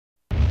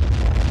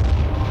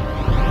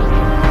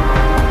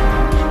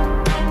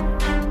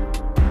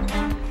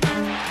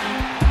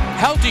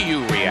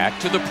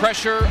back to the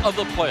pressure of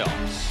the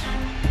playoffs,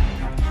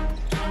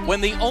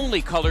 when the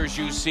only colors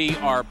you see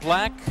are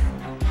black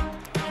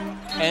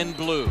and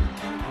blue.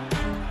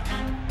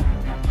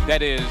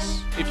 That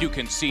is, if you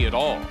can see it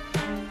all.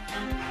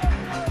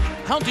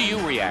 How do you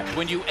react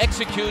when you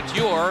execute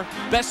your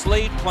best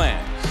laid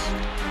plans,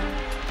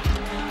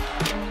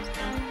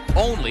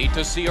 only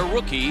to see a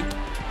rookie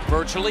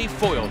virtually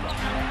foil them?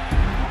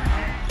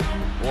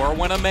 Or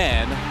when a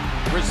man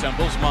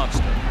resembles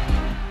monster?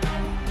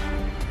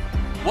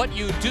 What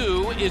you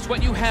do is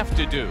what you have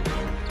to do,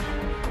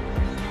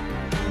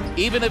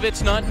 even if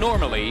it's not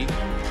normally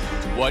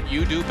what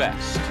you do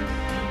best.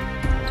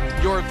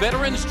 Your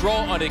veterans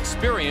draw on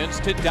experience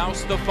to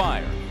douse the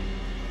fire,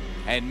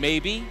 and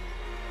maybe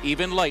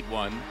even light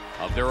one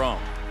of their own.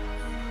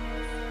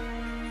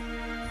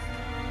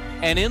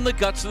 And in the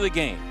guts of the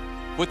game,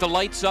 with the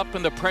lights up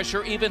and the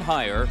pressure even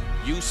higher,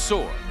 you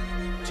soar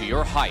to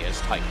your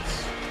highest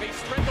heights. They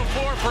spread the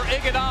floor for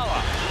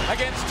Iguodala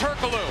against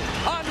Turkoglu.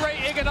 Andre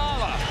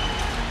Iguodala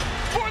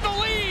for the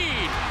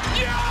lead.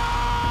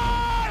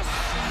 Yes!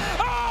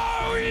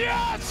 Oh,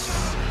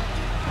 yes!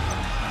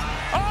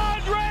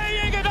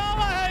 Andre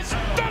Iguodala has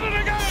done it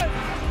again!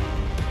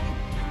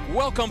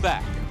 Welcome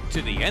back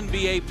to the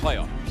NBA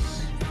playoffs.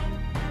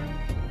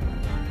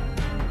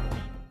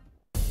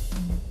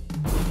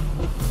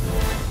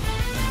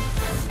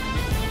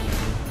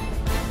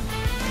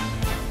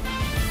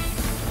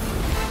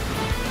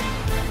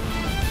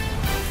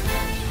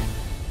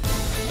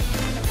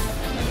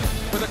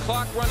 With the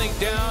clock running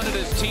down and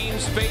his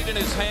team's fate in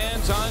his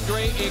hands,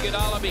 Andre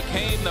Iguodala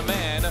became the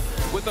man.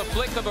 With a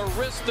flick of a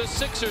wrist, the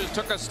Sixers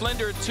took a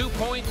slender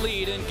 2-point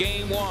lead in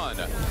Game 1.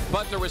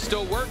 But there was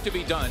still work to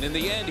be done. In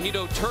the end,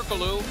 Hedo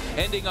Turkoglu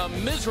ending a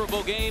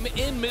miserable game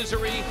in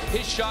misery.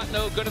 His shot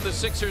no good in the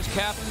Sixers'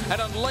 cap, an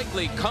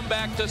unlikely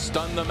comeback to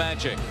stun the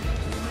Magic.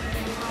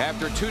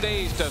 After 2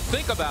 days to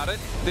think about it,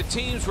 the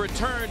teams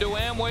return to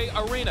Amway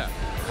Arena.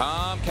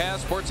 Comcast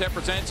Sportsnet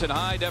presents in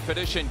high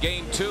definition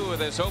Game 2 of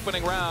this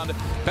opening round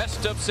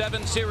best of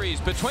 7 series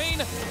between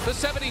the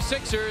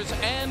 76ers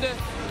and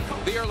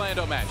the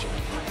Orlando Magic.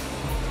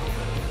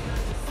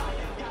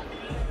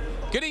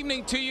 Good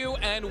evening to you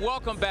and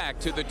welcome back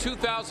to the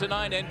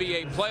 2009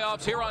 NBA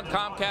playoffs here on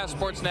Comcast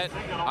Sportsnet.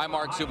 I'm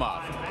Mark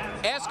Zumov.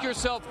 Ask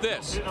yourself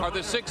this: are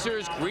the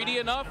Sixers greedy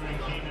enough?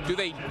 Do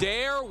they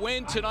dare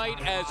win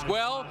tonight as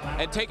well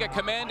and take a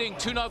commanding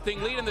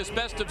 2-0 lead in this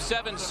best of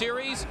 7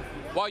 series?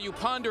 While you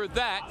ponder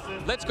that,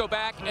 let's go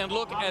back and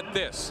look at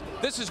this.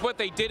 This is what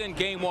they did in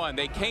Game 1.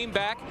 They came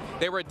back.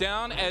 They were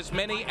down as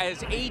many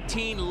as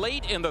 18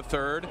 late in the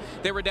third.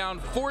 They were down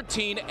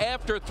 14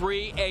 after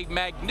 3. A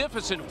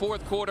magnificent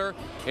fourth quarter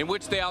in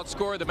which they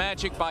outscored the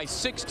Magic by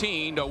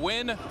 16 to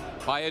win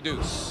by a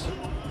deuce.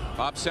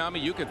 Bob Salmi,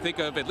 you can think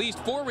of at least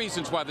 4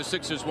 reasons why the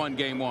Sixers won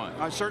Game 1.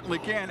 I certainly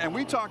can. And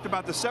we talked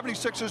about the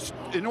 76ers,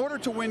 in order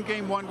to win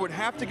Game 1, would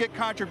have to get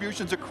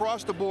contributions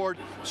across the board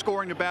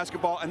scoring the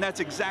basketball, and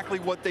that's exactly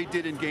what they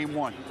did in Game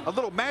 1. A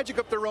little magic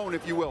of their own,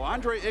 if you will.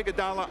 Andre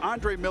Iguodala,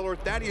 Andre Miller,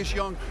 Thaddeus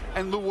Young,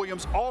 and Lou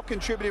Williams all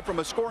contributed from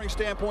a scoring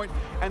standpoint,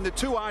 and the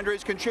two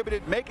Andres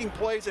contributed making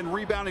plays and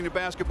rebounding the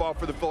basketball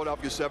for the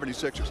Philadelphia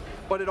 76ers.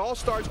 But it all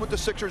starts with the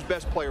Sixers'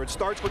 best player. It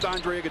starts with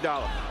Andre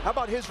Iguodala. How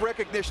about his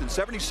recognition?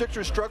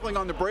 76ers struggling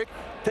on the break,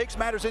 takes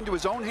matters into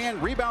his own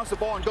hand, rebounds the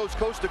ball and goes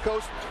coast to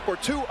coast for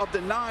 2 of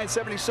the 9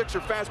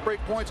 76er fast break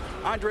points.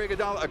 Andre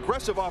Iguodala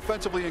aggressive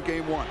offensively in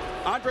Game 1.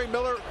 Andre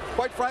Miller,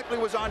 quite frankly,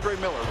 was Andre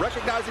Miller,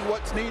 recognizing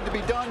what's needed to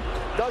be done,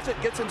 does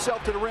it, gets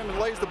himself to the rim and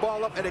lays the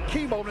ball up at a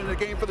key moment in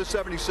the game for the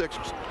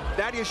 76ers.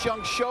 Thaddeus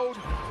Young showed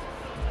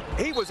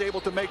he was able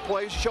to make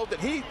plays, showed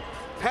that he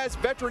has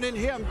veteran in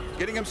him,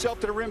 getting himself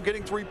to the rim,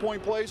 getting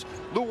 3-point plays.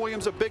 Lou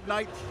Williams, a big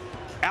night.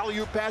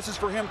 Alley-oop passes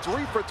for him,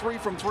 3 for 3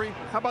 from 3.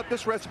 How about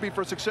this recipe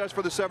for success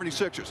for the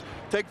 76ers?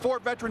 Take 4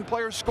 veteran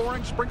players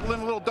scoring, sprinkle in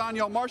a little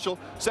Donyell Marshall.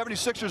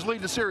 76ers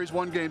lead the series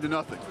 1-0.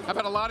 How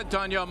about a lot of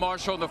Donyell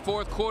Marshall in the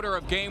fourth quarter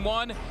of Game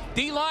 1?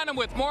 D. Lynam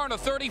with more on a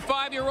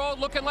 35-year-old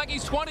looking like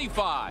he's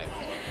 25.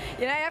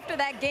 You know, after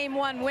that Game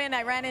 1 win,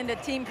 I ran into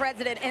team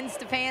president N.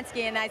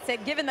 Stefanski, and I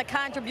said, given the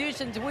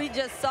contributions we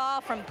just saw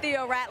from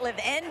Theo Ratliff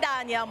and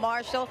Donyell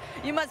Marshall,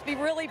 you must be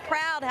really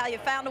proud how you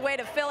found a way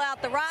to fill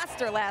out the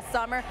roster last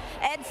summer.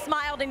 Ed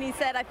smiled and he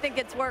said, I think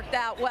it's worked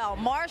out well.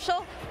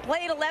 Marshall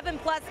played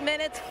 11-plus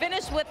minutes,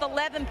 finished with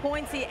 11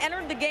 points. He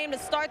entered the game to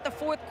start the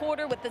fourth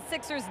quarter with the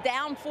Sixers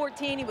down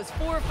 14. He was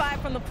 4 or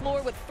 5 from the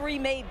floor with 3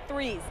 made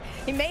threes.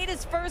 He made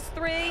his first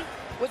 3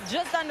 with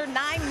just under 9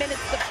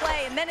 minutes to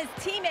play, and then his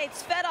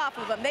teammates fed off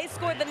of him. They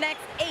scored the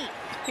next 8.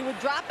 He would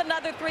drop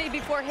another 3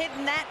 before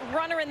hitting that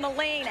runner in the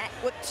lane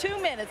with 2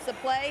 minutes to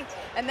play.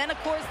 And then, of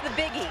course, the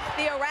biggie.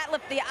 Theo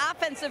Ratliff, the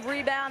offensive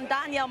rebound.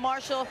 Donyell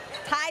Marshall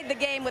tied the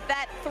game with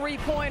that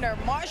 3-pointer.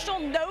 Marshall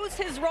knows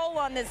his role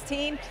on this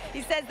team.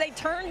 He says, they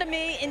turned to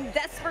me in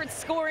desperate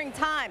scoring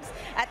times.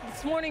 At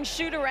this morning's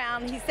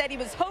shoot-around, he said he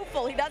was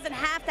hopeful he doesn't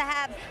have to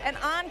have an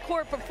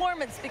encore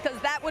performance because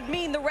that would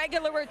mean the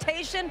regular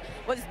rotation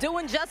was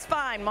doing just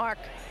fine, Mark.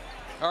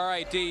 All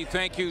right, D,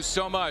 thank you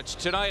so much.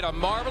 Tonight, a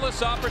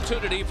marvelous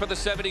opportunity for the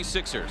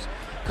 76ers.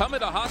 Come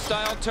into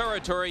hostile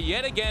territory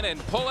yet again and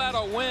pull out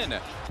a win.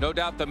 No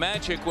doubt the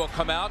Magic will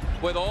come out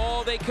with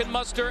all they can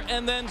muster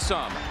and then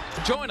some.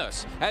 Join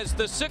us as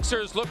the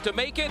Sixers look to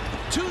make it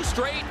 2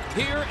 straight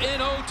here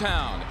in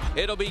O-Town.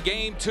 It'll be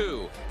Game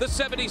 2, the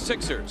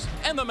 76ers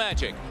and the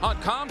Magic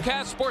on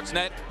Comcast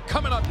Sportsnet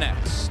coming up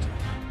next.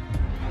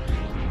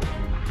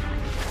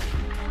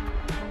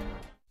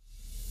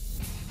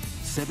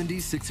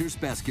 '76ers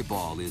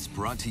basketball is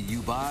brought to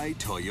you by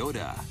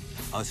Toyota,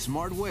 a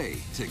smart way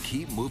to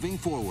keep moving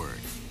forward.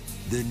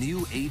 The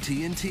new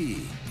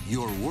AT&T,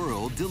 your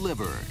world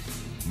delivered.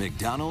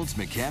 McDonald's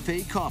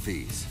McCafe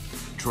coffees.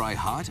 Try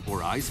hot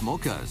or iced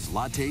mochas,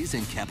 lattes,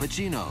 and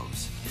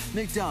cappuccinos.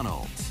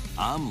 McDonald's,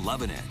 I'm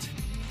loving it.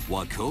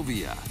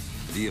 Wachovia,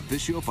 the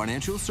official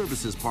financial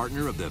services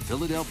partner of the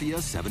Philadelphia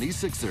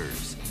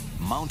 76ers.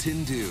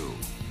 Mountain Dew,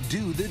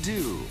 do the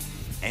do.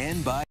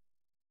 And by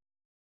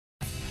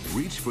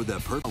reach for the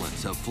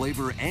balance of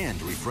flavor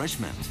and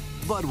refreshment.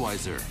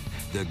 Budweiser,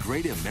 the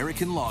great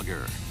American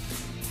lager.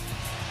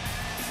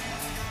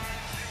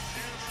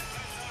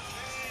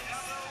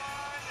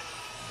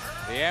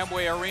 The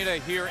Amway Arena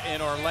here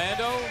in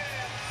Orlando,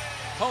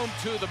 home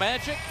to the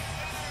Magic.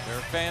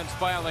 Their fans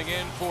filing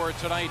in for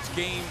tonight's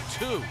Game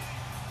 2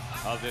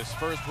 of this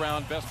first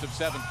round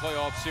best-of-7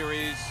 playoff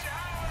series.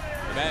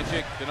 The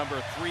Magic, the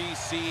number 3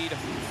 seed,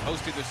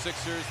 hosting the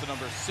Sixers, the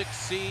number 6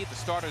 seed. The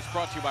starters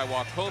brought to you by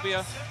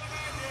Wachovia.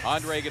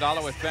 Andre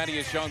Iguodala with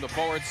Thaddeus Young, the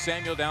forwards.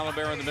 Samuel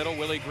Dalembert in the middle.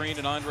 Willie Green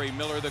and Andre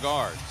Miller, the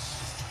guards.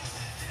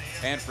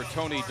 And for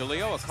Tony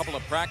DeLeo, a couple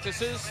of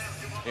practices,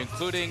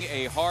 including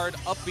a hard,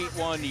 upbeat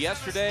one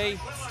yesterday.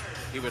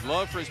 He would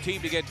love for his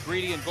team to get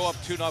greedy and go up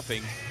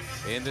 2-0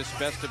 in this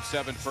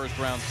best-of-7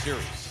 first-round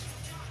series.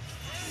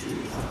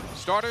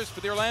 Starters for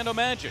the Orlando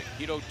Magic.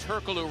 Hedo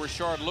Turkoglu,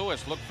 Rashard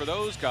Lewis. Look for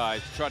those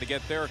guys to try to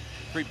get their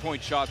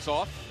three-point shots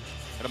off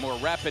at a more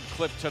rapid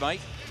clip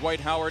tonight. Dwight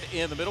Howard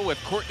in the middle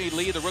with Courtney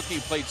Lee, the rookie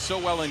who played so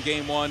well in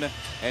Game 1,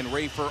 and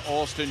Rafer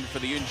Alston for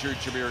the injured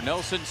Jameer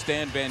Nelson.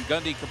 Stan Van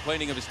Gundy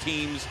complaining of his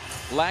team's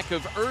lack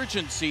of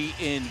urgency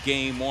in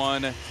Game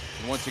 1. And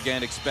once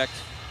again, expect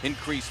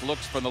increased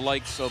looks from the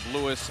likes of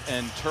Lewis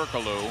and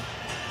Turkoglu.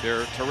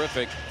 They're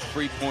terrific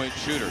three-point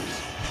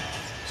shooters.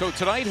 So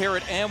tonight here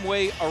at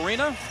Amway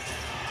Arena,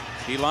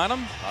 D.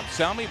 Lanham, I'm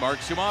Salmi, Mark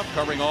Sumoff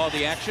covering all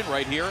the action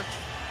right here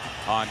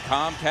on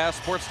Comcast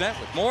Sportsnet.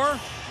 With more,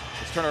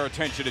 let's turn our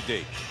attention to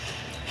D.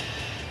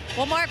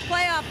 Well, Mark,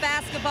 playoff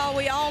basketball,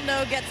 we all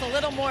know, gets a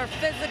little more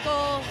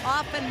physical,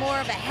 often more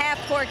of a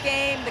half-court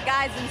game. The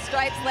guys in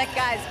stripes let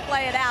guys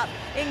play it out.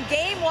 In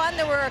Game 1,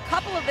 there were a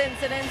couple of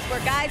incidents where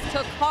guys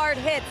took hard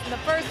hits. In the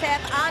first half,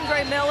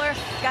 Andre Miller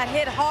got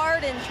hit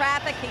hard in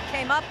traffic. He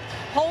came up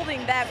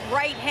holding that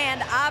right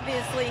hand.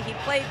 Obviously, he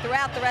played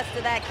throughout the rest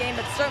of that game,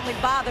 but certainly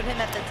bothered him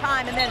at the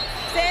time. And then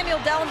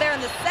Samuel Dalembert in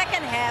the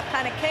second half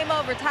kind of came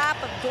over top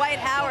of Dwight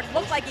Howard.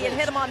 Looked like he had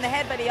hit him on the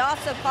head, but he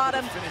also caught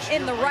him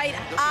in the right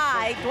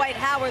eye. Dwight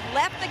Howard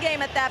left the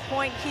game at that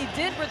point. He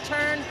did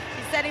return.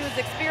 He said he was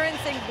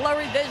experiencing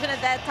blurry vision at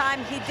that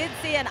time. He did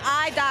see an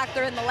eye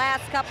doctor in the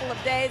last couple of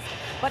days,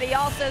 but he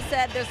also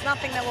said there's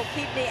nothing that will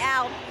keep me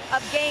out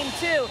of Game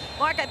 2.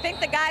 Mark, I think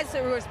the guys who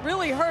are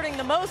really hurting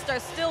the most are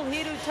still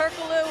Hedo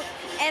Turkoglu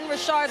and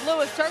Rashard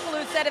Lewis.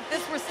 Turkoglu said if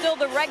this were still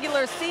the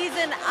regular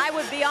season, I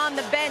would be on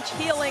the bench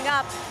healing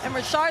up. And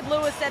Rashard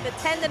Lewis said the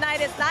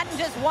tendonitis, not in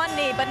just one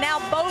knee, but now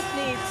both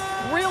knees,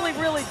 really,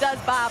 really does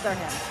bother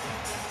him.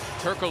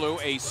 Turkoglu,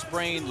 a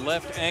sprained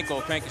left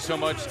ankle, thank you so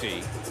much,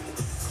 D,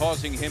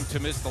 causing him to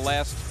miss the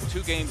last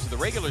 2 games of the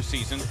regular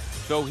season,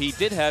 though he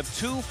did have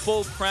 2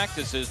 full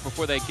practices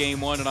before that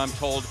Game 1, and I'm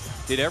told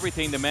did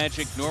everything the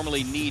Magic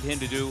normally need him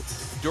to do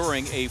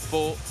during a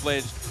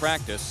full-fledged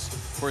practice.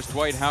 Of course,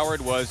 Dwight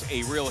Howard was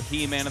a real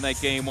he-man in that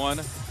Game 1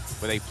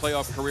 with a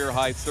playoff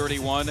career-high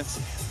 31.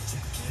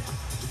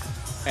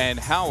 And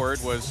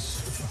Howard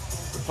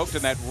was poked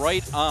in that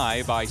right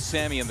eye by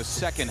Sammy in the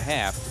second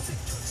half.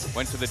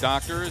 Went to the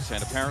doctors,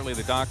 and apparently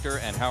the doctor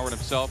and Howard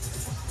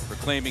himself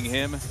proclaiming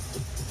him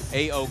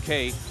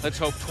A-OK. Let's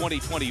hope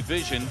 20/20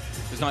 vision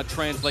does not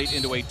translate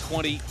into a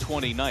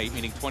 20/20 night,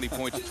 meaning 20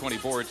 points and 20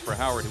 boards for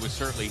Howard, who is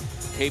certainly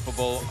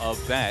capable of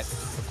that.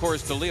 Of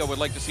course, DeLeo would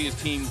like to see his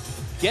team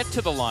get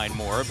to the line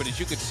more, but as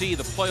you can see,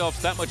 the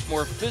playoffs that much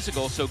more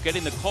physical, so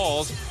getting the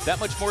calls that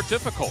much more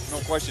difficult. No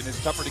question,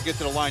 it's tougher to get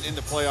to the line in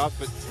the playoffs,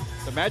 but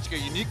the Magic, a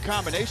unique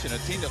combination, a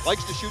team that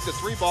likes to shoot the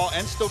 3-ball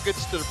and still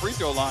gets to the free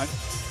throw line.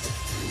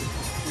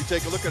 We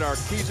take a look at our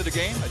keys of the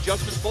game.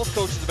 Adjustments, both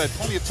coaches have had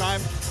plenty of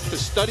time to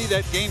study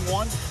that Game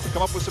 1, to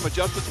come up with some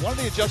adjustments. One of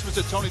the adjustments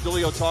that Tony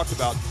DeLeo talked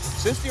about,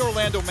 since the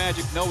Orlando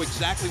Magic know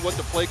exactly what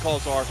the play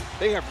calls are,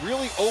 they have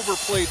really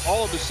overplayed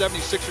all of the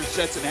 76ers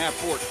sets in half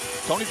court.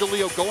 Tony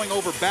DeLeo going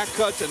over back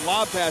cuts and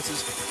lob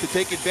passes to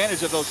take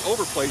advantage of those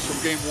overplays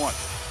from Game 1.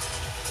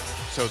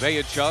 So they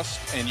adjust,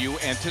 and you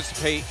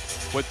anticipate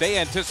what they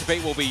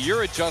anticipate will be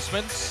your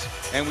adjustments,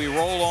 and we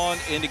roll on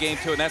into Game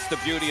 2, and that's the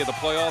beauty of the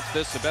playoffs.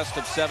 This is the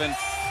best-of-7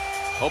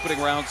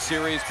 opening round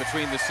series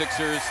between the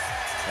Sixers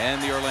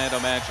and the Orlando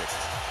Magic.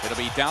 It'll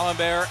be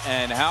D'Alembert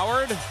and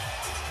Howard.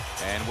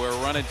 And we're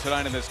running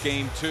tonight in this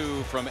game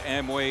 2 from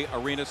Amway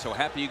Arena. So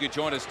happy you could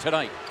join us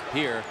tonight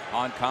here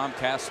on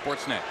Comcast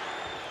Sportsnet.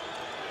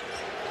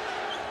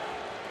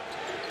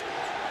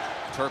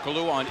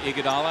 Turkoglu on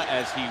Iguodala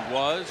as he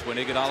was when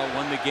Iguodala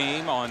won the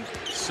game on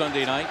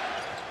Sunday night.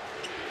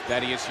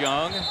 Thaddeus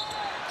Young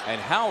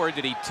and Howard,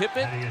 did he tip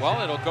it?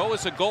 Well, it'll go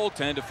as a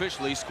goaltend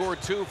officially.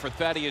 Scored 2 for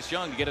Thaddeus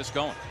Young to get us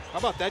going. How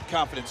about that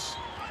confidence?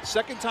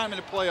 Second time in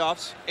the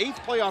playoffs, 8th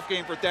playoff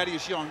game for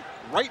Thaddeus Young.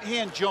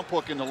 Right-hand jump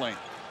hook in the lane.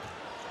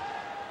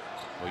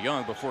 Well,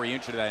 Young, before he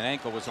injured that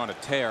ankle, was on a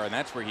tear, and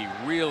that's where he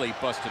really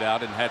busted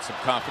out and had some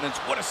confidence.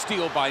 What a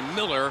steal by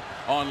Miller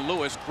on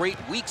Lewis. Great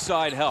weak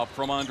side help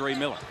from Andre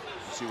Miller.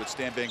 See what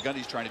Stan Van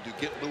Gundy's trying to do.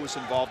 Get Lewis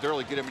involved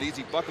early, get him an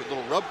easy bucket,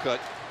 little rub cut.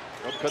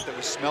 Rub cut that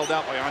was smelled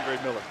out by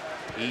Andre Miller.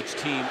 Each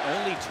team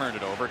only turned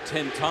it over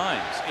 10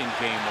 times in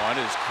game 1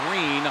 as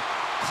Green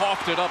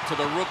coughed it up to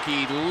the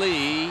rookie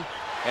Lee.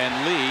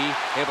 And Lee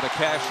able to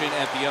cash in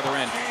at the other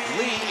end.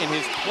 Lee, in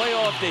his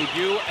playoff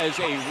debut as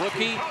a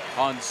rookie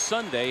on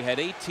Sunday, had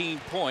 18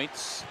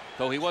 points,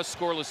 though he was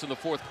scoreless in the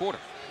 4th quarter.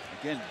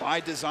 Again, by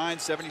design,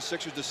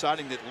 76ers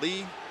deciding that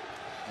Lee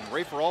and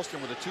Rafer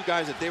Alston were the 2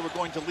 guys that they were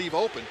going to leave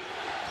open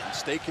and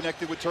stay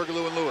connected with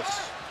Turkoglu and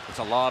Lewis. It's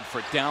a lob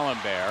for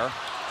D'Alembert,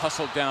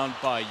 hustled down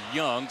by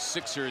Young.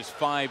 Sixers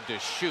 5 to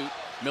shoot.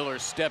 Miller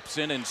steps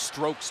in and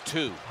strokes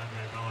 2.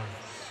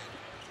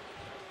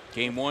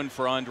 Game 1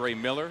 for Andre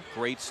Miller.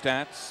 Great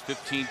stats.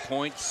 15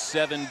 points,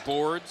 7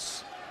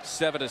 boards,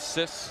 7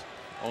 assists,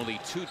 only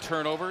 2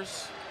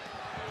 turnovers.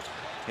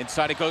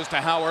 Inside it goes to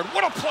Howard.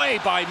 What a play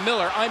by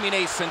Miller. I mean,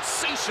 a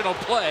sensational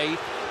play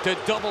to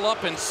double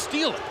up and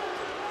steal it.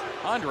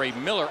 Andre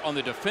Miller on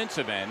the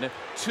defensive end.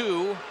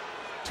 2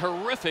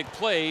 terrific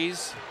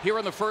plays here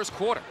in the 1st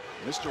quarter.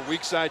 Mr.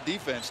 Weak side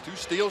defense. 2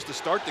 steals to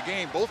start the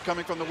game, both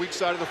coming from the weak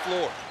side of the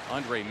floor.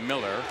 Andre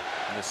Miller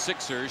and the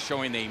Sixers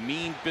showing they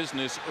mean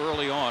business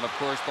early on. Of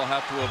course, they'll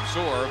have to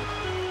absorb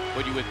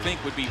what you would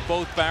think would be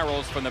both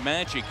barrels from the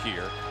Magic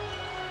here.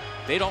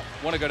 They don't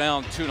want to go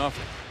down 2-0.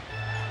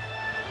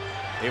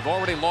 They've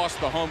already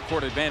lost the home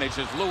court advantage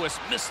as Lewis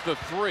missed the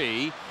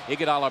 3.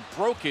 Iguodala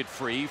broke it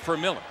free for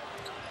Miller.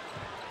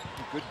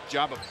 Good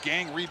job of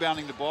gang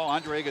rebounding the ball.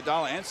 Andre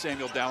Iguodala and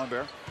Samuel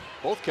D'Alembert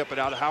both kept it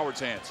out of Howard's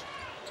hands.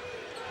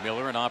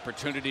 Miller an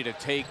opportunity to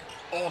take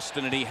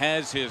Alston, and he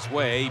has his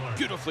way.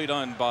 Beautifully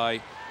done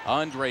by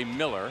Andre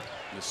Miller.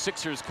 The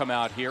Sixers come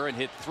out here and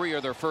hit 3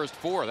 of their first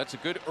 4. That's a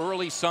good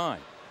early sign.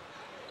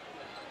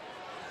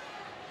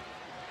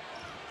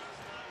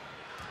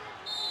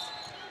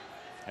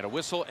 And a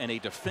whistle and a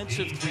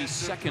defensive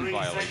 3-second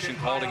violation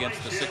called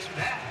against the Sixers.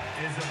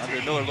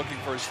 Andre Miller looking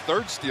for his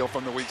 3rd steal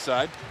from the weak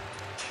side.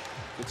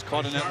 Gets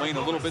caught in that lane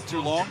a little bit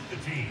too long.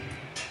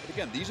 But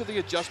again, these are the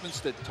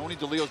adjustments that Tony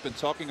DeLeo's been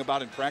talking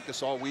about in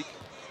practice all week.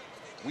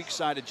 Weak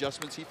side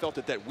adjustments. He felt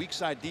that that weak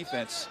side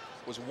defense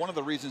was one of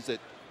the reasons that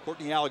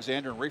Courtney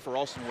Alexander and Rafer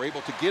Alston were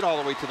able to get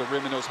all the way to the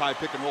rim in those high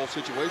pick and roll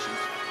situations.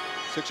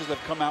 Sixers have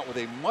come out with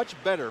a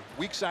much better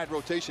weak side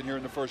rotation here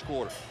in the 1st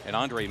quarter. And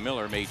Andre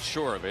Miller made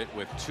sure of it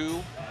with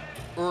 2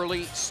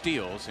 early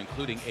steals,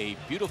 including a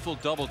beautiful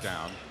double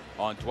down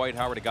on Dwight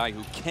Howard, a guy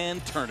who can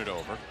turn it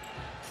over.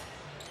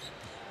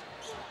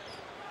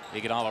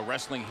 Iguodala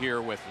wrestling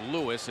here with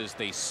Lewis as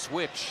they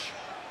switch.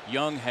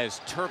 Young has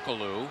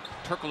Turkoglu.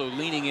 Turkoglu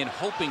leaning in,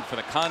 hoping for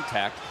the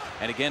contact.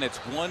 And again, it's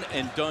 1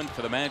 and done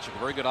for the Magic.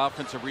 Very good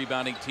offensive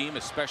rebounding team,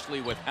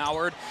 especially with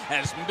Howard,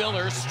 as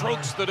Miller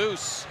strokes the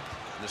deuce.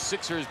 The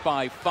Sixers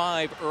by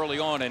 5 early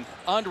on, and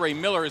Andre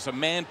Miller is a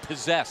man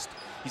possessed.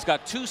 He's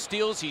got 2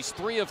 steals. He's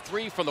 3 of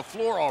 3 from the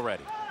floor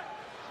already.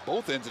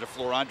 Both ends of the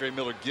floor, Andre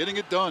Miller getting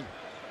it done.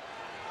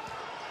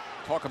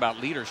 Talk about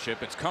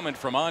leadership. It's coming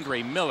from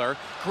Andre Miller.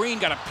 Green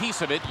got a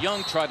piece of it.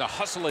 Young tried to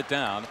hustle it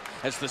down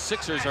as the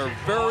Sixers are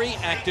very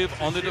active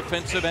on the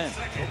defensive end.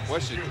 No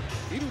question.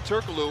 Hedo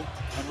Turkoglu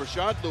and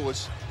Rashad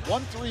Lewis,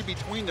 1-3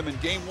 between them in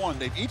game 1.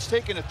 They've each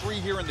taken a 3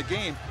 here in the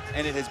game,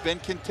 and it has been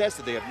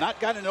contested. They have not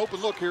gotten an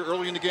open look here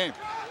early in the game.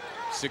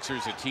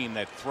 Sixers a team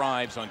that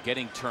thrives on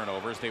getting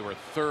turnovers. They were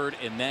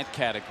 3rd in that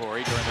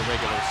category during the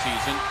regular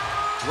season.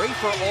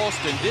 Rafer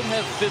Alston did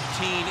have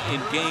 15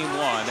 in game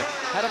 1.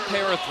 Had a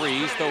pair of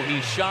 3s, though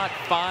he shot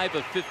 5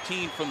 of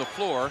 15 from the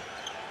floor.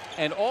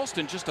 And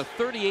Alston just a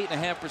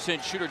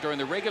 38.5% shooter during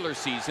the regular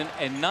season,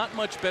 and not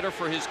much better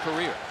for his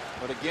career.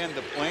 But again,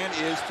 the plan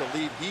is to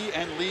leave he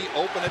and Lee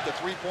open at the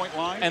 3-point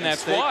line. And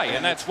that's why.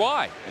 And that's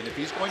why. And if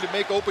he's going to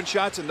make open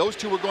shots and those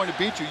 2 are going to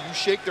beat you, you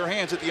shake their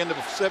hands at the end of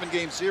a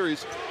 7-game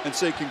series and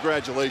say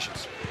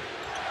congratulations.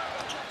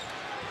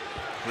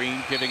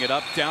 Green giving it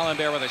up.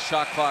 D'Alembert with a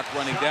shot clock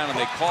running down, and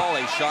they call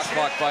a shot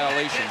clock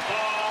violation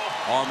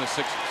on the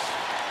Sixers.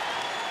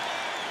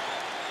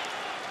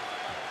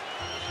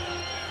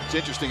 It's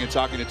interesting in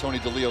talking to Tony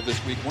DeLeo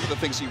this week. One of the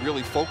things he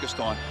really focused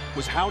on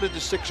was how did the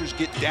Sixers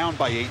get down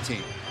by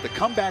 18. The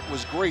comeback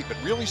was great, but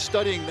really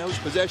studying those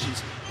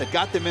possessions that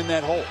got them in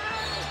that hole.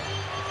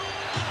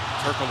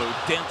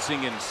 Turkoglu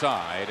dancing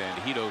inside, and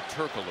Hedo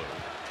Turkoglu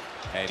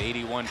at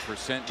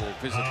 81% will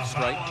visit the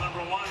strike.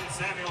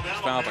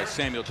 Fouled by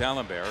Samuel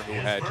D'Alembert, who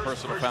had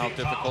personal foul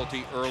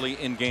difficulty early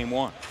in game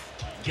 1.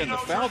 Again, the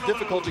foul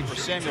difficulty for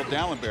Samuel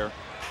D'Alembert,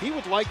 he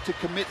would like to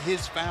commit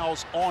his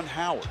fouls on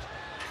Howard.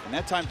 And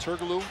that time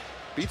Turkoglu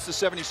beats the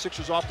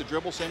 76ers off the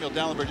dribble. Samuel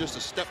D'Alembert just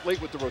a step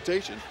late with the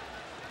rotation.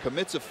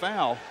 Commits a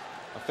foul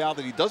that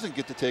he doesn't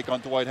get to take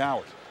on Dwight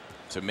Howard.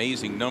 It's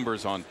amazing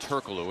numbers on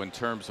Turkoglu in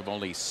terms of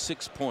only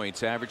 6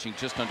 points, averaging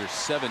just under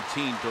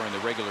 17 during the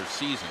regular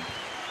season.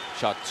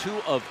 Shot 2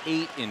 of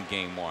 8 in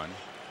game 1.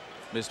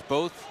 Missed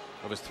both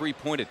of his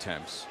 3-point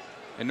attempts.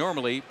 And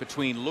normally,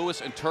 between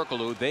Lewis and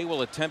Turkoglu, they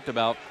will attempt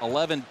about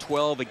 11,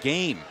 12 a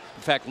game.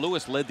 In fact,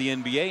 Lewis led the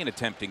NBA in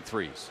attempting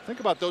threes. Think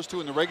about those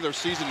two in the regular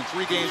season in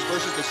 3 games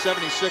versus the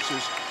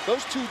 76ers.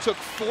 Those two took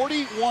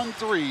 41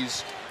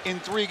 threes in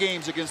 3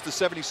 games against the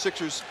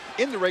 76ers.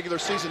 In the regular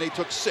season, they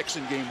took 6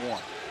 in game 1.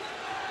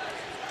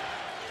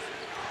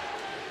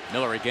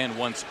 Miller again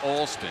wants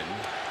Alston.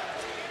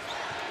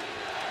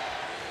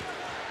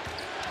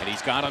 And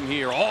he's got him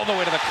here all the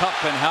way to the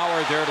cup, and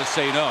Howard there to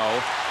say no.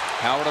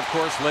 Howard, of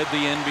course, led the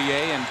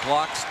NBA in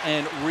blocks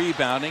and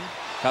rebounding.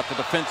 Got the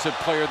Defensive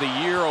Player of the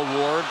Year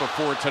award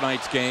before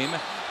tonight's game.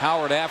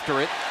 Howard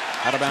after it.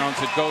 Out of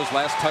bounds it goes.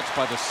 Last touch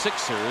by the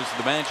Sixers.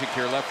 The Magic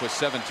here left with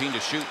 17 to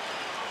shoot.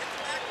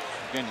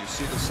 Again, you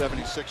see the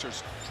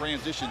 76ers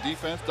transition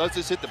defense. Does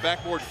this hit the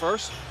backboard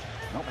first?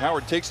 Nope.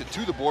 Howard takes it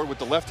to the board with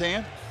the left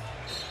hand.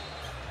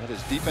 That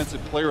is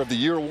Defensive Player of the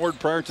Year award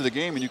prior to the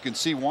game, and you can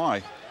see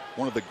why.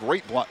 One of the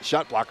great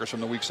shot blockers from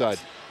the weak side.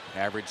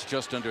 Averaged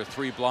just under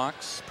 3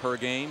 blocks per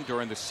game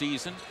during the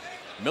season.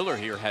 Miller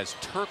here has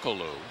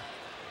Turkoglu.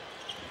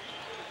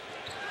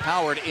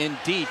 Howard in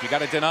deep. You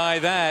got to deny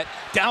that.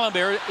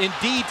 D'Alembert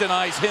indeed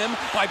denies him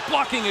by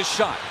blocking his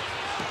shot.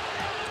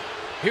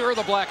 Here are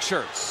the black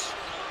shirts.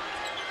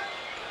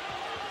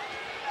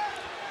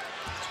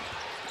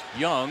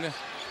 Young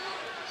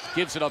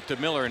gives it up to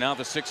Miller. Now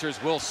the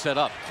Sixers will set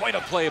up. Quite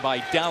a play by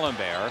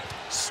D'Alembert,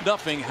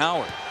 snuffing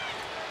Howard.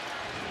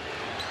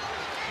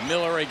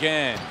 Miller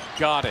again.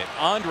 Got it.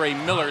 Andre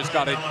Miller's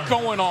got it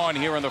going on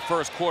here in the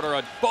first quarter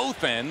at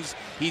both ends.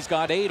 He's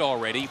got 8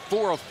 already,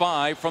 4 of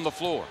 5 from the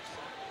floor.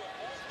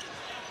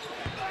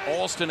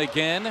 Alston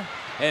again,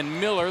 and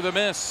Miller the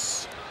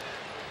miss.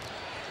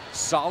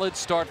 Solid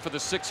start for the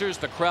Sixers.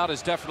 The crowd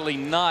is definitely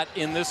not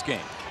in this game.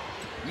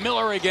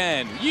 Miller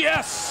again.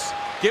 Yes!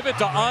 Give it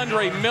to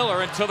Andre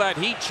Miller until that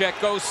heat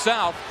check goes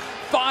south.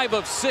 5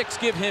 of 6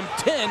 give him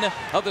 10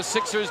 of the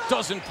Sixers'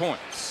 dozen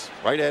points.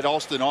 Right at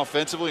Alston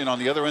offensively, and on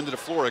the other end of the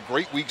floor, a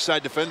great weak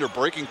side defender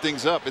breaking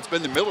things up. It's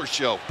been the Miller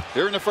show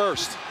here in the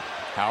first.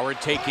 Howard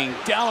taking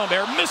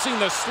D'Alembert, missing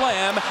the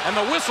slam, and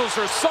the whistles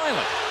are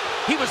silent.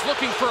 He was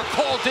looking for a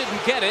call,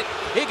 didn't get it.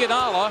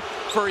 Iguodala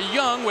for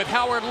Young, with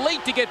Howard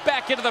late to get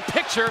back into the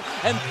picture,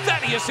 and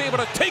Thaddeus able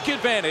to take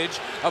advantage.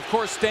 Of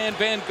course, Stan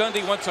Van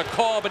Gundy wants a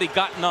call, but he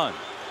got none.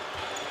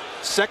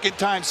 Second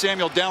time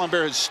Samuel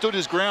D'Alembert has stood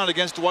his ground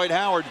against Dwight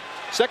Howard.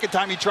 Second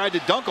time he tried to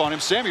dunk on him.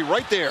 Sammy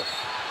right there.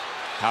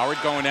 Howard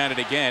going at it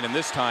again, and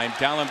this time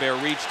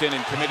D'Alembert reached in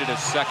and committed a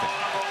second.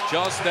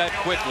 Just that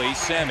quickly,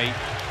 Sammy,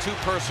 2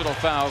 personal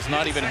fouls,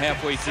 not even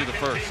halfway through the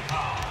first.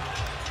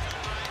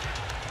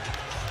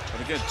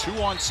 And again,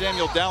 2 on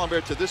Samuel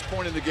D'Alembert to this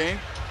point in the game.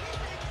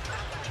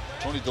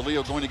 Tony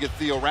DeLeo going to get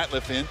Theo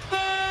Ratliff in.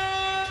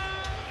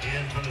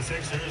 In for the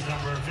Sixers,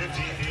 number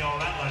 50, Theo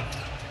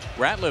Ratliff.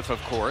 Ratliff,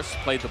 of course,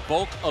 played the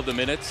bulk of the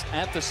minutes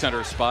at the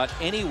center spot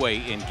anyway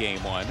in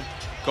game 1.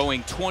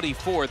 Going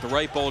 24 at the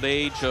ripe old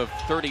age of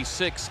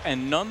 36,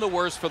 and none the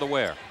worse for the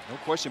wear. No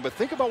question, but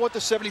think about what the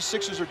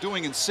 76ers are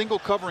doing in single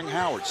covering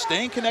Howard,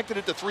 staying connected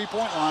at the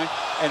 3-point line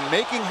and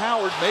making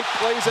Howard make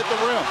plays at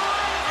the rim.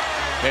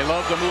 They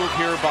love the move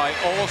here by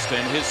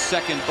Alston, his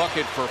second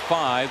bucket for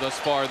 5, thus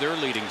far their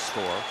leading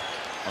scorer.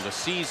 On the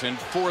season,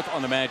 4th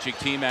on the Magic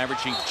team,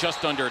 averaging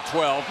just under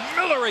 12.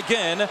 Miller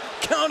again,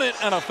 count it,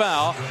 and a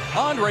foul.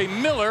 Andre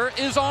Miller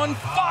is on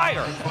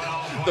fire.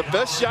 The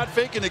best shot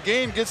fake in the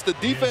game, gets the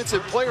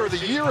Defensive Player of the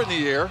Year in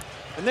the air,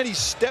 and then he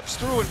steps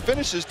through and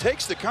finishes,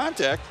 takes the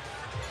contact.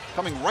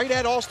 Coming right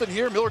at Alston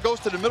here, Miller goes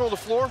to the middle of the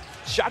floor.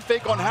 Shot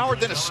fake on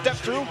Howard, then a step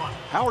through.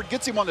 Howard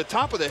gets him on the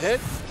top of the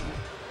head.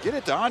 Get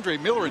it to Andre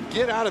Miller and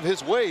get out of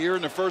his way here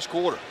in the first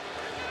quarter.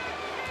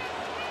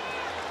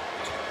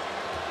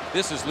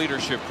 This is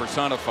leadership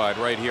personified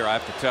right here, I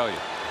have to tell you.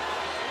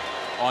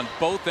 On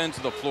both ends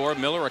of the floor,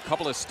 Miller a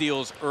couple of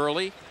steals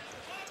early.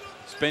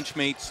 His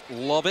benchmates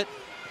love it.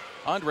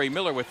 Andre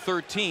Miller with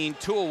 13,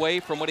 2 away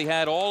from what he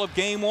had all of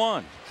game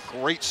 1.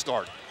 Great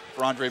start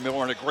for Andre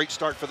Miller, and a great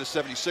start for the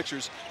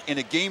 76ers in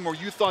a game where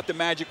you thought the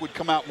Magic would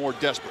come out more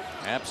desperate.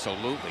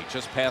 Absolutely,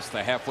 just past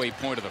the halfway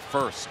point of the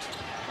first.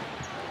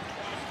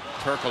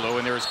 Turkoglu,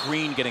 and there's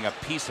Green getting a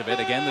piece of it.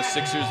 Again, the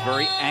Sixers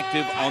very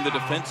active on the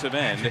defensive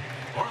end.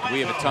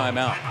 We have a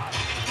timeout.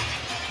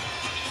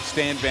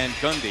 Stan Van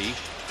Gundy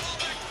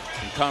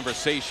in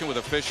conversation with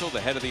official.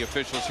 The head of the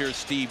officials here,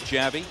 Steve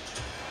Javie.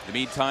 In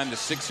the meantime, the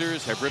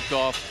Sixers have ripped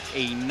off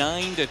a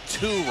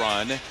 9-2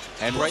 run,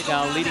 and right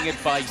now leading it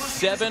by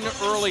 7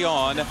 early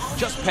on,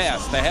 just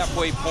past the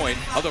halfway point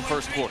of the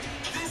first quarter.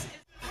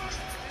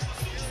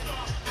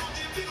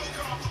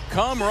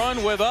 Come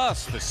run with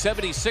us, the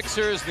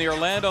 76ers and the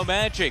Orlando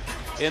Magic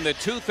in the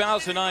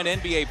 2009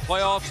 NBA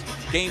playoffs.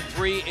 Game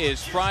 3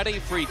 is Friday.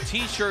 Free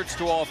t-shirts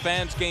to all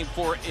fans. Game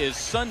 4 is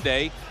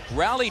Sunday.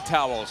 Rally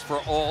towels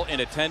for all in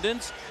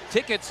attendance.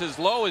 Tickets as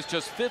low as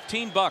just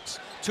 $15.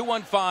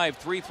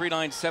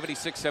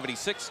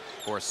 215-339-7676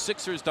 or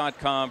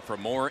Sixers.com for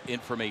more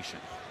information.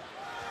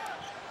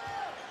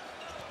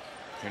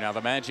 Here now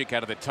the Magic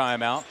out of the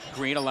timeout.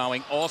 Green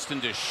allowing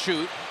Alston to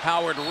shoot.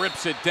 Howard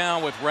rips it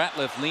down with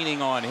Ratliff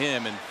leaning on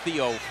him, and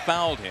Theo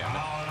fouled him.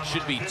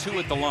 Should be 2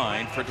 at the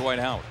line for Dwight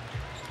Howard.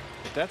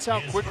 But that's how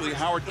quickly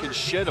Howard can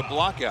shed a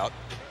block out.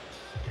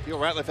 Theo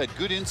Ratliff had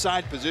good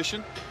inside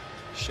position.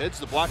 Sheds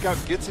the block out,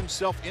 gets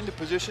himself into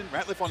position.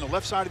 Ratliff on the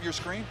left side of your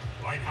screen.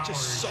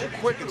 Just so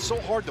quick and so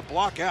hard to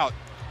block out.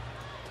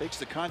 Takes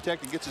the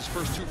contact and gets his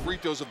first 2 free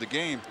throws of the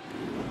game.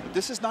 But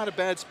this is not a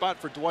bad spot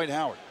for Dwight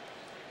Howard.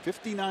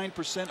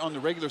 59% on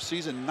the regular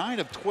season, 9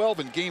 of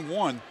 12 in game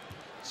 1.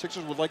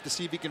 Sixers would like to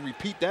see if he can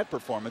repeat that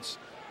performance,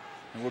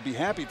 and would be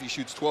happy if he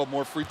shoots 12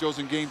 more free throws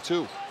in game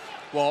 2.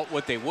 Well,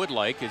 what they would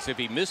like is if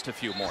he missed a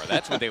few more.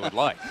 That's what they would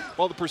like.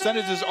 Well, the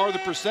percentages are the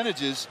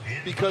percentages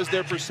because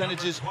they're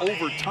percentages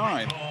over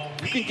time.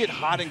 You can get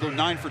hot and go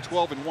 9 for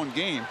 12 in one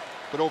game,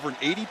 but over an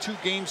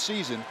 82-game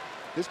season,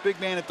 this big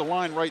man at the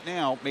line right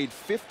now made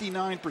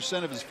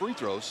 59% of his free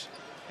throws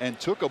and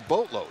took a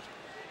boatload.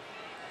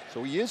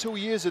 So he is who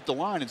he is at the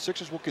line, and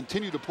Sixers will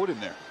continue to put him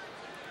there.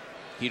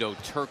 Hedo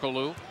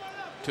Turkoglu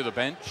to the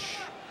bench.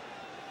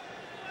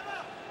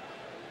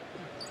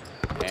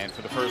 And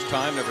for the first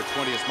time, number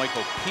 20 is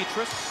Michael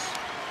Petrus.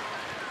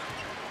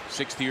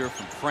 6th year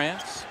from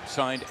France,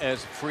 signed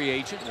as a free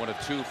agent, 1 of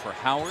 2 for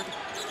Howard.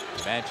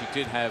 The Magic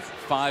did have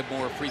 5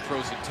 more free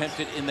throws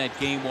attempted in that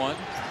game 1.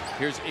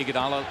 Here's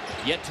Iguodala,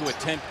 yet to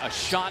attempt a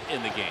shot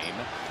in the game,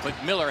 but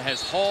Miller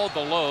has hauled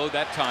the load,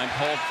 that time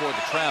called for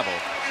the travel,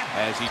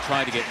 as he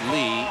tried to get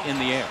Lee in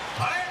the air.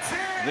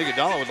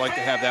 Iguodala would like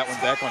to have that one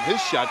back on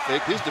his shot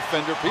fake. His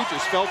defender,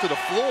 Petrus, fell to the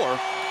floor.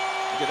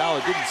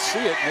 Iguodala didn't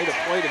see it, made a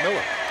play to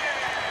Miller.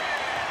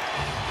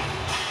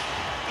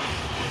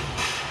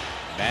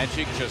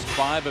 Magic just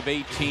 5 of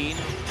 18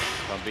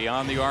 from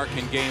beyond the arc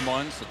in game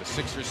 1, so the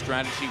Sixers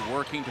strategy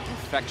working to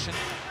perfection.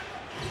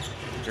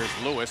 Here's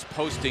Lewis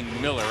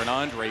posting Miller, and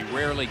Andre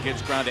rarely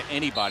gives ground to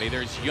anybody.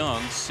 There's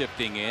Young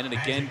sifting in, and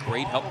again,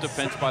 great help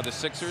defense by the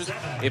Sixers.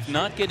 If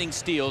not getting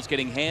steals,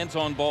 getting hands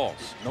on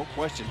balls. No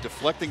question,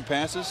 deflecting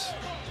passes.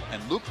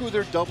 And look who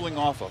they're doubling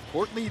off of.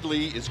 Courtney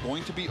Lee is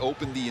going to be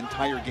open the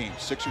entire game.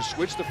 Sixers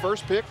switch the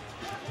first pick,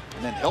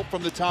 and then help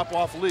from the top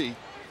off Lee.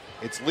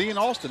 It's Lee and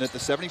Alston that the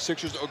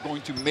 76ers are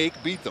going to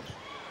beat them.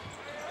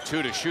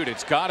 2 to shoot.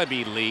 It's got to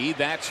be Lee.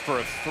 That's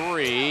for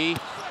 3.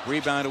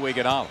 Rebound to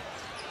Iguodala.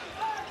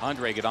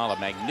 Andre Iguodala,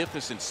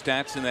 magnificent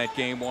stats in that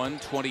game 1.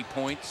 20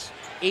 points,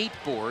 8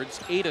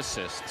 boards, 8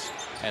 assists.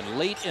 And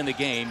late in the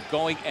game,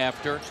 going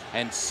after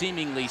and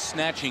seemingly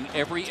snatching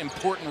every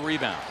important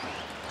rebound.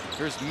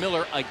 Here's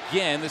Miller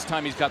again. This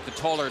time he's got the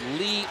taller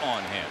Lee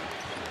on him.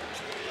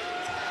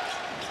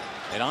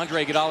 And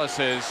Andre Iguodala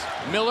says,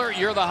 Miller,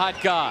 you're the hot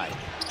guy.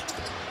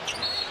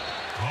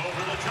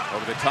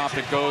 Over the top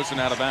it goes and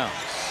out of bounds.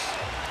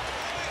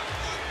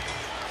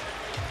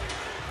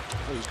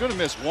 Well, he's going to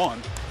miss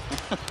 1.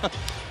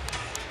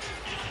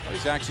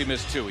 He's actually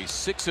missed 2. He's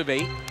 6 of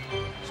 8.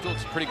 Still,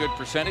 it's a pretty good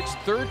percentage.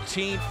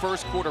 13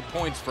 first quarter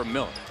points for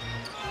Miller.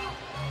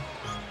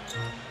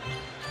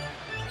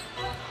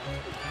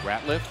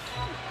 Ratliff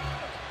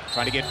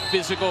trying to get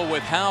physical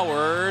with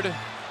Howard,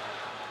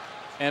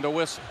 and a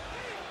whistle.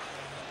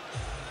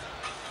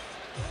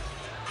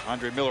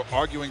 Andre Miller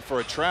arguing for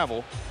a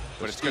travel,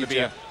 but it's going to be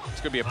a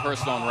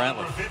personal on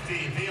Ratliff.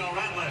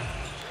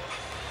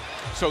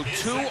 So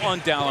 2 on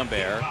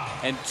D'Alembert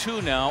and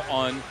 2 now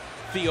on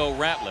Theo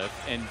Ratliff,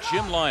 and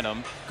Jim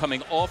Lynam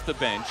coming off the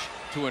bench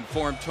to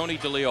inform Tony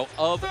DeLeo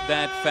of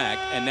that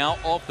fact. And now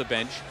off the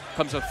bench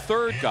comes a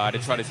 3rd guy to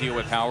try to deal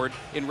with Howard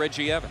in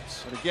Reggie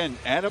Evans. But again,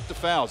 add up the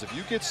fouls. If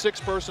you get 6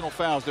 personal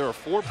fouls, there are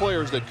 4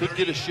 players that could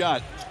get a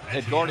shot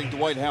at guarding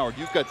Dwight Howard.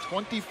 You've got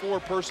 24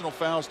 personal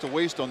fouls to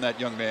waste on that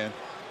young man.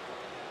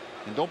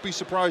 And don't be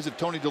surprised if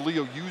Tony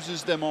DeLeo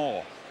uses them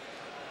all.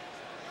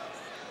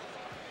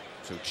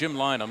 So Jim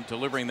Lynam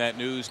delivering that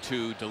news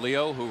to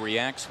DeLeo, who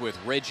reacts with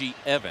Reggie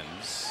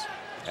Evans.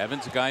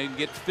 Evans, a guy who can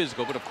get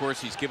physical, but of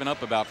course he's given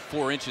up about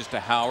 4 inches to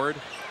Howard,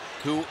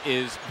 who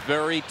is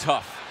very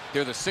tough.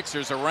 They're the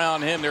Sixers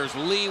around him. There's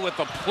Lee with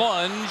the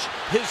plunge,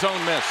 his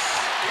own miss.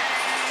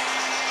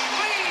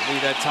 Lee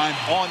that time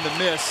on the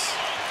miss.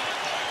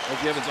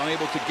 Reggie Evans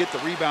unable to get the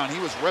rebound. He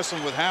was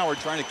wrestling with Howard,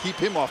 trying to keep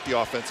him off the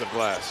offensive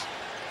glass.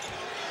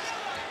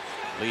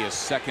 Leah's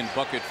 2nd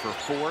bucket for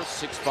 4,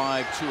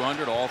 6'5",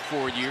 200, all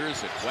 4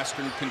 years at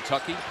Western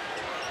Kentucky.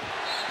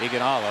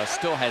 Iguodala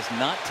still has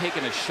not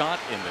taken a shot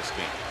in this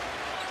game.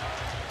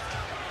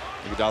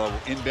 Iguodala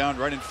will inbound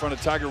right in front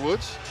of Tiger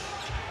Woods.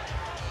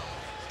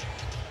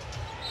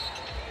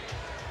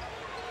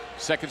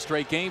 Second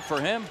straight game for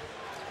him.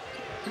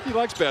 I think he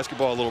likes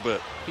basketball a little bit.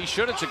 He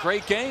should. It's a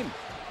great game.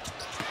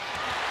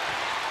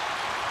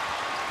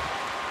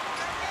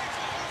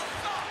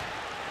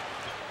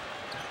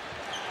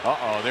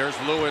 Uh-oh, there's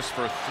Lewis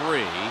for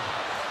three.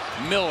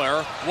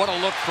 Miller, what a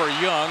look for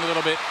Young. A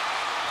little bit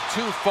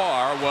too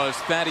far was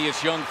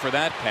Thaddeus Young for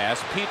that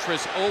pass.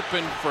 Petrus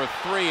opened for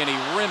three, and he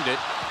rimmed it.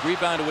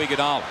 Rebound to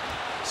Iguodala.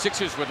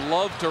 Sixers would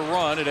love to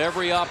run at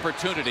every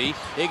opportunity.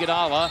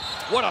 Iguodala,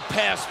 what a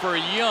pass for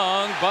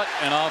Young, but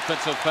an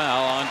offensive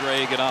foul.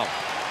 Andre Iguodala.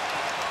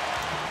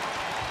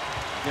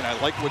 Again, I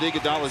like what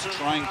Iguodala is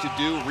trying to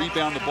do,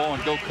 rebound the ball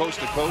and go coast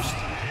to coast.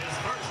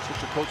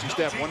 Sixer coaching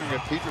staff wondering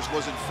if Petrus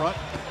was in front.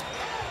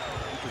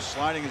 Petrus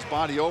sliding his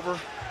body over.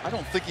 I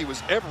don't think he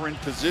was ever in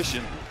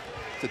position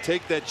to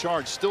take that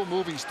charge. Still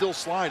moving, still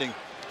sliding.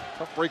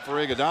 Tough break for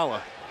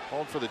Iguodala.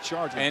 Called for the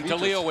charge. And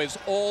DeLeo is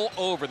all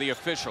over the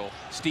official,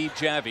 Steve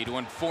Javie, to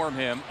inform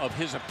him of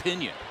his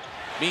opinion.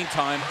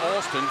 Meantime,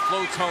 Alston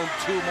floats home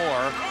two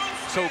more.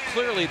 So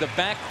clearly the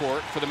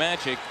backcourt for the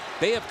Magic,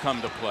 they have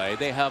come to play.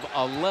 They have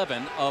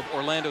 11 of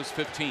Orlando's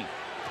 15.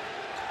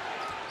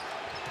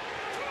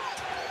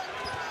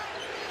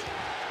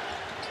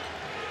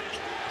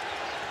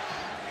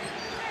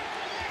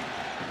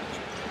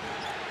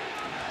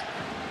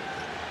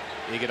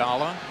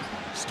 Iguodala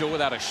still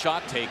without a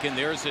shot taken.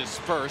 There's his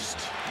first.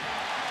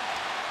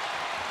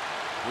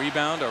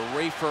 Rebound, a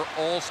Rafer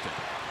Alston.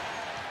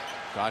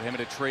 Got him in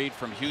a trade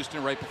from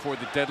Houston right before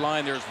the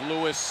deadline. There's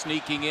Lewis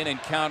sneaking in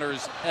and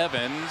counters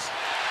Evans.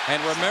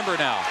 And remember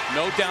now,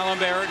 no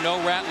D'Alembert, no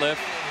Ratliff.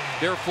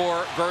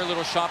 Therefore, very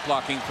little shot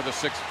blocking for the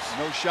Sixers.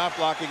 No shot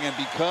blocking, and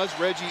because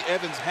Reggie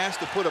Evans has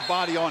to put a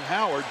body on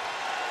Howard,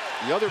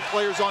 the other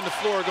players on the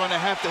floor are going to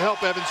have to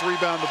help Evans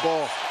rebound the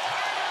ball.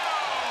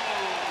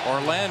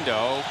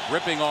 Orlando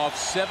ripping off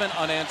 7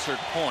 unanswered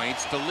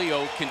points.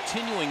 DeLeo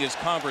continuing his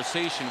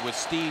conversation with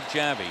Steve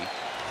Javie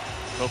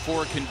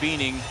before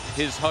convening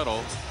his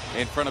huddle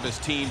in front of his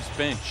team's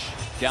bench.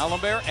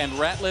 D'Alembert and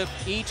Ratliff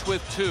each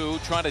with 2,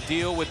 trying to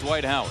deal with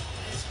Dwight Howard.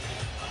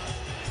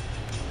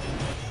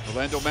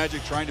 Orlando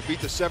Magic trying to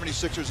beat the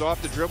 76ers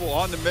off the dribble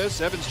on the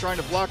miss. Evans trying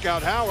to block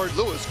out Howard.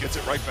 Lewis gets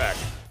it right back.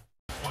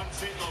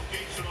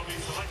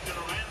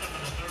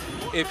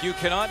 If you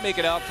cannot make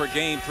it out for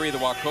Game 3 of the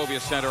Wachovia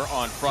Center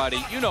on Friday,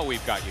 you know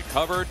we've got you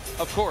covered.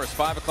 Of course,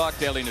 5 o'clock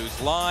Daily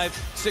News Live,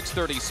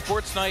 6:30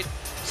 Sports Night,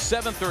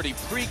 7:30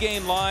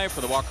 pregame live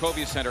for the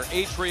Wachovia Center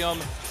Atrium,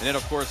 and then,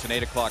 of course, an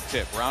 8 o'clock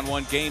tip. Round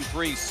 1, Game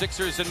 3,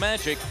 Sixers and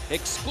Magic,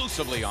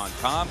 exclusively on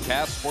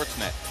Comcast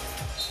Sportsnet.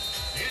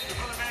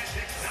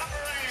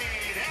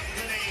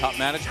 Top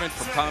management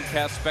from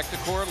Comcast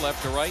Spectacor,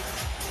 left to right.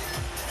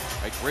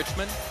 Mike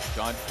Richmond,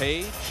 John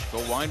Page,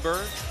 Bill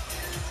Weinberg,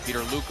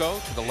 Peter Luco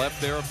to the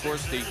left there, of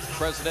course, the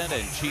president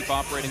and chief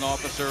operating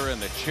officer and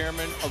the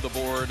chairman of the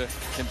board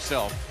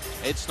himself,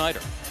 Ed Snyder.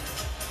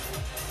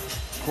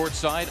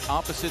 Courtside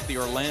opposite the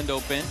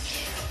Orlando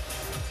bench,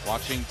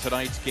 watching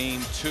tonight's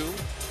Game 2.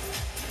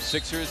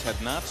 Sixers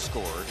have not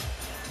scored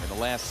in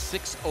the last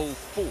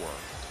 6:04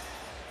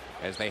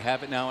 as they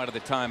have it now out of the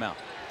timeout.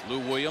 Lou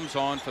Williams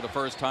on for the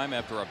first time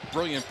after a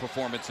brilliant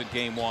performance in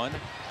Game 1.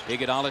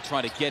 Iguodala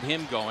trying to get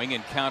him going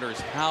and counters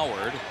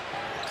Howard.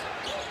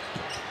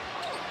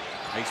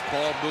 Nice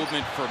ball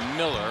movement for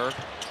Miller.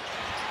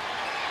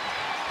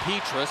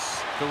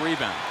 Petrus, the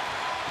rebound.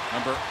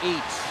 Number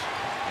 8,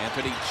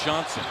 Anthony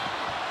Johnson,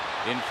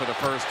 in for the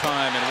first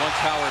time. And once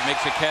Howard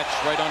makes a catch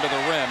right under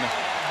the rim,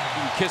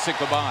 you can kiss it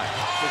goodbye.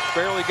 Just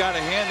barely got a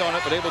hand on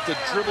it, but able to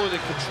dribble it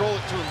and control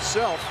it to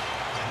himself.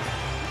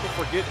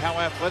 People forget how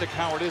athletic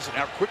Howard is and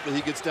how quickly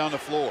he gets down the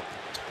floor.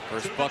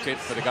 First bucket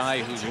for the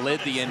guy who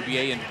led the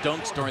NBA in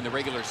dunks during the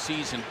regular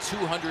season,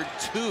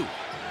 202.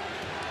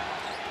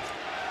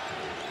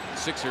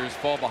 Sixers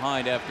fall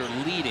behind after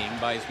leading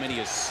by as many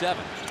as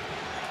 7.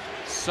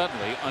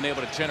 Suddenly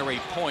unable to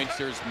generate points.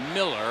 There's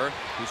Miller,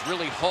 who's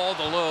really hauled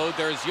the load.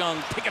 There's Young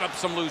picking up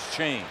some loose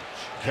change.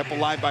 Kept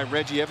alive by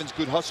Reggie Evans.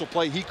 Good hustle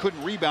play. He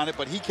couldn't rebound it,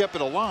 but he kept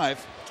it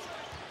alive.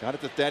 Got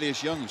it to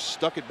Thaddeus Young, who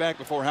stuck it back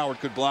before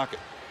Howard could block it.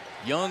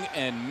 Young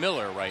and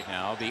Miller right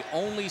now the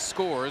only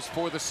scorers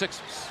for the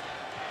Sixers.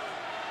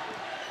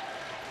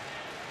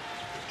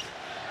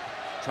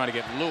 Trying to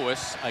get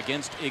Lewis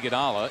against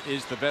Iguodala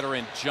is the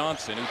veteran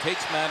Johnson, who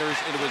takes matters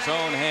into his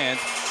own hands.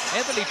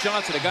 Anthony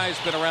Johnson, a guy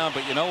who's been around,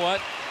 but you know what?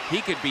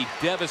 He could be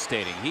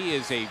devastating. He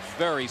is a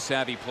very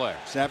savvy player.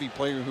 Savvy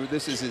player who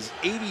this is his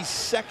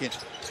 82nd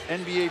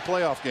NBA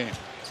playoff game.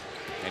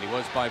 And he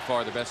was by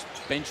far the best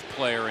bench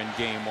player in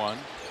Game 1.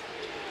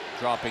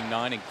 Dropping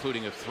 9,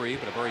 including a 3,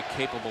 but a very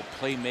capable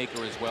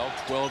playmaker as well.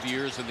 12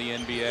 years in the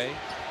NBA.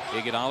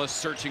 Iguodala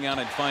searching out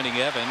and finding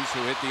Evans,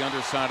 who hit the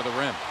underside of the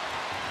rim.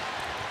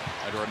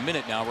 Under a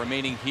minute now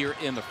remaining here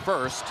in the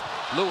first.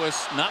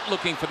 Lewis not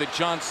looking for the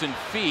Johnson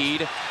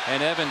feed,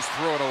 and Evans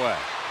threw it away.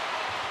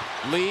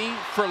 Lee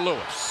for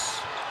Lewis.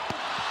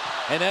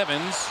 And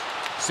Evans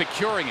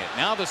securing it.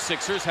 Now the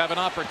Sixers have an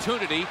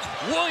opportunity.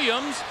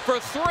 Williams for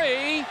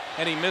 3,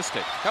 and he missed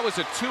it. That was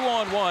a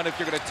 2-on-1. If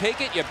you're going to take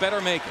it, you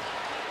better make it.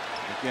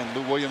 Again,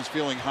 Lou Williams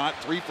feeling hot,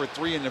 3 for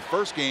 3 in the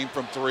first game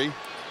from 3.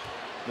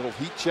 Little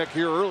heat check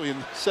here early in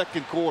the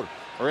second quarter,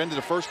 or end of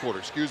the first quarter,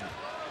 excuse me.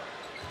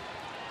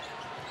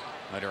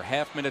 Under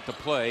half minute to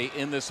play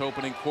in this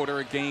opening quarter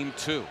of game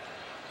 2.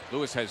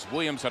 Lewis has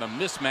Williams on a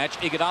mismatch.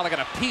 Iguodala got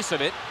a piece of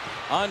it.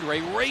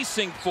 Andre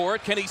racing for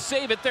it. Can he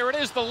save it? There it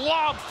is. The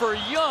lob for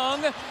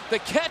Young. The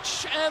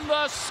catch and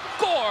the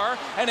score.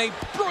 And a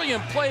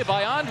brilliant play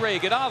by Andre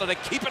Iguodala to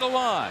keep it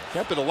alive.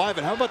 Kept it alive.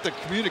 And how about the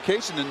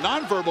communication, the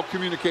nonverbal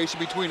communication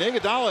between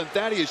Iguodala and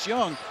Thaddeus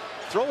Young?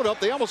 Throw it up.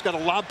 They almost got a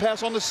lob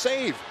pass on the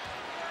save.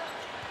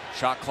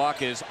 Shot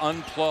clock is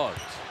unplugged.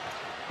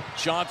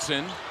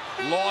 Johnson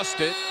lost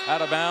it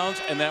out of bounds,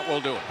 and that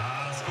will do it.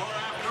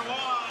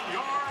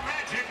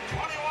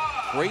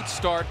 Great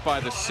start by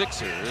the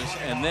Sixers,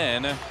 and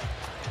then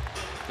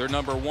their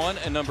number 1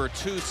 and number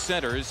 2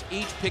 centers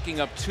each picking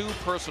up 2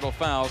 personal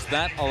fouls.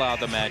 That allowed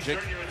the Magic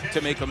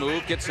to make a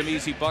move, get some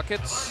easy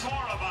buckets,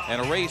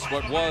 and erase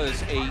what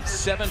was a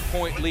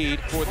 7-point lead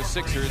for the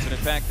Sixers. And in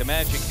fact, the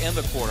Magic end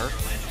the quarter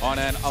on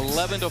an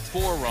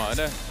 11-4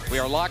 run. We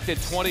are locked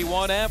at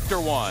 21 after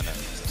 1.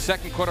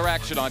 Second quarter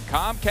action on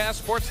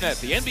Comcast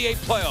Sportsnet, the NBA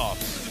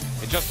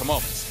playoffs, in just a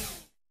moment.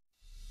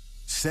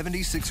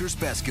 76ers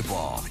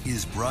basketball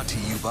is brought to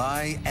you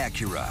by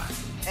Acura.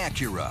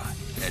 Acura.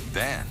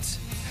 Advance.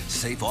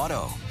 Safe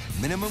Auto.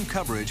 Minimum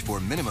coverage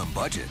for minimum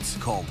budgets.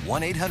 Call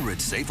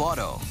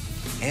 1-800-SAFE-AUTO.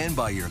 And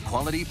by your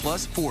Quality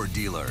Plus Ford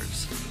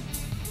dealers.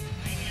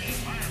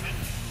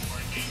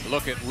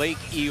 Look at Lake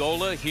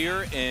Eola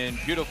here in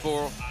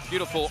beautiful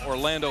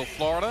Orlando,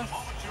 Florida,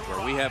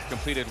 where we have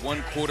completed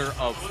 1 quarter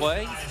of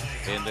play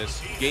in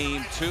this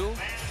game 2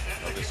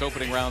 of this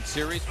opening round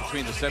series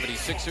between the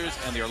 76ers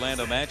and the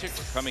Orlando Magic.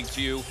 We're coming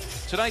to you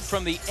tonight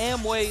from the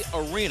Amway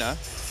Arena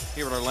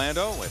here in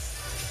Orlando with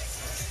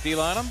Steve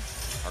Lanham,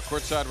 our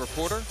courtside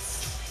reporter,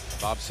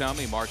 Bob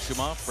Salmi, Mark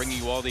Sumoff, bringing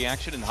you all the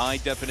action in high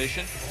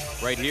definition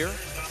right here.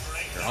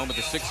 Your home of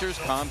the Sixers,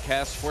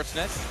 Comcast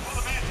Sportsnet.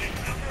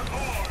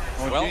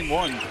 Well, game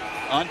 1,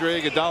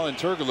 Andre Iguodala and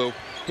Turkoglu.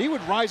 He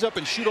would rise up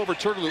and shoot over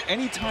Turkoglu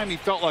anytime he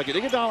felt like it.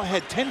 Iguodala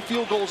had 10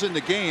 field goals in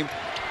the game.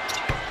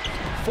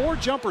 4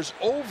 jumpers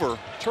over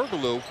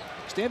Turkoglu.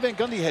 Stan Van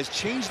Gundy has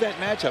changed that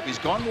matchup. He's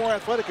gone more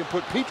athletic and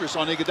put Petrus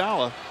on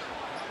Iguodala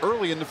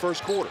early in the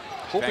first quarter,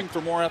 hoping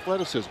for more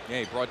athleticism.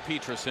 Yeah, he brought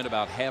Petrus in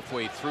about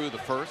halfway through the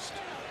first.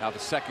 Now the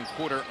second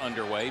quarter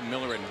underway.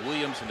 Miller and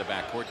Williams in the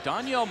backcourt.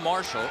 Donyell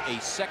Marshall,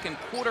 a second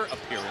quarter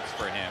appearance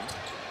for him.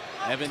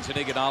 Evans and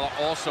Iguodala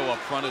also up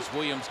front as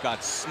Williams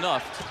got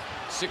snuffed.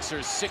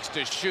 Sixers 6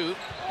 to shoot.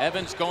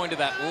 Evans going to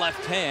that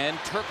left hand.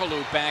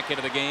 Turkoglu back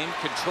into the game,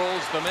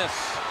 controls the miss.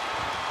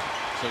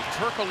 So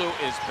Turkoglu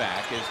is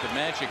back as the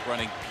Magic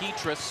running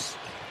Petrus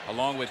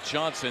along with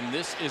Johnson.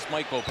 This is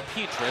Michael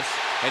Petrus,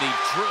 and he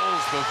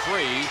drills the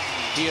 3.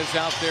 He is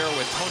out there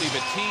with Tony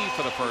Battie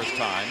for the first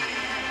time,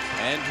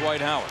 and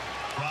Dwight Howard.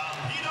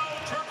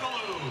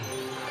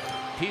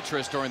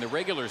 Petrus during the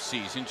regular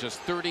season just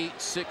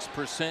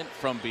 36%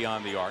 from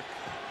beyond the arc.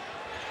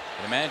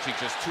 And the Magic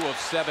just 2 of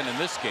 7 in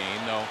this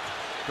game, though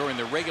during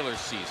the regular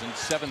season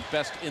 7th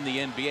best in the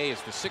NBA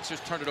as the Sixers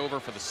turned it over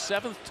for the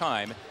 7th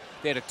time.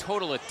 They had a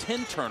total of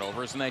 10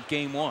 turnovers in that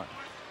game 1.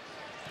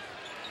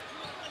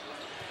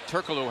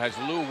 Turkoglu has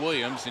Lou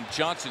Williams, and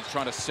Johnson's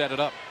trying to set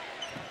it up.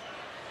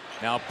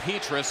 Now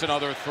Petrus,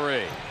 another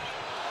 3.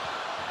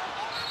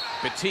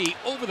 Battie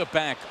over the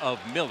back of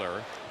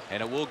Miller,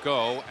 and it will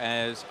go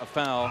as a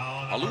foul,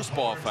 a loose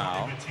ball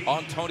foul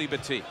on Tony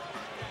Battie.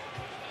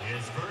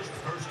 His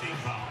first team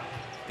foul.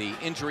 The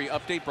injury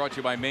update brought to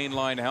you by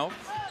Mainline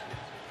Health.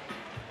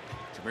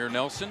 Jameer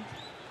Nelson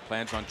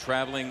plans on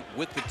traveling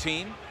with the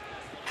team.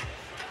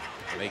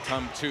 They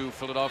come to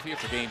Philadelphia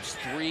for games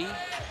 3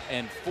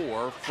 and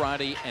 4,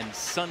 Friday and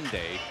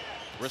Sunday,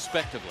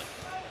 respectively.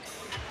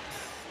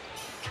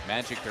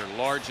 Magic, their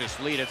largest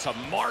lead. It's a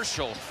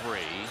Marshall 3.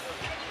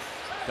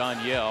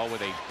 Donyell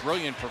with a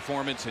brilliant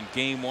performance in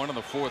game 1 in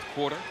the 4th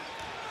quarter.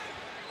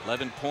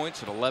 11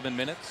 points in 11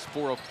 minutes,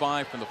 4 of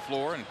 5 from the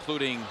floor,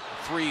 including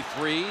 3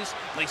 threes.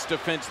 Nice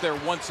defense there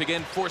once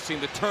again, forcing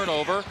the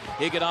turnover.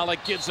 Iguodala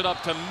gives it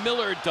up to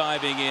Miller,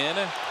 diving in.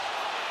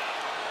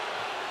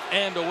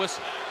 And a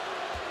whistle.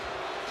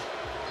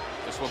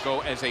 This will go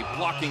as a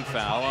blocking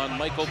foul on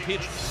Michael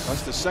Petrus.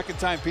 That's the second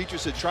time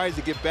Petrus had tried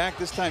to get back.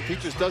 This time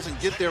Petrus doesn't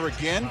get there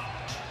again.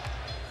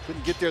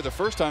 Couldn't get there the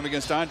first time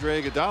against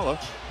Andre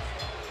Iguodala.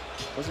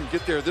 Doesn't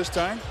get there this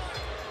time.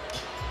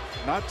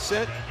 Not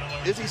set.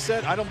 Is he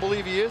set? I don't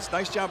believe he is.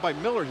 Nice job by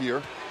Miller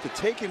here to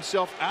take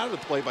himself out of the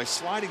play by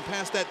sliding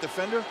past that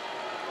defender.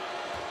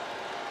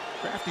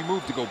 Crafty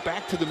move to go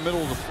back to the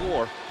middle of the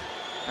floor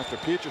after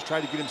Petrus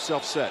tried to get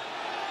himself set.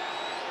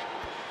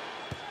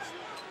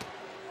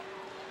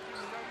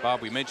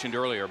 Bob, we mentioned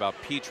earlier about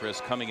Petrus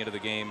coming into the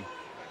game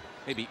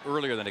maybe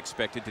earlier than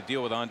expected to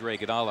deal with Andre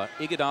Iguodala.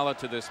 Iguodala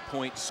to this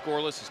point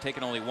scoreless, has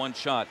taken only 1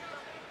 shot.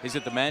 Is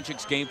it the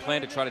Magic's game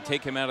plan to try to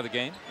take him out of the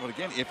game? Well,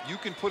 again, if you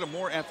can put a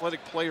more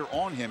athletic player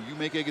on him, you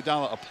make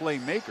Iguodala a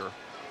playmaker.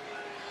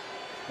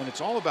 And it's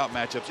all about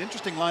matchups.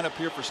 Interesting lineup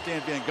here for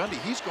Stan Van Gundy.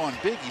 He's gone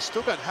big. He's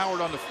still got Howard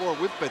on the floor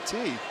with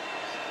Petit.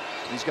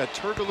 He's got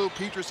Turkoglu,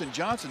 Petrus, and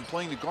Johnson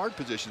playing the guard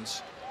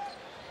positions.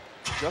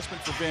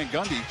 Adjustment for Van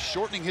Gundy,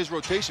 shortening his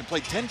rotation.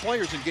 Played 10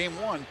 players in game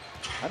 1.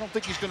 I don't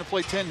think he's going to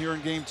play 10 here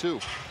in game 2.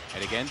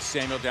 And again,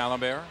 Samuel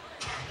D'Alembert,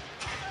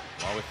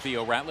 along with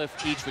Theo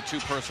Ratliff, each with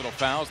 2 personal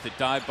fouls. The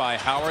dive by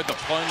Howard, the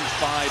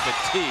plunge by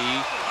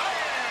Petit.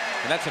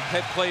 And that's a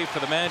pet play for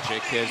the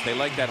Magic, as they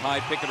like that high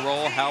pick and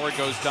roll. Howard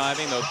goes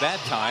diving, though that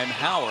time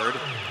Howard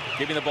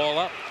giving the ball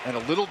up. And a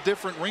little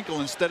different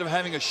wrinkle. Instead of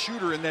having a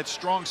shooter in that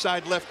strong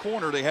side left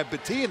corner, they have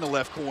Petit in the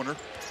left corner.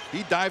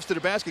 He dives to the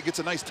basket, gets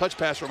a nice touch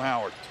pass from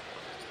Howard.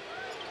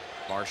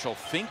 Marshall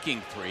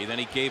thinking 3, then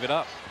he gave it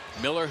up.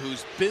 Miller,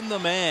 who's been the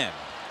man,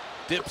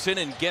 dips in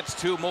and gets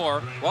 2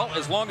 more. Well,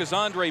 as long as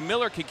Andre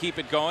Miller can keep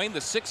it going, the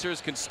Sixers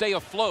can stay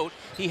afloat.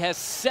 He has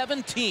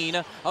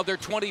 17 of their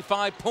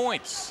 25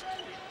 points.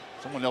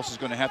 Someone else is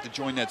going to have to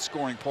join that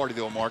scoring party,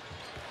 though, Mark.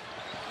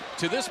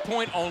 To this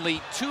point,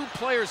 only 2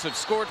 players have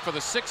scored for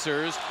the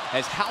Sixers,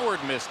 as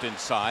Howard missed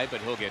inside, but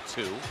he'll get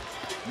 2.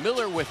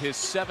 Miller with his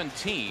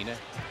 17,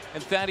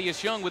 and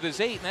Thaddeus Young with his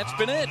 8, and that's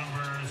been it.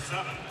 Number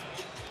 7,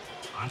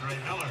 Andre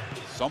Miller.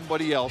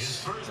 Somebody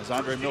else, as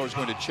Andre Miller's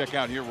going to check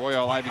out here.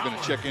 Royal Ivy going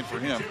to check in for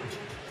him.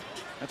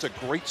 That's a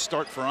great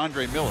start for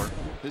Andre Miller.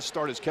 His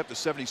start has kept the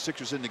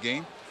 76ers in the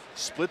game.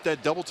 Split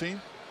that double team.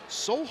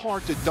 So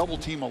hard to double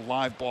team a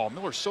live ball.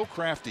 Miller's so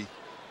crafty.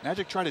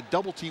 Magic tried to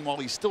double team while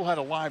he still had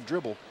a live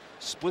dribble.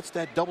 Splits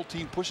that double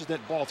team, pushes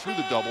that ball through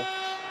the double,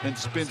 and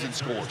spins and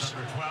scores.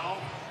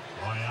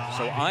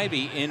 So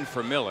Ivy in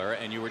for Miller,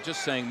 and you were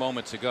just saying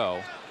moments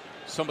ago,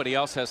 somebody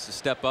else has to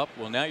step up.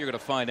 Well, now you're going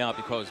to find out,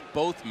 because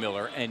both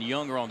Miller and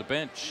Young are on the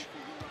bench.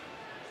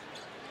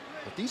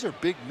 But these are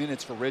big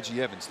minutes for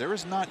Reggie Evans. There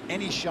is not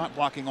any shot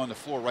blocking on the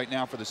floor right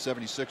now for the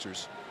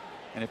 76ers.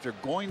 And if they're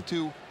going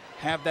to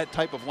have that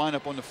type of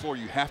lineup on the floor,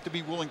 you have to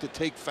be willing to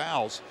take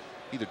fouls,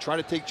 either try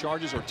to take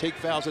charges or take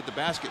fouls at the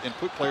basket, and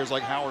put players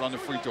like Howard on the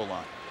free throw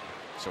line.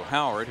 So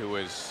Howard, who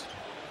is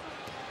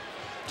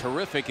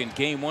terrific in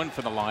game 1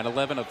 for the line,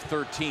 11 of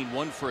 13,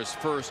 1 for his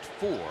first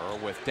 4,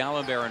 with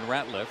D'Alembert and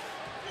Ratliff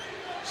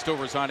still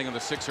residing on the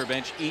Sixer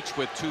bench, each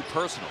with 2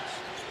 personals.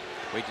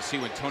 Wait to see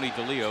when Tony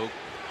DeLeo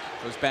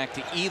goes back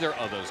to either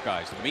of those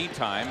guys. In the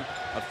meantime,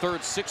 a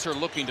third Sixer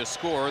looking to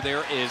score.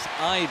 There is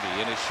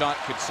Ivy, and his shot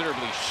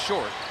considerably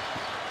short,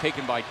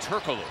 taken by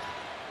Turkoglu.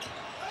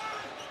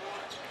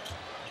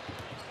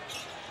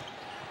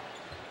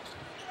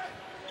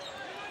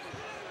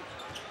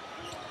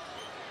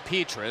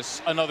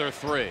 Petrus, another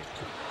 3.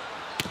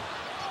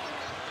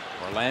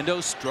 Orlando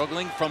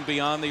struggling from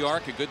beyond the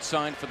arc. A good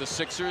sign for the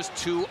Sixers,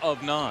 2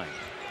 of 9.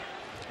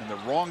 And the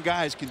wrong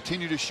guys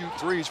continue to shoot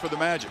threes for the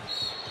Magic.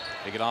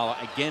 Iguodala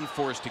again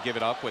forced to give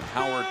it up, with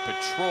Howard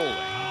patrolling.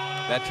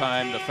 That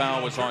time the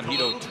foul was on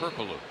Hedo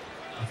Turkoglu.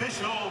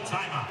 Official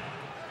timeout.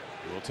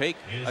 We will take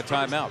a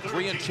timeout.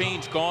 3 and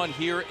change gone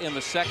here in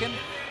the second.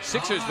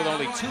 Sixers with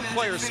only 2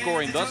 players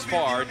scoring thus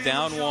far,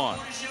 down 1.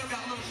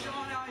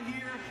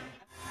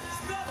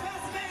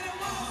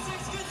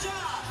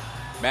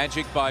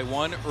 Magic by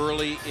 1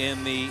 early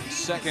in the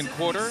second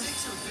quarter.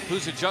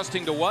 Who's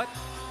adjusting to what?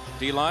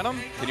 D.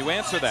 Lynam, can you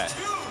answer that?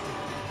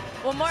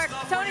 Well, Mark,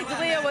 Tony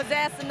DeLeo was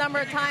asked a number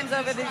of times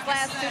over these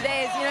last 2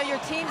 days, you know, your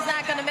team's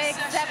not going to make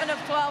 7 of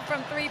 12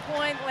 from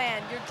three-point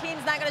land. Your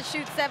team's not going to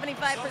shoot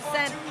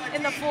 75%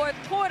 in the fourth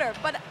quarter.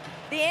 But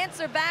the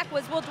answer back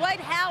was, well, Dwight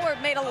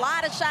Howard made a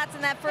lot of shots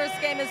in that first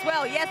game as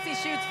well. Yes, he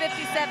shoots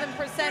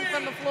 57%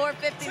 from the floor,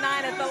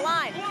 59 at the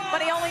line.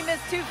 But he only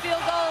missed 2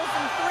 field goals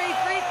and 3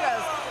 free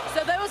throws. So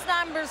those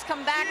numbers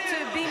come back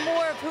to be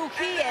more of who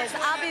he is.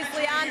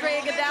 Obviously, Andre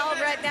Iguodala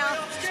right now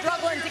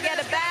struggling to get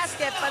a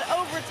basket, but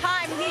over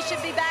time, he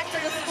should be back to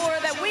the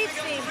scorer that we've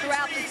seen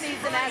throughout the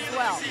season as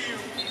well.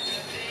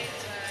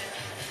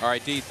 All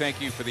right, Dee, thank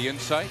you for the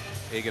insight.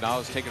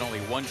 Iguodala's taken only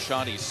 1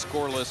 shot. He's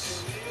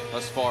scoreless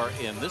thus far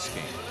in this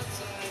game.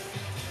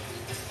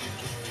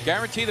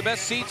 Guarantee the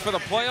best seats for the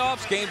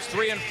playoffs. Games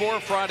 3 and 4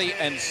 Friday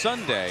and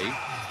Sunday.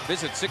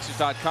 Visit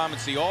Sixers.com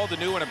and see all the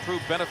new and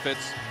improved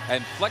benefits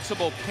and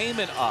flexible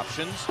payment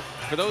options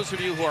for those of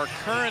you who are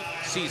current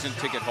season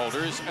ticket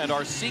holders and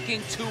are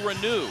seeking to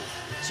renew.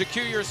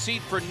 Secure your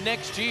seat for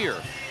next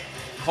year.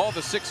 Call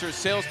the Sixers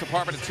sales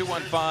department at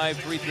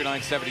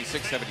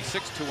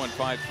 215-339-7676,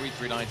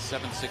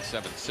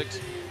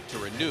 215-339-7676 to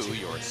renew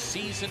your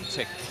season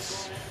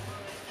tickets.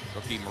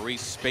 Rookie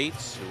Maurice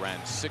Spates, who ran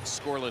 6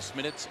 scoreless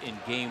minutes in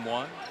game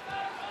 1.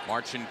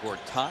 Marcin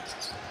Gortat,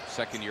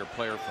 second-year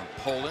player from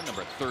Poland,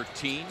 number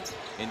 13,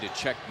 into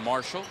Czech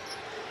Marshall.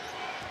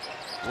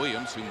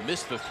 Williams, who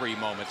missed the 3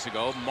 moments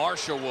ago.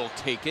 Marshall will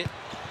take it.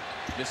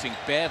 Missing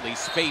badly.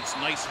 Spates,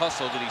 nice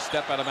hustle. Did he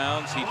step out of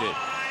bounds? He did.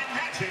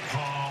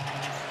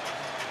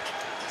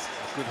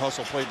 Good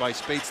hustle played by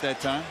Spates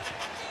that time.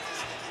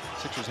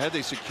 Sixers, had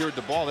they secured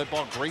the ball, that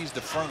ball grazed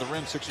the front of the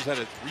rim. Sixers had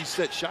a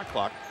reset shot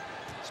clock.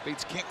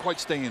 Spates can't quite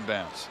stay in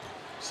bounds.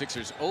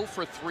 Sixers 0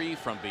 for 3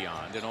 from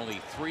beyond, and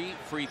only 3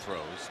 free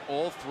throws,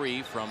 all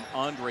 3 from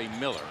Andre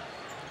Miller.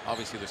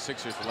 Obviously, the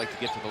Sixers would like to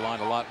get to the line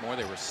a lot more.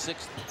 They were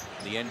 6th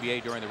in the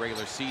NBA during the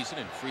regular season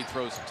in free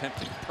throws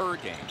attempted per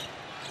game.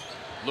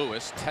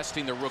 Lewis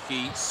testing the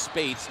rookie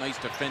Spates. Nice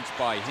defense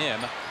by him.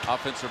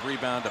 Offensive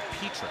rebound to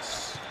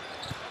Petrus.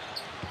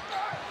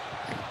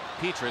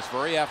 Petrus,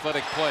 very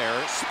athletic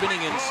player,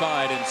 spinning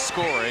inside and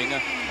scoring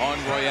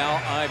on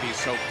Royale Ivy.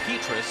 So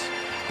Petrus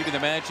giving the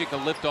Magic a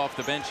lift off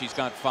the bench. He's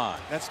got 5.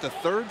 That's the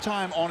 3rd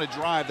time on a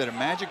drive that a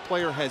Magic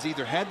player has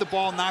either had the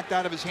ball knocked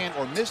out of his hand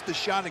or missed the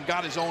shot and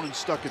got his own and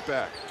stuck it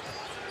back.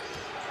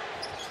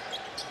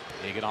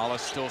 Iguodala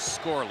still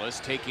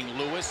scoreless, taking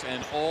Lewis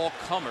and all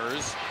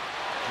comers.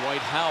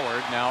 Dwight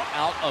Howard now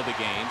out of the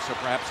game, so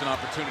perhaps an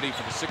opportunity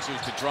for the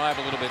Sixers to drive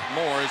a little bit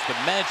more as the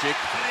Magic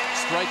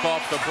strike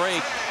off the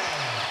break.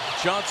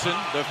 Johnson,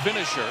 the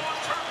finisher,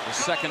 the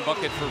 2nd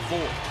bucket for 4.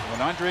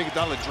 When Andre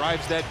Iguodala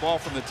drives that ball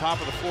from the top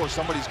of the floor,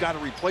 somebody's got to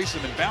replace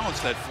him and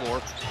balance that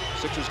floor.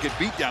 Sixers get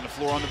beat down the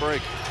floor on the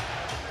break.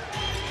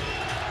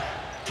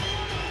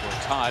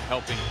 Todd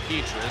helping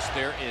Petrus.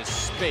 There is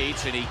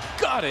Spates, and he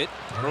got it.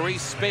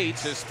 Maurice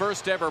Spates, his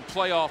first ever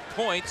playoff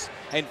points,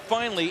 and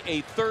finally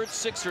a 3rd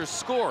Sixers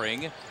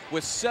scoring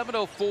with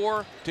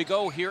 7:04 to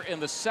go here in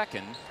the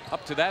 2nd.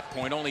 Up to that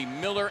point, only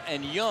Miller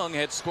and Young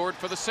had scored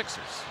for the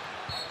Sixers.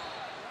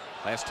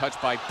 Last touch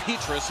by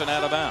Petrus and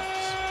out of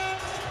bounds.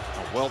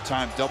 A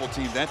well-timed double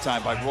team that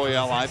time by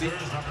Royale Ivy.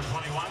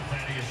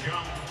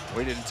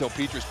 Waited until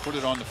Petrus put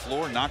it on the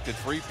floor, knocked it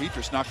free.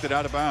 Petrus knocked it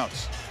out of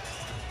bounds.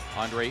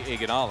 Andre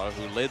Iguodala,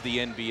 who led the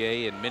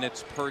NBA in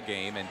minutes per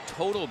game and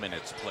total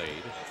minutes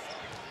played,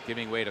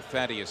 giving way to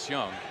Thaddeus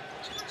Young.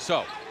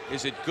 So,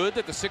 is it good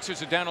that the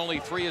Sixers are down only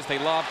 3 as they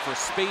lob for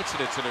Spates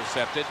and it's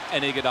intercepted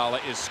and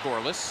Iguodala is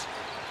scoreless?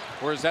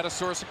 Or is that a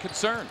source of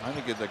concern? I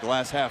think it's the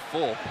glass half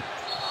full.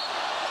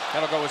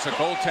 That'll go as a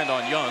goaltend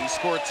on Young.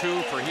 Score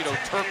 2 for Hedo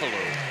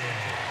Turkoglu.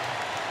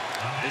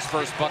 His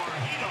first bucket.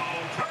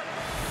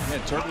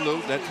 And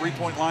Turkoglu, that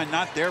 3-point line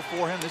not there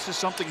for him. This is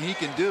something he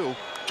can do.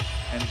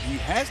 And he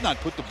has not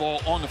put the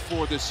ball on the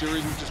floor this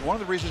series, which is one of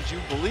the reasons you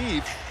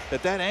believe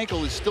that that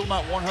ankle is still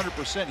not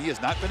 100%. He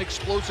has not been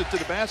explosive to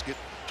the basket,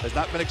 has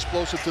not been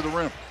explosive to the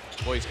rim.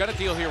 Well, he's got a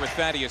deal here with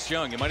Thaddeus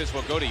Young. You might as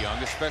well go to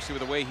Young, especially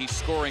with the way he's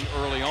scoring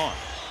early on.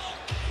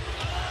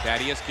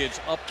 Thaddeus gives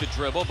up the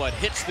dribble, but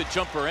hits the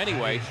jumper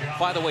anyway.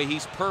 By the way,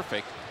 he's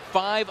perfect.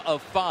 5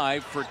 of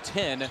 5 for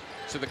 10.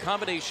 So the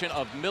combination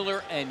of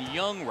Miller and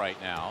Young right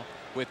now,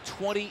 with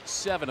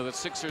 27 of the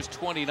Sixers'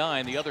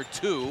 29, the other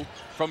 2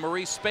 from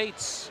Maurice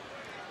Spates.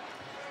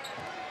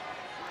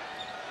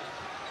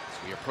 So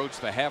we approach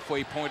the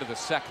halfway point of the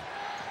 2nd.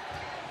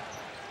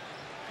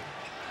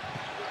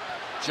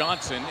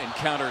 Johnson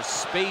encounters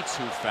Spates,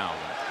 who fouled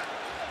him.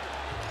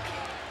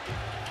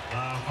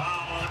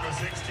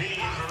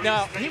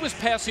 Now, he was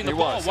passing the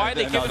ball. Why are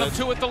they giving him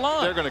 2 at the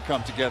line? They're going to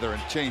come together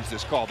and change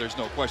this call. There's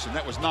no question.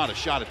 That was not a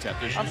shot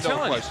attempt. There's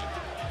no question.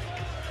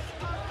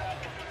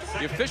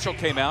 The official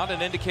came out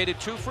and indicated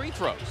 2 free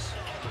throws.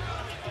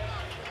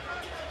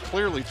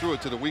 Clearly threw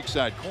it to the weak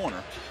side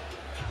corner.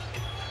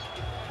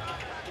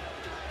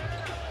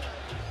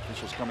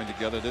 Officials coming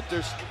together. That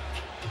there's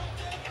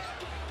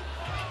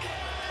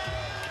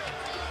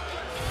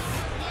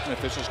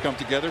officials come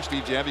together.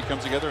 Steve Javie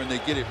comes together and they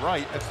get it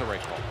right. That's the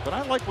right call. But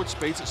I like what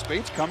Spates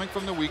coming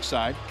from the weak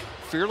side,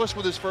 fearless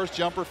with his first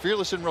jumper,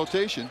 fearless in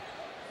rotation,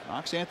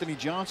 knocks Anthony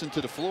Johnson to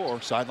the floor,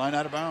 sideline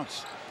out of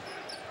bounds.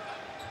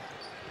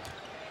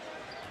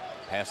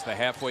 Past the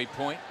halfway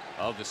point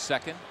of the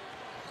 2nd.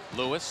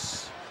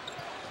 Lewis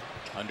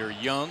under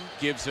Young,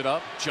 gives it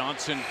up.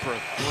 Johnson for 3,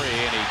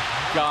 and he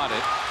got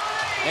it.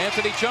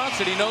 Anthony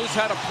Johnson, he knows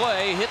how to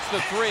play, hits the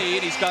 3,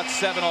 and he's got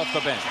 7 off the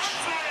bench.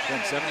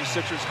 Then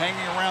 76ers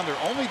hanging around. They're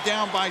only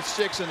down by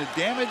 6, and the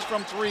damage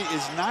from 3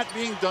 is not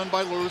being done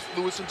by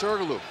Lewis and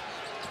Turkoglu.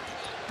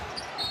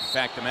 In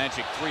fact, the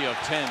Magic 3 of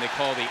 10. They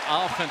call the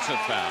offensive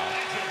foul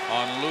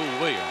on Lou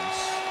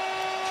Williams,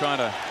 trying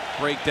to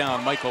break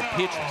down Michael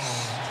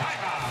Petrus.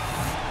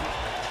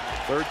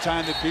 3rd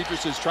time that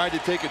Petrus has tried to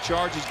take a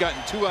charge. He's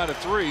gotten 2 out of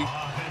 3.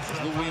 As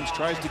Lou Williams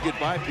tries to get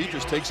by,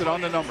 Petrus takes it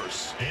on the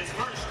numbers.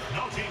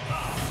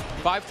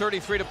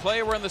 5:33 to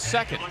play. We're in the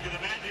 2nd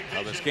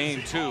of this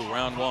game 2,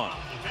 round 1.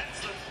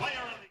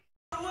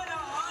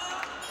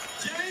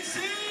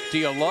 Do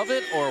you love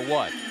it or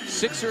what?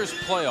 Sixers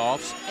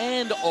playoffs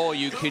and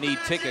all-you-can-eat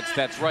tickets.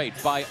 That's right.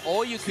 Buy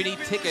all-you-can-eat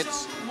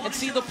tickets and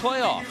see the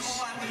playoffs.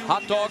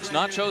 Hot dogs,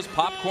 nachos,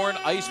 popcorn,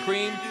 ice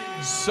cream,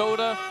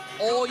 soda,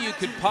 all you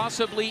could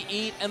possibly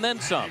eat, and then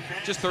some.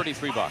 Just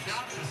 $33.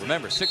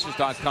 Remember,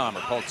 Sixers.com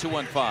or call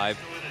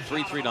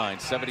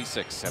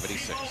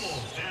 215-339-7676.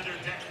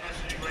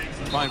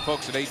 Fine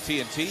folks at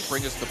AT&T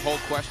bring us the poll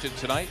question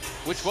tonight.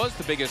 Which was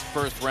the biggest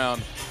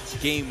first-round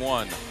Game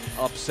 1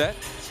 upset?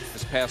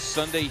 This past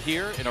Sunday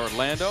here in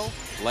Orlando.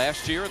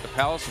 Last year at the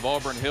Palace of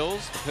Auburn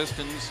Hills, the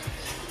Pistons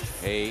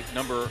a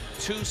number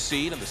 2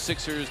 seed and the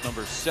Sixers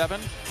number 7.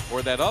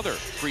 Or that other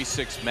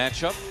 3-6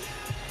 matchup.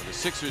 The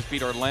Sixers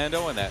beat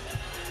Orlando in that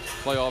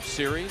playoff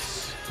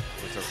series.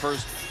 It was their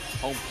first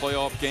home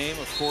playoff game,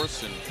 of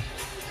course, in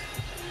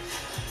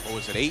what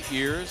was it, 8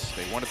 years.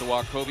 They won at the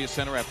Wachovia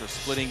Center after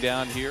splitting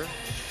down here.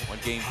 Won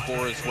game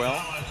 4 as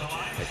well.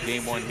 At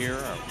game 1 here,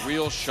 a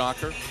real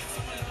shocker.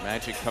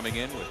 Magic coming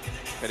in with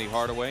Penny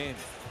Hardaway and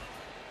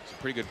some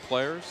pretty good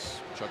players.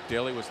 Chuck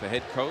Daly was the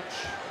head coach.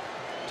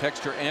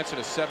 Text your answer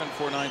to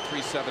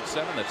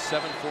 749-377. That's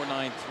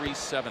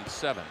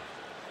 749-377.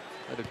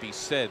 Let it be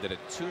said that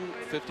at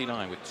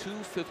 2:59, with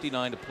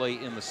 2:59 to play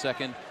in the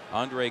second,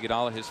 Andre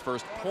Iguodala, his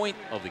first point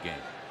of the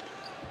game.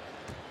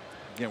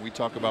 Again, we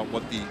talk about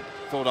what the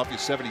Philadelphia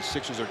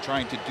 76ers are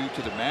trying to do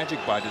to the Magic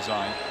by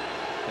design.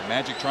 The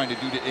Magic trying to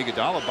do to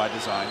Iguodala by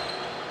design.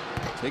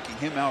 Taking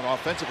him out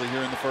offensively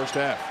here in the first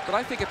half. But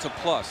I think it's a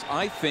plus.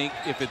 I think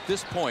if at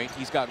this point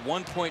he's got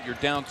 1 point, you're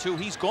down 2,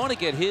 he's going to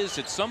get his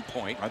at some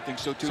point. I think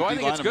so too. So I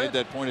think it's good. Made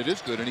that point. It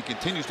is good, and he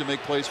continues to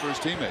make plays for his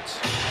teammates.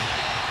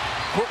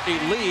 Courtney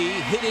Lee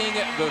hitting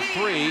the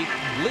 3.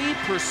 Lee,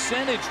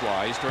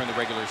 percentage-wise during the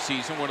regular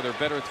season, one of their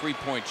better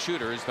three-point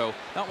shooters, though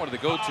not one of the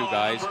go-to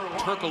guys.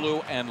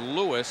 Turkoglu and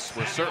Lewis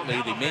were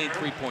certainly the main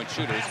three-point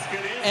shooters.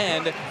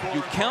 And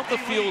you count the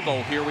field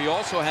goal here, we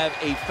also have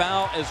a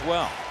foul as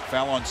well.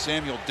 Foul on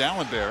Samuel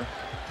Dallenberg,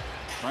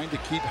 trying to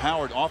keep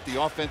Howard off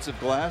the offensive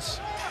glass.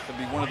 Could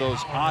be one of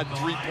those odd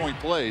three-point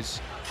plays.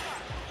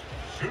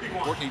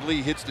 Courtney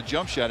Lee hits the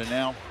jump shot, and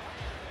now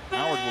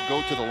Howard will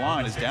go to the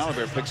line as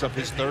Dallenberg picks up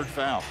his 3rd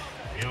foul.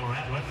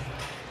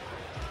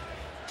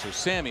 So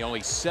Sammy,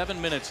 only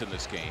 7 minutes in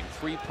this game,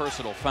 3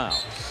 personal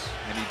fouls.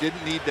 And he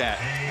didn't need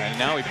that. And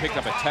now he picked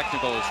up a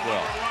technical as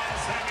well.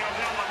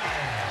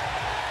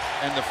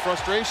 And the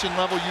frustration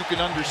level you can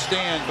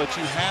understand, but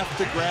you have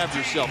to grab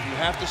yourself. You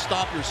have to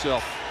stop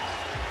yourself.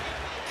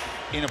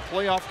 In a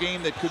playoff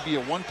game that could be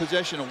a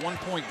 1-possession, a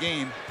 1-point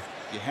game,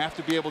 you have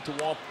to be able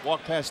to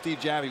walk past Steve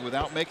Javie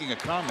without making a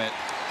comment,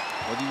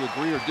 whether you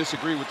agree or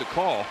disagree with the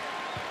call.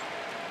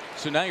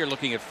 So now you're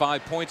looking at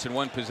 5 points in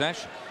 1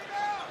 possession.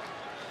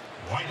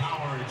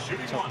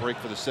 Tough break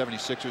for the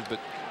 76ers, but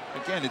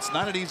again, it's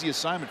not an easy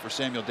assignment for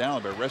Samuel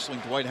Dallenberg, wrestling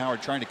Dwight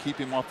Howard, trying to keep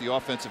him off the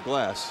offensive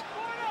glass.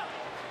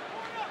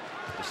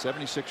 The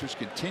 76ers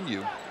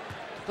continue.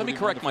 Let me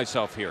correct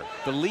myself here.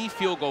 The Lee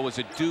field goal was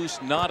a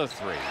deuce, not a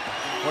 3.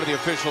 One of the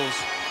officials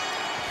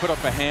put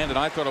up a hand, and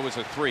I thought it was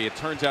a 3. It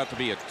turns out to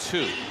be a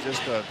 2.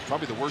 Just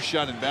probably the worst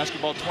shot in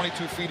basketball.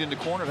 22 feet in the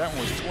corner. That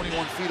one was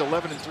 21 feet,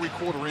 11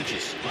 3/4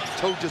 inches.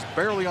 Toe just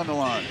barely on the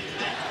line.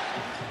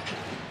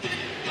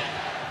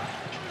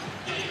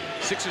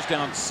 Sixers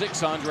down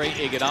 6. Andre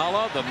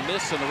Iguodala, the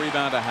miss and the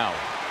rebound to Howard.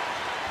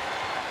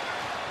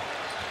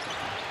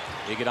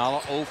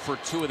 Iguodala 0 for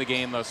 2 in the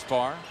game thus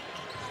far.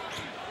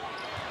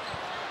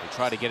 They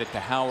try to get it to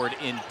Howard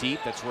in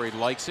deep. That's where he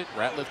likes it.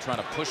 Ratliff trying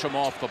to push him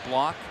off the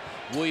block.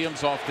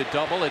 Williams off the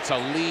double. It's a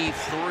Lee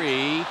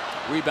 3.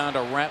 Rebound to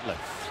Ratliff.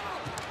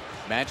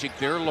 Magic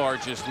their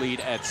largest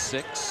lead at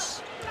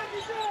 6.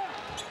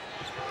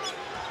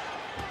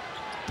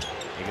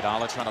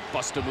 Iguodala trying to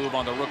bust a move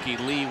on the rookie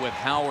Lee with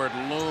Howard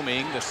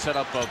looming. The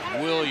setup of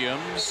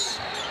Williams.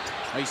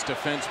 Nice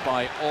defense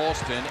by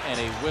Alston, and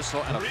a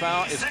whistle and a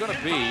foul. It's going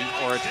to be,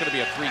 or it's going to be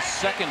a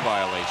 3-second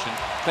violation.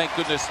 Thank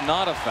goodness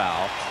not a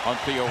foul on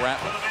Theo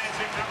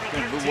Ratliff.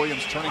 And Lou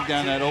Williams turning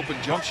down that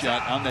open jump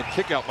shot on that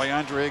kick out by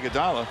Andre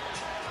Iguodala.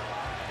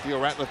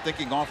 Theo Ratliff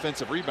thinking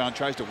offensive rebound,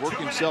 tries to work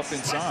himself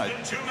inside.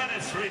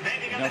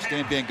 Now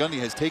Stan Van Gundy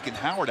has taken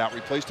Howard out,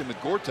 replaced him with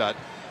Gortat,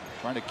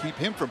 trying to keep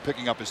him from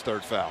picking up his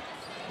 3rd foul.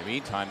 In the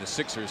meantime, the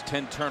Sixers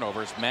 10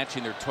 turnovers,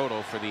 matching their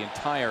total for the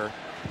entire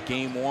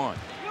game 1.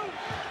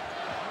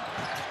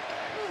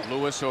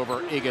 Lewis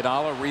over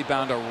Iguodala,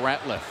 rebound to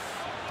Ratliff.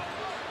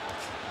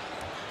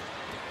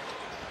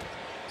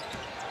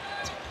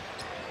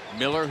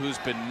 Miller, who's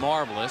been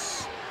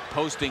marvelous,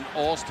 posting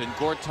Alston.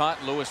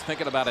 Gortat, Lewis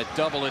thinking about a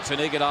double. It's an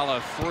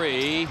Iguodala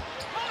 3.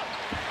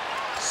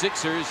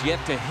 Sixers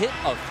yet to hit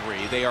a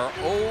 3. They are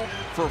 0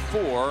 for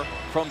 4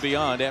 from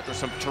beyond after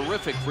some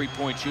terrific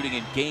three-point shooting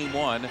in game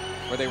 1,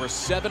 where they were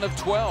 7 of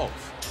 12.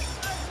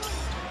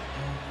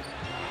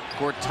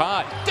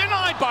 Gortat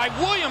denied by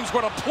Williams.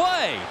 What a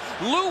play.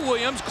 Lou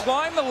Williams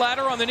climbed the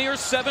ladder on the near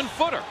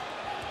 7-footer.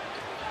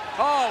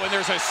 Oh, and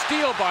there's a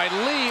steal by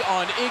Lee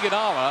on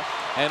Iguodala,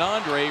 and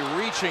Andre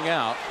reaching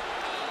out,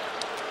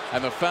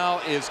 and the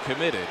foul is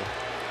committed.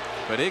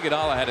 But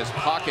Iguodala had his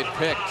pocket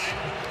picked.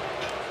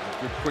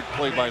 Good quick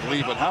play by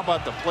Lee, but how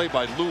about the play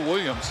by Lou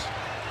Williams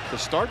to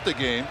start the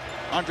game?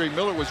 Andre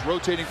Miller was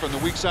rotating from the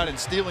weak side and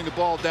stealing the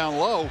ball down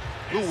low.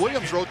 Lou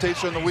Williams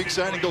rotates from the weak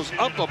side and goes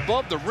up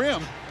above the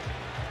rim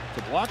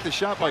to block the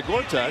shot by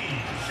Gortat.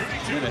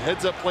 And a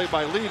heads-up play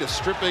by Lee to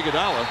strip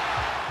Iguodala.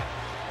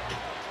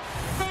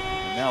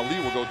 And now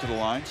Lee will go to the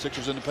line.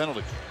 Sixers in the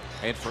penalty.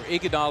 And for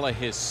Iguodala,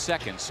 his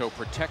 2nd, so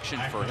protection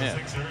for him.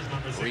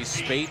 Reese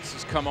Spates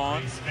has come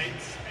on.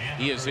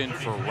 He is in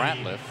for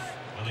Ratliff.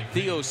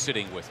 Theo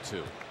sitting with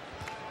 2.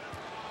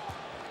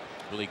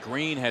 Willie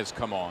Green has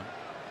come on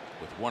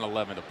with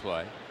 1:11 to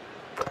play.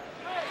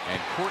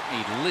 And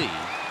Courtney Lee,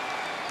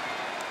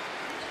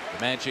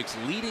 the Magic's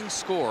leading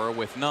scorer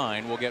with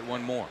 9, will get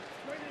one more.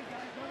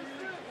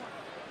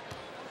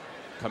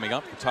 Coming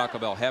up, the Taco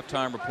Bell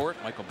halftime report.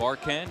 Michael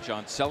Barkan,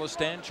 John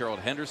Celestin, Gerald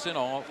Henderson,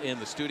 all in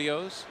the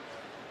studios.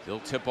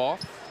 They'll tip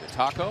off the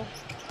Taco.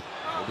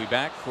 We'll be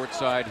back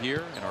courtside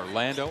here in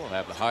Orlando. We'll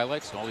have the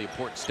highlights and all the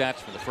important stats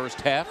from the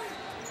first half.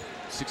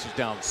 Sixers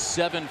down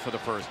 7 for the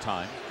first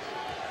time,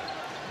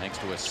 thanks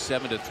to a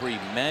 7-3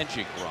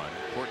 Magic run.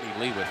 Courtney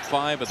Lee with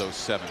 5 of those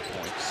 7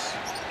 points.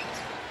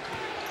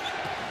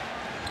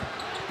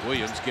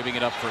 Williams giving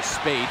it up for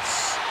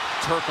Spates.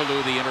 Turkoglu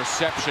the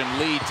interception.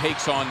 Lee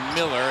takes on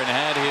Miller and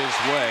had his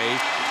way.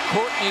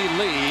 Courtney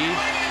Lee,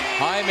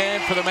 high man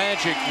for the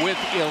Magic with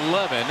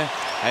 11,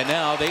 and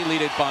now they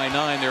lead it by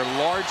 9, their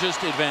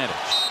largest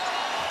advantage.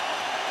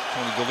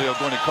 Tony DeLeo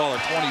going to call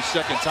a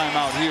 20-second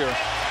timeout here.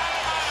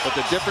 But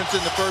the difference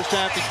in the first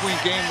half between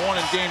game 1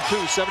 and game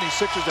 2,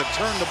 76ers have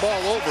turned the ball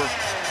over,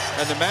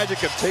 and the Magic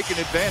have taken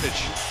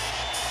advantage.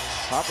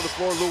 Top of the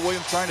floor, Lou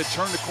Williams trying to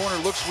turn the corner,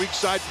 looks weak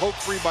side, poke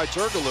free by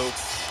Turkoglu.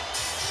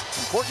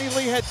 And Courtney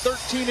Lee had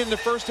 13 in the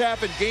first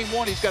half in game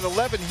 1. He's got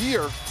 11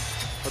 here.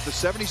 But the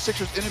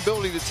 76ers'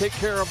 inability to take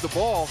care of the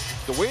ball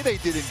the way they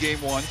did in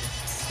game 1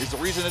 is the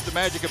reason that the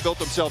Magic have built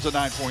themselves a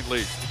 9-point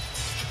lead.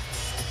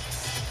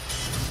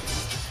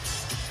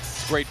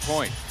 It's a great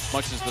point. As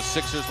much as the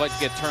Sixers like to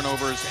get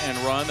turnovers and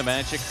run, the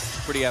Magic,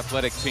 pretty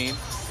athletic team.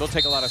 They'll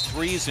take a lot of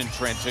threes in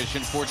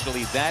transition.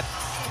 Fortunately, that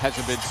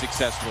hasn't been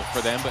successful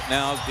for them. But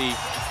now the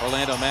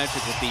Orlando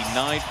Magic with the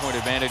 9-point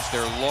advantage,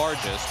 their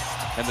largest.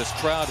 And this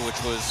crowd,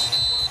 which was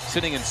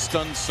sitting in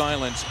stunned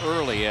silence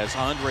early as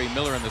Andre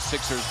Miller and the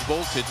Sixers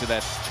bolted to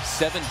that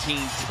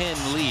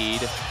 17-10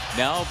 lead,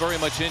 now very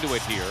much into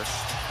it here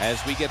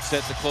as we get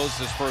set to close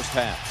this first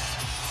half.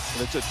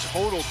 And it's a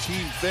total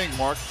team thing,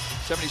 Mark.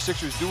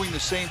 76ers doing the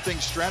same thing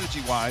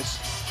strategy-wise,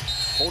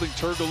 holding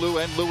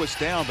Turkoglu and Lewis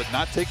down, but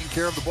not taking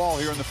care of the ball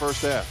here in the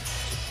first half.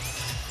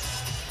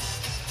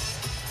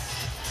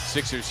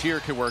 Sixers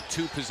here can work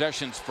 2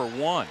 possessions for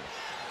 1.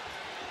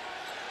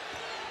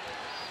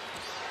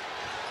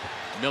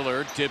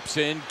 Miller dips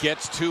in,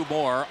 gets 2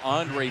 more.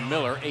 Andre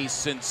Miller, a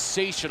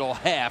sensational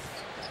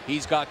half.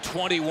 He's got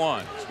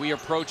 21. As we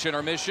approach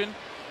intermission,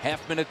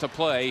 half minute to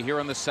play here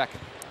in the second.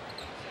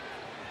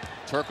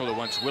 Turkoglu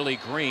wants Willie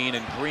Green,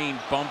 and Green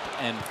bumped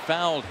and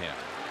fouled him.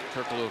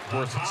 Turkoglu, of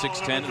course, at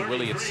 6'10", and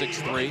Willie at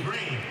 6'3".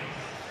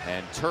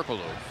 And Turkoglu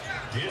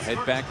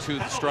head back to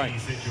the strike.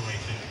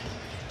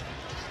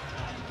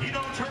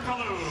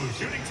 Turkoglu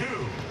shooting 2.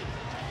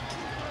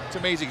 It's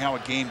amazing how a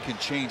game can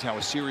change, how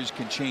a series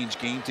can change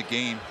game to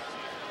game.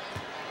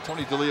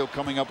 Tony DeLeo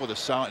coming up with a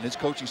solid, and his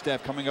coaching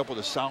staff coming up with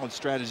a solid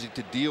strategy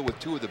to deal with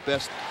 2 of the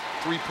best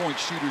 3-point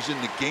shooters in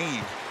the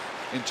game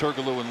in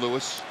Turkoglu and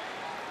Lewis.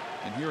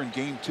 And here in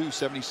game 2,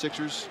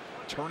 76ers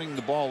turning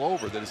the ball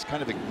over. That has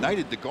kind of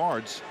ignited the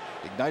guards,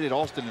 ignited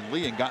Alston and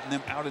Lee, and gotten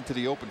them out into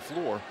the open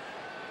floor.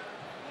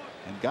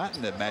 And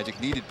gotten the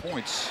Magic needed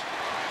points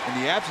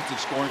in the absence of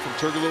scoring from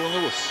Turkoglu and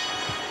Lewis.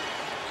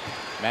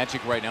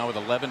 Magic right now with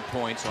 11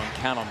 points on,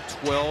 count them,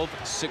 12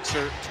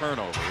 Sixer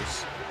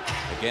turnovers.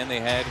 Again, they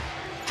had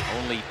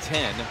only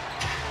 10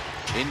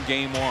 in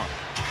game 1.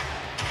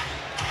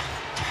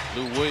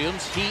 Lou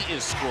Williams, he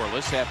is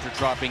scoreless after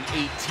dropping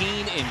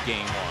 18 in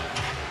game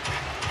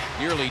 1.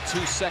 Nearly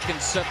 2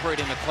 seconds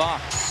separating the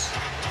clocks.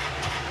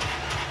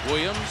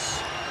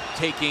 Williams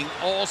taking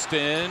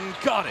Alston,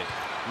 got it.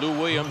 Lou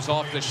Williams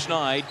off the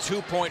schneid,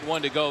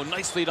 2.1 to go.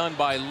 Nicely done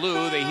by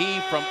Lou. The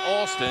heave from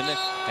Alston,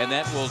 and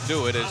that will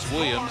do it as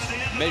Williams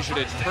measured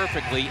it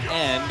perfectly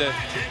and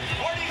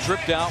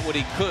dripped out what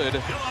he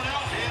could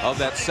of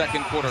that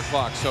second quarter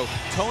clock. So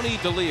Tony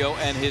DeLeo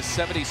and his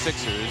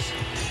 76ers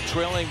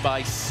trailing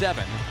by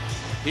 7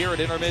 here at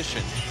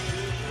intermission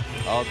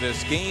of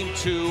this game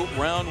 2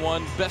 round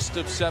 1 best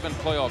of 7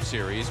 playoff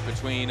series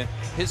between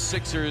his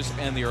Sixers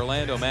and the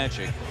Orlando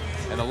Magic.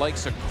 And the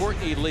likes of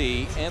Courtney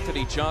Lee,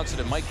 Anthony Johnson,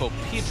 and Michael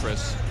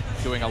Pietrus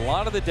doing a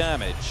lot of the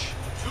damage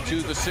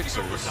to the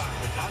Sixers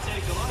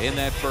in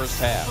that first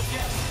half.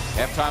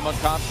 Halftime on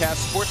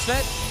Comcast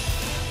Sportsnet.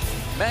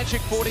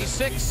 Magic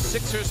 46,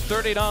 Sixers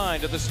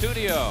 39 to the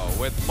studio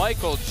with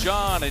Michael,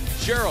 John, and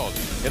Gerald.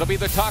 It'll be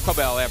the Taco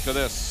Bell after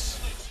this.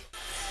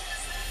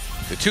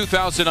 The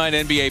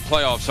 2009 NBA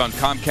playoffs on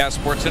Comcast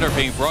Sportsnet are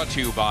being brought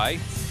to you by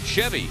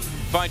Chevy.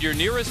 Find your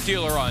nearest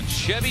dealer on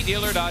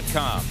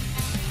ChevyDealer.com.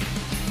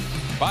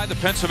 By the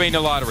Pennsylvania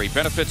Lottery.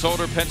 Benefits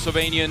older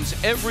Pennsylvanians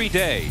every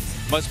day.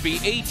 Must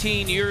be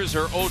 18 years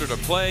or older to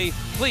play.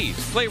 Please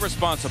play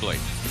responsibly.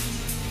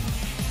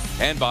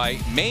 And by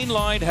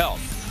Mainline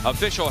Health,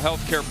 official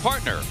healthcare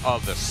partner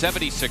of the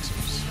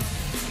 76ers.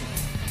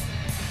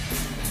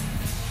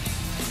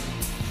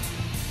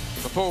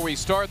 Before we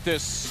start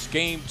this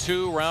game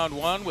 2, round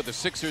 1, with the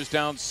Sixers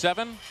down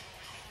 7,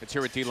 let's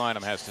hear what D.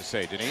 Lynam has to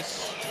say.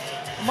 Denise?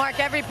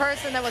 Mark, every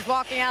person that was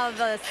walking out of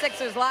the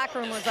Sixers locker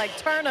room was like,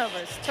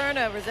 turnovers,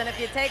 turnovers. And if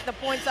you take the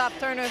points off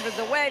turnovers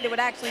away, they would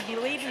actually be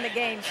leading the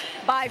game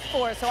by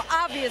 4. So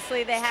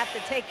obviously they have to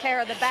take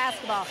care of the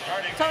basketball.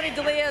 Tony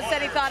DeLeo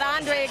said he thought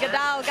Andre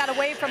Iguodala got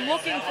away from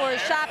looking for a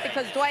shot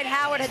because Dwight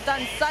Howard had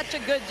done such a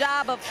good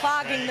job of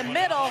clogging the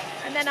middle.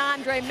 And then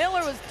Andre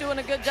Miller was doing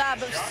a good job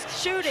of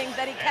shooting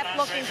that he kept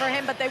looking for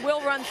him. But they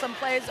will run some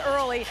plays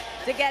early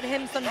to get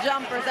him some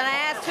jumpers. And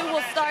I asked who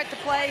will start to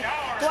play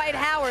Dwight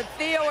Howard,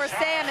 Theo or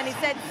Sam? And he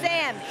said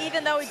Sam,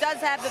 even though he does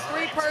have the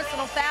 3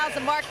 personal fouls.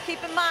 And Mark,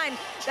 keep in mind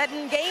that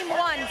in game 1,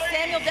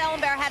 Samuel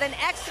Dellenberg had an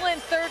excellent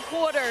 3rd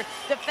quarter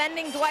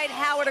defending Dwight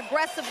Howard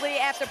aggressively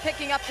after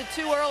picking up the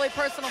 2 early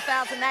personal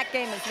fouls in that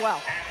game as well.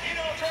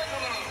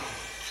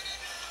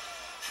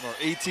 Well,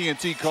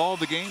 AT&T called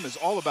the game is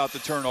all about the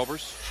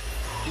turnovers.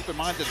 Keep in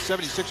mind that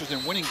 76ers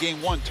in winning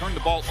game 1 turned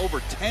the ball over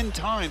 10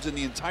 times in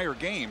the entire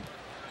game.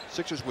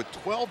 Sixers with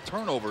 12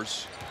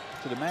 turnovers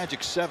to the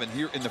Magic 7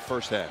 here in the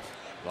first half.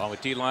 Along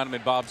with D. Lyman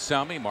and Bob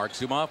Salmi, Mark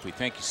Zumoff, we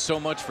thank you so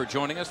much for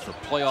joining us for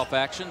playoff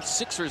action,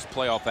 Sixers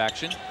playoff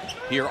action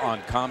here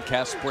on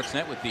Comcast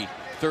Sportsnet with the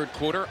 3rd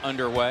quarter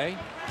underway.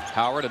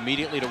 Howard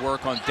immediately to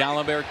work on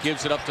Dallenberg,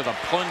 gives it up to the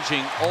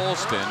plunging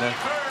Alston,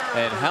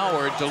 and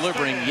Howard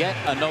delivering yet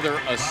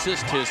another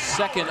assist, his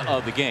 2nd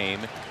of the game,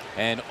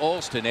 and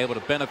Alston able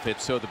to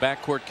benefit. So the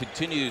backcourt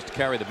continues to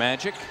carry the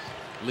Magic.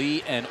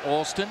 Lee and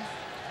Alston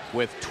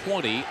with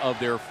 20 of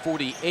their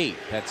 48.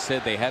 That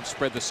said, they have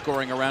spread the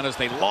scoring around as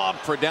they lob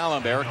for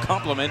Dallenberg.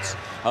 Compliments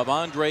of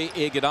Andre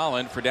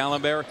Iguodala for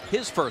Dallenberg,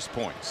 his first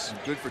points.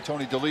 Good for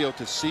Tony DeLeo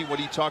to see what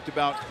he talked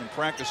about in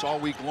practice all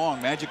week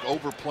long. Magic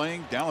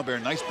overplaying.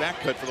 Dallenberg, nice back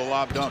cut for the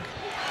lob dunk.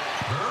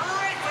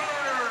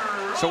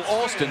 So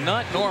Alston,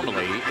 not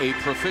normally a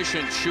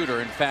proficient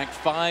shooter, in fact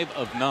 5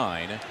 of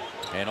 9.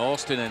 And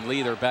Alston and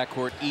Lee, their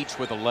backcourt each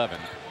with 11.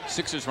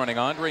 Sixers running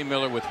Andre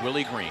Miller with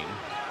Willie Green.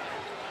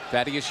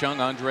 Thaddeus Young,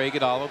 Andre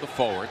Iguodala, the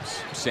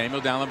forwards. Samuel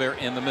Dallenberg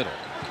in the middle.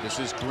 This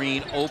is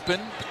Green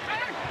open.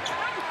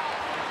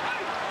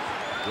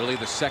 Really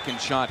the 2nd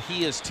shot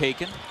he has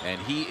taken, and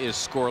he is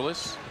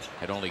scoreless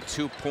at only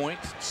 2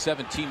 points.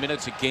 17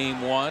 minutes of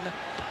game 1.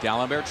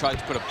 Dallenberg tried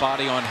to put a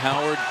body on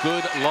Howard.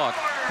 Good luck.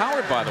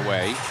 Howard, by the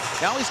way,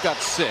 now he's got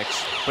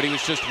 6, but he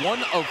was just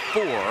 1 of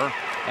 4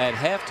 at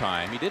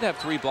halftime. He did have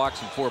 3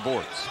 blocks and 4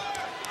 boards.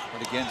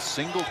 But again,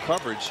 single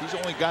coverage. He's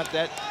only got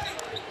that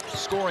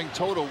scoring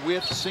total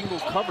with single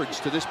coverage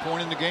to this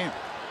point in the game.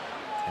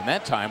 And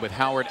that time with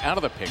Howard out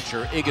of the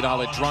picture,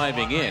 Iguodala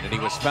driving in, and he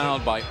was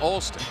fouled by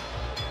Alston.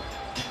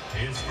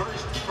 His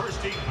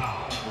first team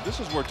foul. Well, this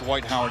is where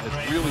Dwight Howard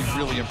has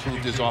really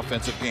improved his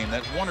offensive game.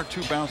 That 1 or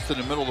 2 bounce to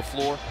the middle of the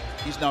floor.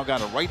 He's now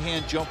got a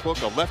right-hand jump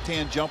hook, a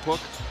left-hand jump hook.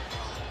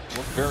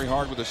 Worked very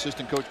hard with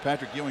assistant coach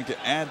Patrick Ewing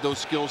to add those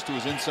skills to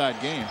his inside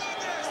game.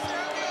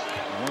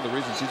 And one of the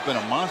reasons he's been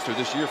a monster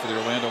this year for the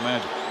Orlando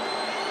Magic.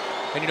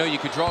 And you know, you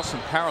could draw some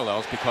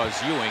parallels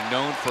because Ewing,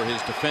 known for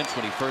his defense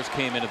when he first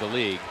came into the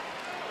league,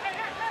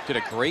 did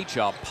a great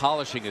job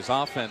polishing his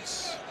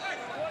offense,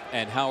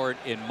 and Howard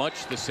in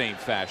much the same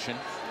fashion,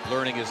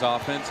 learning his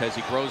offense as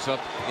he grows up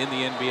in the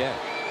NBA.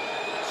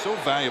 So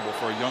valuable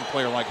for a young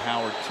player like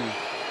Howard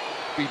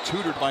to be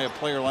tutored by a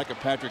player like a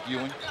Patrick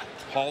Ewing,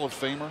 Hall of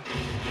Famer,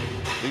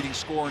 leading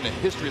scorer in the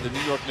history of the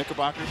New York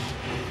Knickerbockers.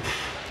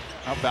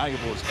 How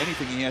valuable is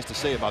anything he has to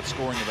say about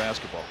scoring the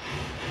basketball?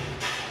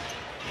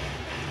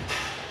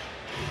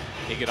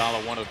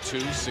 Iguodala 1 of 2,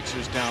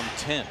 Sixers down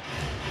 10.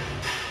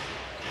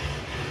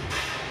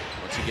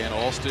 Once again,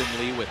 Alston,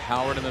 Lee with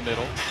Howard in the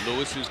middle.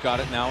 Lewis, who's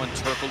got it now, and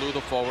Turkoglu, the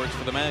forwards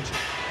for the Magic.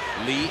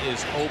 Lee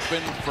is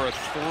open for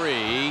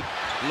 3.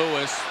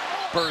 Lewis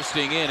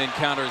bursting in,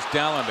 encounters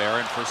Dallenberg,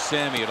 and for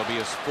Sammy, it'll be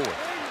his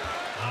 4th.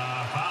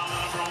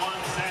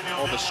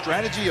 Well, the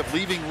strategy of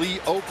leaving Lee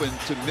open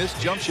to miss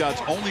jump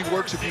shots only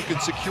works if you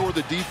can secure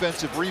the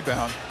defensive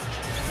rebound.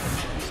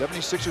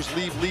 76ers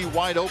leave Lee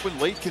wide open,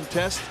 late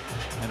contest,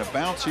 and a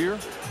bounce here.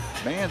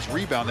 Man's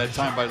rebound that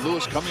time by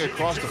Lewis coming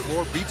across the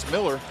floor, beats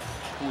Miller,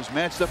 who was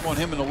matched up on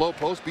him in the low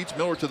post, beats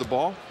Miller to the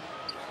ball,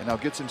 and now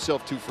gets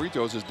himself 2 free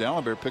throws as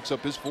Dallenberg picks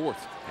up his 4th.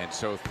 And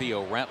so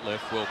Theo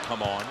Ratliff will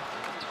come on.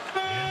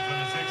 And for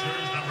the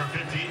Sixers, number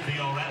 15,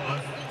 Theo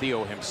Ratliff.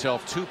 Theo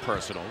himself 2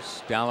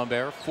 personals,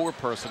 Dallenberg 4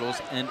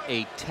 personals, and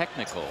a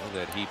technical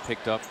that he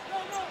picked up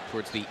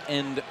towards the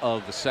end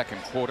of the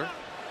 2nd quarter.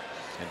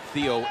 And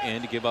Theo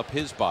in to give up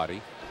his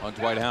body on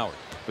Dwight Howard.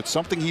 But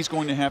something he's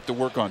going to have to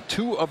work on.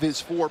 2 of his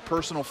 4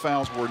 personal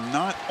fouls were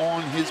not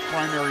on his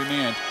primary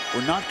man,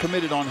 were not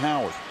committed on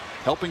Howard.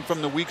 Helping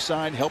from the weak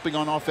side, helping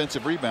on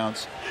offensive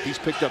rebounds. He's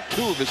picked up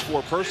 2 of his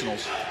 4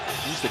 personals.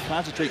 He needs to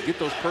concentrate, get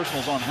those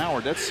personals on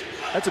Howard. That's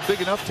a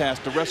big enough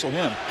task to wrestle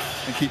him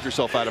and keep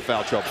yourself out of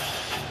foul trouble.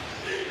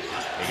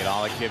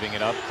 Iguodala giving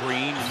it up.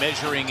 Green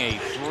measuring a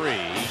 3.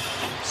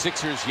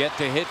 Sixers yet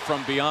to hit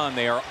from beyond.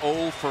 They are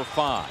 0 for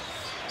 5.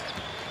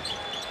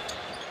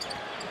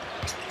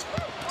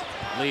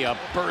 Lee a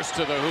burst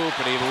to the hoop,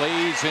 and he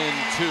lays in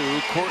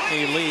 2.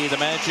 Courtney Lee, the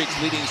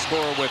Magic's leading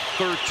scorer, with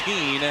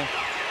 13,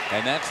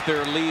 and that's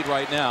their lead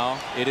right now.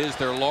 It is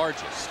their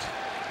largest.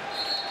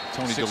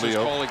 Tony Sixers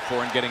DeLeo calling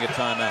for and getting a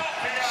timeout.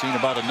 Seen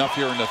about enough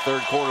here in the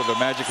third quarter. The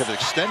Magic have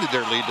extended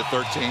their lead to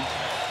 13.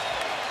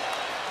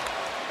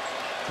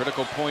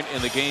 Critical point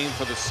in the game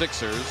for the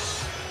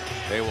Sixers.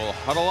 They will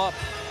huddle up.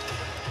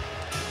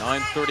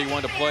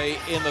 9:31 to play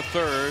in the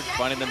third,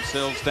 finding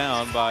themselves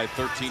down by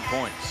 13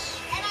 points.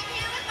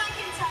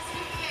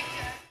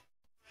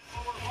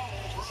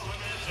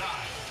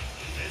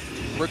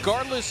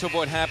 Regardless of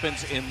what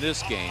happens in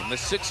this game, the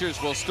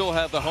Sixers will still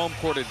have the home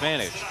court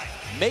advantage.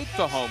 Make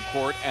the home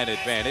court an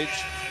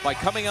advantage by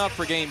coming out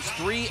for games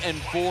 3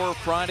 and 4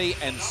 Friday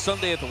and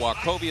Sunday at the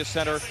Wachovia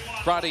Center.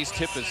 Friday's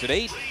tip is at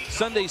 8,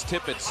 Sunday's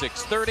tip at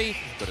 6:30.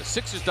 Go to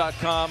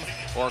Sixers.com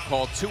or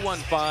call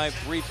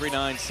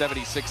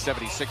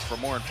 215-339-7676 for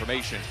more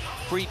information.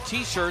 Free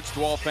t-shirts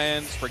to all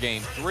fans for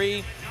game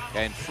 3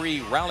 and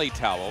free rally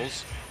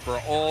towels for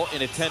all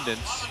in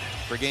attendance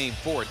for game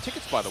 4.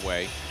 Tickets, by the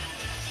way,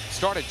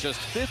 start at just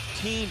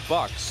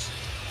 $15.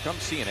 Come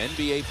see an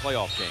NBA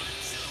playoff game.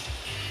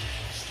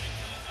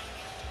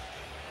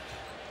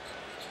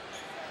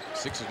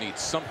 Sixers need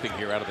something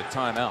here out of the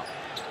timeout.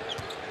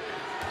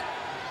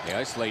 They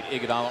isolate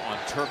Iguodala on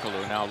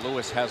Turkoglu. Now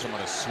Lewis has him on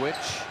a switch.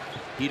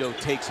 Hito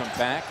takes him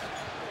back.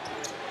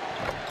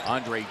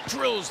 Andre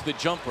drills the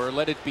jumper.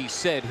 Let it be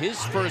said, his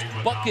first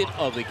bucket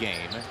of the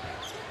game.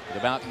 With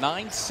about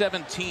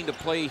 9:17 to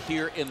play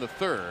here in the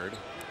third.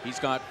 He's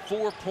got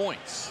 4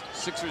 points.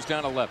 Sixers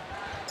down 11.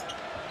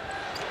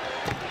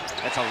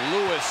 That's a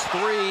Lewis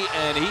three,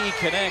 and he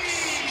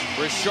connects.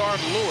 Rashard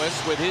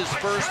Lewis with his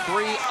first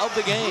 3 of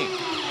the game.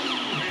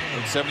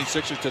 The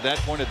 76ers to that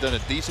point have done a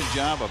decent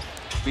job of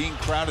being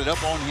crowded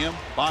up on him,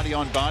 body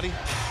on body.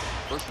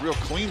 First real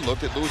clean look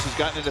that Lewis has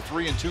gotten into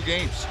 3 in 2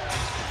 games.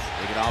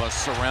 Iguodala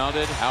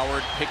surrounded.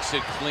 Howard picks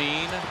it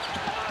clean.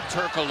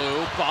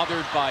 Turkoglu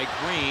bothered by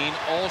Green.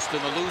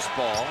 Alston the loose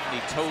ball. He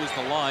toes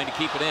the line to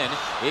keep it in.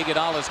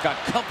 Iguodala's got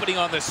company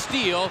on the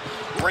steal.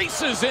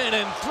 Races in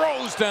and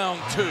throws down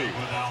 2.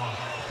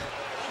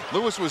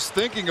 Lewis was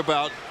thinking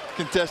about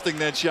contesting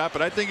that shot,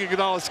 but I think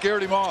Iguodala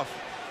scared him off.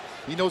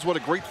 He knows what a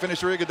great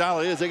finisher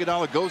Iguodala is.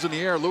 Iguodala goes in the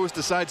air. Lewis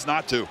decides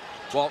not to.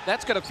 Well,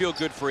 that's going to feel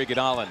good for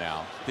Iguodala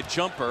now. The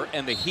jumper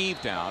and the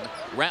heave down.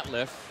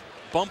 Ratliff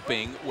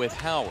bumping with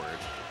Howard.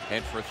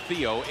 And for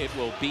Theo, it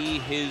will be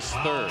his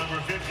third.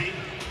 Number 50,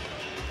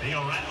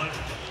 Theo Ratliff.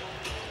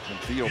 And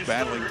Theo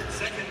battling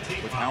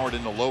with Howard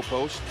in the low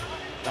post.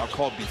 Now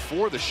called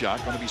before the shot.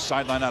 Going to be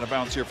sidelined out of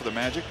bounds here for the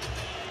Magic.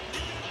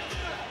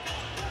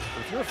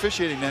 But if you're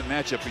officiating that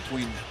matchup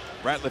between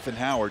Ratliff and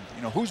Howard,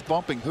 you know, who's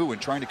bumping who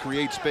and trying to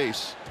create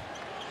space?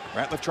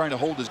 Ratliff trying to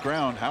hold his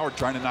ground, Howard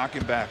trying to knock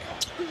him back.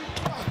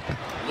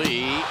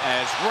 Lee,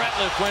 as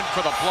Ratliff went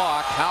for the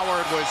block,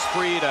 Howard was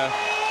free to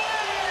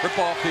rip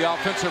off the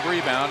offensive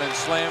rebound and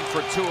slam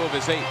for 2 of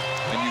his 8.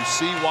 And you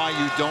see why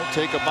you don't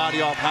take a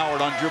body off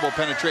Howard on dribble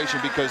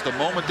penetration, because the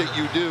moment that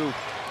you do,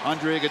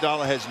 Andre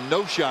Iguodala has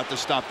no shot to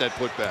stop that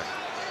putback.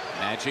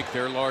 Magic,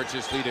 their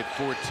largest lead at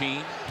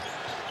 14.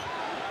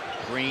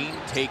 Green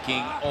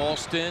taking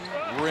Alston,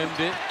 rimmed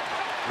it,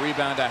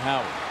 rebound to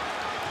Howard.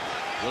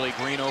 Willie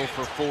Green 0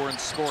 for 4 and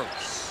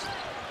scoreless.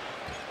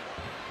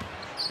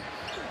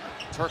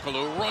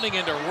 Turkoglu running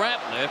into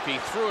Ratliff. He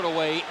threw it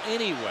away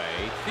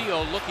anyway.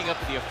 Theo looking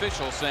up at the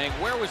official saying,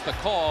 where was the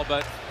call?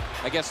 But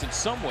I guess in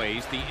some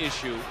ways the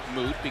issue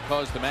moot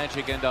because the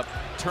Magic end up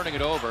turning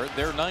it over.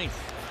 They're 9th.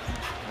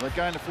 Well, that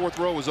guy in the 4th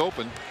row was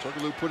open.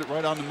 Turkoglu put it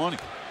right on the money.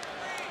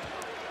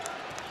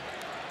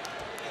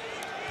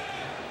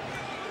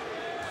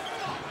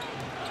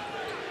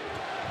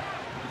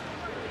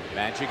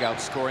 Magic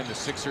outscoring the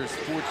Sixers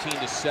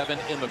 14-7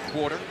 in the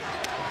quarter.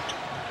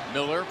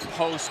 Miller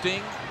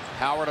posting.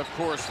 Howard, of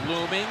course,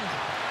 looming.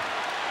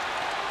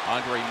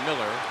 Andre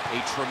Miller,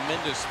 a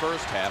tremendous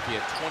first half. He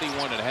had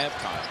 21 at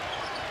halftime.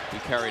 He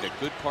carried a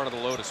good part of the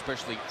load,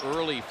 especially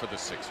early for the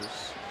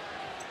Sixers.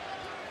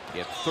 He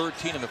had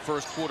 13 in the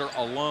first quarter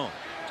alone.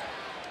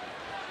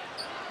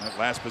 That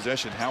last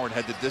possession, Howard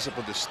had the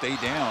discipline to stay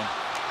down.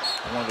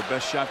 One of the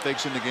best shot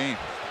fakes in the game.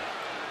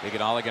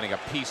 Iguodala getting a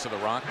piece of the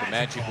rock. The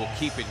Magic will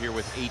keep it here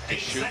with 8 to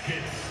shoot.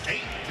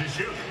 8 to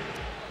shoot.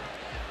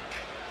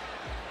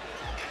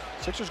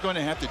 Sixers going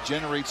to have to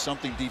generate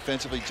something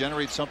defensively,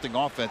 generate something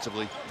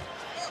offensively.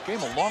 Game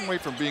a long way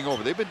from being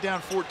over. They've been down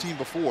 14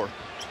 before.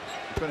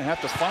 They're going to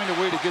have to find a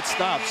way to get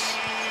stops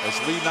as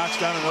Lee knocks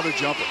down another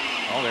jumper.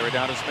 Oh, they were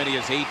down as many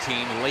as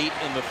 18 late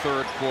in the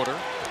third quarter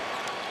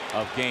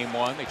of game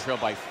 1. They trailed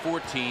by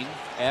 14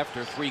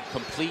 after 3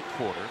 complete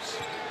quarters.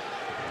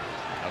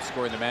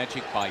 Outscoring the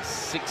Magic by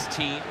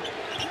 16.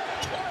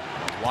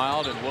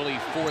 Wild and Willie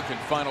 4th and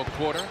final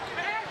quarter.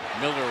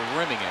 Miller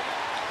rimming it.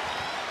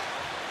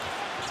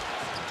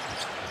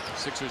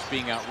 Sixers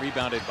being out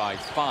rebounded by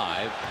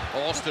 5.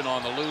 Alston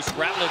on the loose.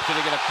 Ratliff did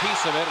get a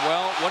piece of it.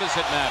 Well, what does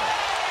it matter?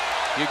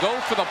 You go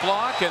for the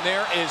block, and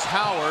there is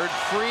Howard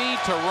free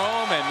to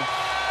roam and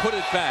put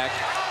it back.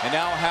 And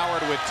now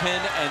Howard with 10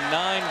 and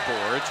 9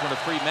 boards, one of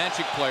 3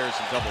 Magic players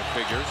in double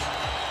figures.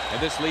 And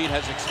this lead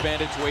has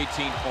expanded to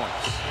 18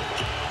 points.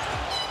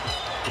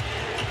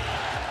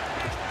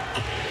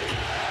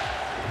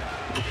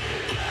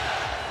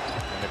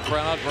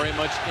 crowd very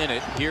much in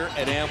it here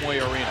at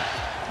Amway Arena.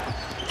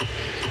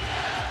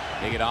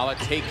 Iguodala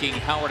taking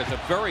Howard at the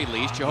very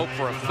least. You hope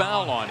for a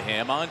foul on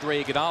him.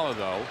 Andre Iguodala,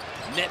 though,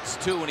 nets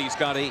 2, and he's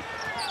got 8.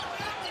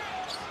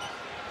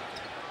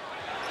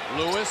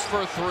 Lewis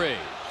for 3.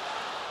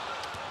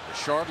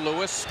 Rashard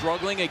Lewis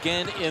struggling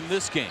again in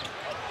this game.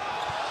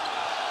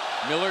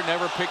 Miller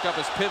never picked up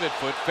his pivot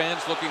foot.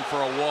 Fans looking for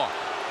a walk.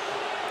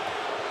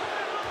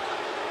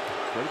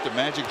 Great the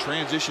Magic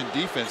transition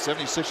defense.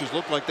 76ers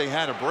looked like they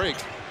had a break.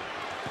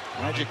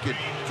 Magic could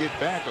get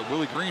back, but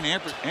Willie Green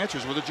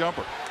answers with a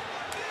jumper.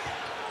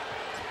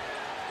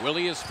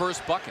 Willie his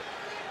first bucket.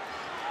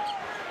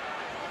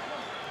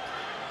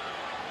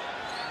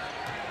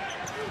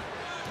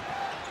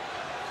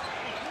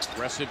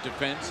 Aggressive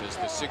defense as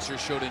the Sixers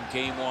showed in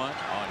game 1 on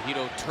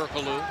Hedo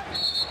Turkoglu.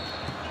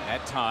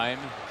 That time,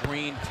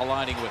 Green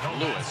colliding with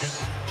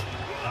Lewis.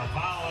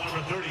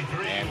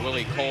 And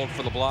Willie called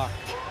for the block.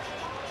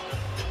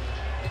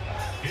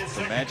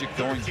 The Magic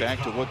going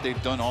back to what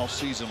they've done all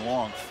season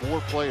long.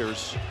 4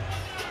 players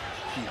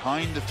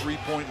behind the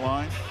three-point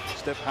line.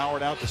 Step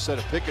Howard out to set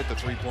a pick at the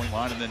three-point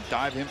line and then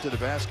dive him to the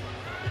basket.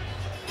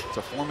 It's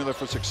a formula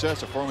for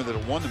success, a formula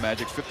that won the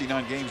Magic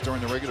 59 games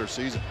during the regular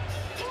season.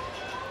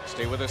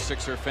 Stay with us,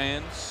 Sixer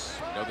fans.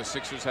 You know the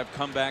Sixers have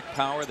comeback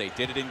power. They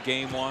did it in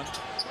game 1.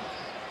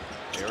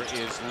 There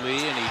is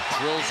Lee, and he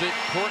drills it.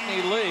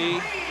 Courtney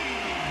Lee.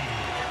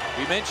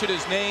 We mentioned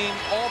his name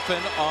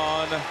often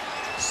on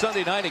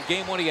Sunday night. In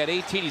game 1, he had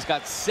 18. He's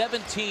got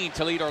 17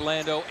 to lead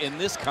Orlando in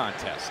this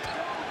contest.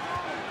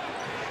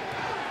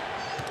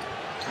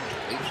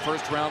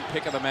 First-round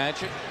pick of the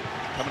Magic,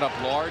 coming up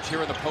large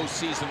here in the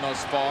postseason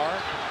thus far.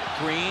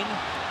 Green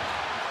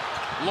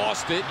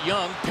lost it.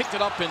 Young picked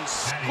it up and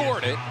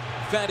scored it.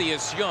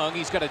 Thaddeus Young,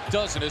 he's got a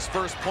dozen, his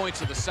first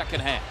points of the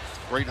second half.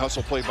 Great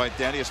hustle play by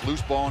Thaddeus.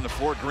 Loose ball on the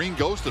floor. Green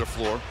goes to the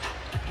floor.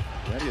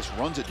 Thaddeus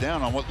runs it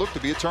down on what looked to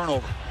be a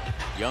turnover.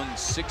 Young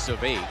 6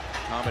 of 8.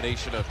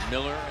 Combination of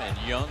Miller and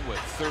Young with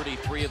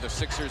 33 of the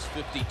Sixers'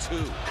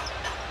 52.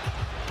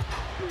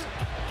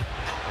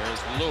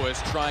 There's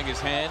Lewis trying his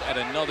hand at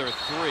another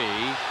 3.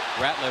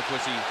 Ratliff,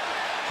 was he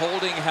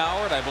holding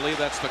Howard? I believe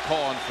that's the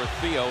call on for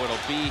Theo. It'll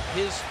be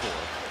his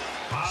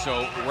 4th.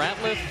 So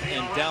Ratliff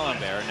and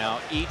D'Alembert now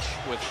each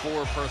with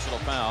 4 personal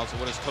fouls.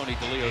 What does Tony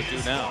DeLeo do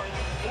now?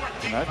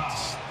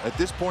 At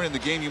this point in the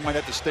game, you might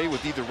have to stay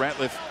with either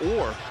Ratliff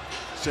or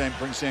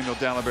bring Samuel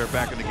D'Alembert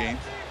back in the game.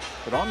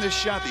 But on this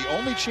shot, the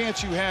only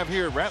chance you have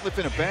here, Ratliff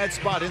in a bad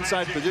spot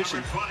inside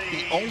position,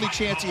 the only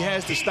chance he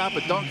has to stop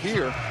a dunk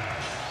here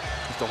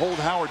is to hold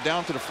Howard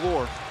down to the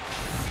floor.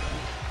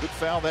 Good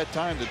foul that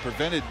time that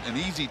prevented an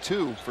easy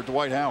 2 for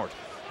Dwight Howard.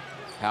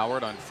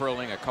 Howard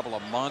unfurling a couple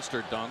of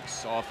monster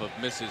dunks off of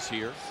misses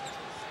here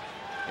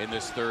in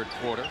this third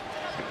quarter.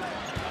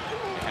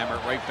 Hammer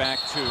it right back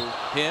to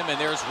him, and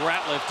there's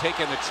Ratliff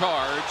taking the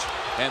charge,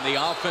 and the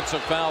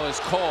offensive foul is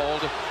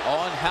called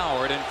on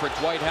Howard, and for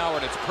Dwight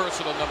Howard it's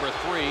personal number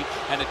 3,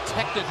 and a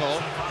technical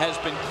has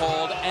been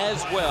called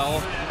as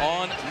well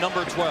on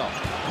number 12.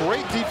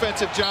 Great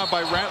defensive job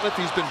by Ratliff.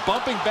 He's been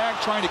bumping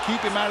back, trying to keep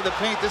him out of the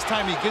paint. This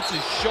time he gets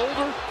his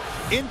shoulder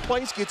in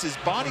place, gets his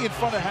body in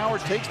front of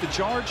Howard, takes the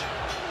charge,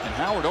 and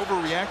Howard,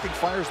 overreacting,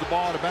 fires the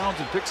ball out of bounds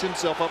and picks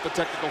himself up a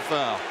technical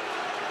foul.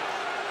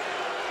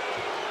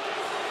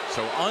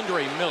 So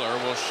Andre Miller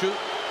will shoot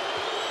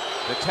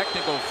the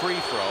technical free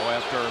throw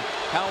after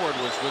Howard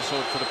was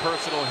whistled for the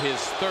personal, his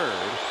 3rd,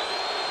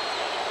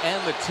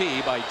 and the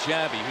tee by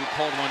Javi, who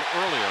called one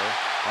earlier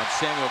on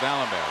Samuel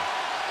D'Alembert.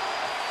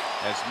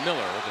 As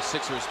Miller, the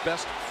Sixers'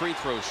 best free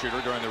throw shooter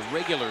during the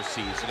regular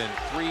season, and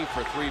 3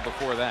 for 3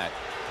 before that,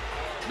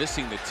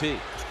 missing the tee.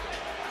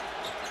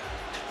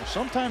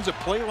 Sometimes a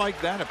play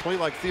like that, a play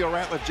like Theo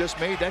Ratliff just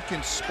made, that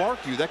can spark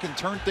you, that can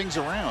turn things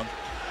around.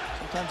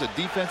 Sometimes a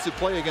defensive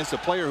play against a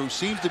player who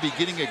seems to be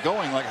getting it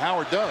going like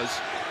Howard does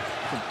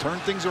can turn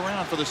things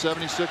around for the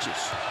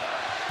 76ers.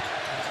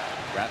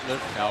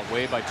 Ratliff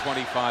outweighed by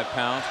 25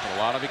 pounds, but a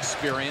lot of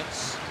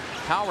experience.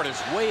 Howard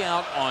is way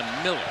out on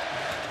Miller.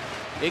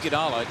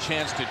 Iguodala a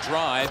chance to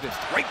drive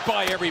right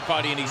by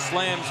everybody, and he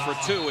slams for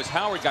 2 as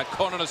Howard got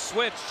caught on a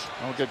switch.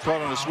 Don't get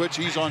caught on a switch.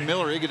 He's on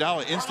Miller.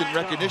 Iguodala instant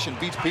recognition,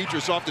 beats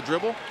Petrus off the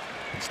dribble.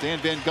 And Stan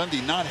Van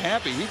Gundy not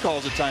happy. He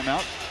calls a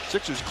timeout.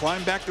 Sixers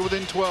climb back to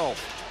within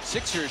 12.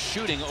 Sixers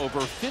shooting over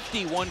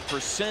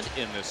 51%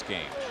 in this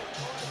game.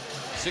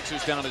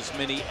 Sixers down as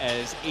many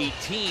as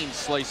 18,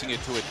 slicing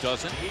it to a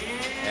dozen.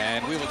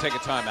 And we will take a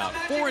timeout.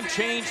 4 and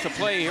change to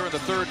play here in the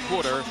third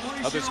quarter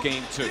of this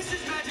game 2.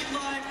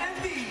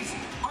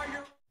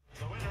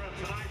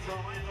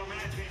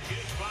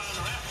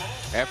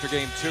 After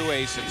game 2,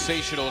 a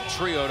sensational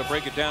trio to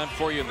break it down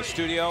for you in the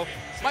studio.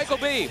 Michael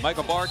B.,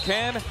 Michael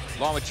Barkan,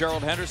 along with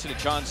Gerald Henderson and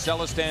John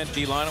Celestin.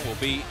 D. Lynam will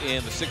be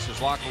in the Sixers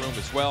locker room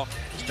as well.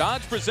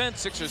 Dodge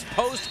presents Sixers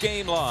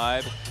post-game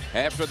live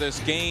after this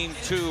game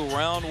 2,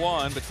 round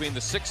 1 between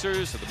the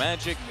Sixers and the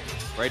Magic,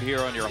 right here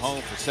on your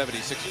home for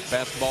 76ers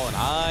basketball in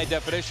high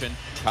definition,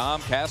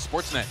 Comcast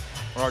Sportsnet.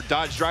 Our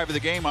Dodge drive of the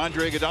game,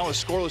 Andre Iguodala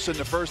scoreless in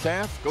the first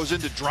half, goes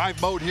into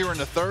drive mode here in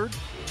the third.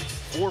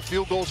 4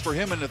 field goals for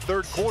him in the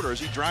third quarter as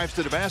he drives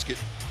to the basket,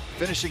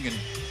 finishing in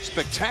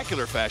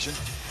spectacular fashion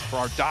for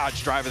our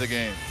Dodge drive of the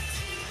game.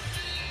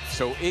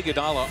 So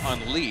Iguodala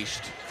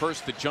unleashed.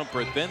 First the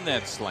jumper, then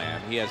that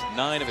slam. He has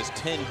 9 of his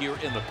 10 here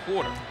in the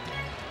quarter.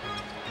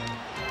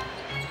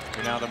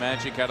 And now the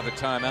Magic out of the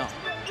timeout.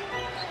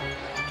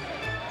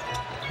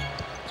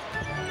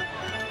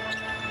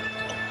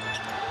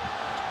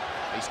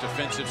 Nice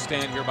defensive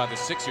stand here by the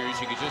Sixers.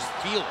 You could just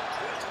feel it.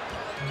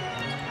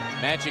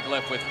 Magic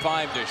left with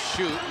 5 to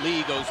shoot.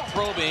 Lee goes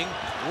probing.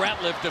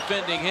 Ratliff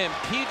defending him.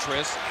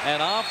 Petrus,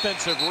 an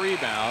offensive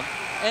rebound.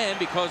 And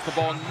because the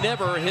ball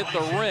never hit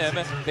the rim,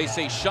 they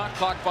say shot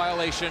clock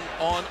violation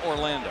on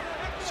Orlando.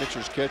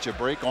 Sixers catch a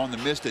break on the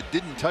miss that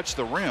didn't touch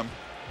the rim.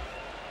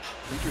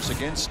 Petrus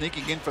again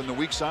sneaking in from the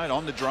weak side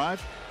on the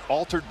drive.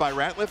 Altered by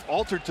Ratliff.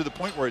 Altered to the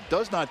point where it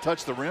does not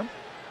touch the rim.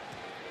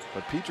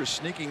 But Petrus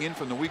sneaking in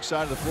from the weak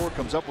side of the floor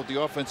comes up with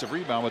the offensive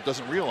rebound, but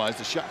doesn't realize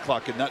the shot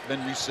clock had not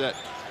been reset.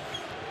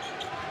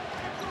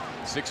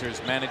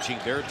 Sixers managing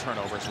their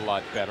turnovers a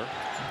lot better.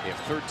 They have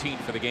 13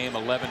 for the game,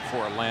 11 for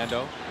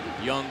Orlando.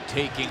 Young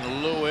taking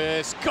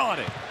Lewis, got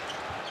it.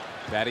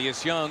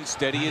 Thaddeus Young,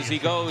 steady as he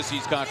goes.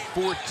 He's got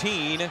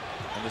 14,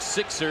 and the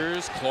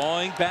Sixers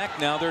clawing back.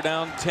 Now they're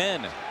down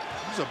 10. It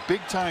was a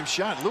big time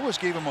shot. Lewis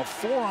gave him a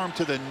forearm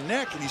to the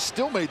neck, and he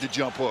still made the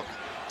jump hook.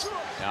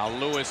 Now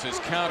Lewis's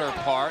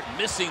counterpart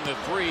missing the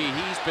 3.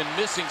 He's been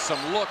missing some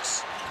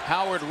looks.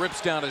 Howard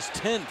rips down his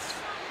 10th,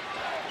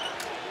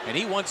 and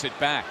he wants it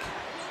back.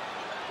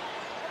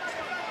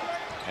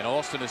 And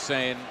Alston is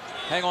saying,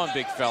 hang on,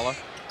 big fella.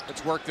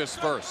 Let's work this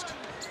first.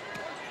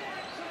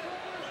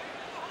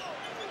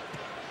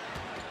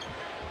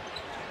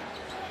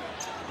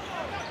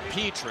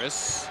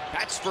 Petrus,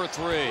 that's for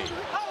 3.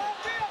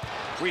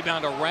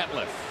 Rebound to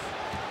Ratliff.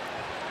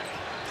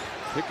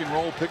 Pick and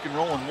roll,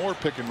 and more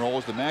pick and roll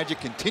as the Magic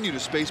continue to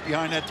space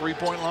behind that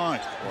 3-point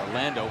line.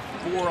 Orlando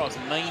 4 of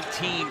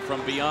 19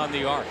 from beyond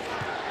the arc.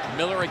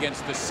 Miller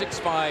against the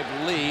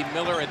 6'5 Lee.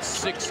 Miller at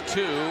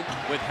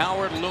 6'2 with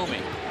Howard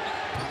looming.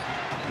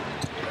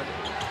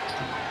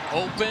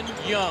 Open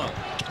Young.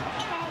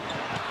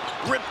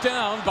 Ripped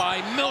down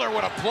by Miller.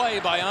 What a play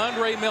by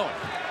Andre Miller.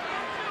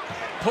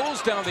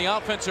 Pulls down the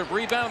offensive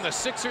rebound. The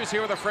Sixers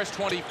here with a fresh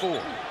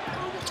 24.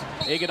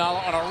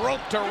 Iguodala on a rope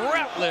to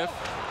Ratliff.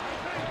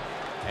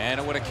 And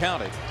it would have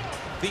counted.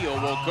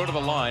 Theo will go to the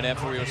line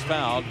after he was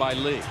fouled by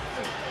Lee.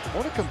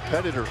 What a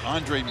competitor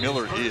Andre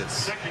Miller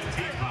is.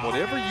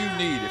 Whatever you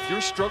need, if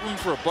you're struggling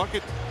for a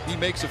bucket, he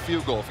makes a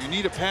field goal. If you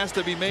need a pass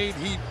to be made,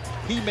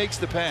 he makes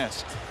the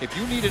pass. If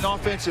you need an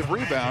offensive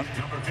rebound,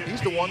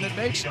 he's the one that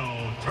makes it.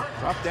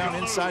 Drop down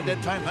inside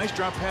that time. Nice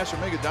drop pass from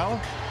Iguodala.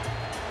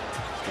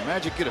 The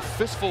Magic get a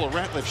fistful of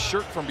Ratliff's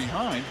shirt from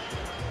behind.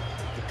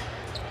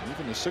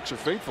 Even the Sixer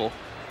faithful.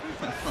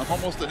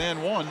 Almost an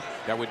and 1.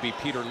 That would be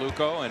Peter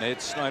Luco and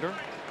Ed Snyder.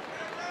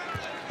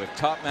 With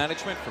top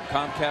management from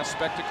Comcast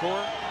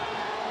Spectacor.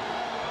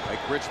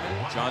 Mike Richmond,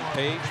 John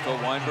Page, Phil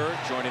Weinberg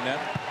joining them.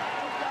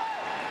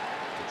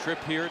 The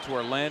trip here to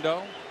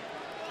Orlando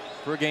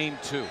for game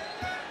 2.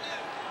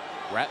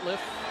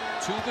 Ratliff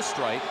to the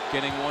strike,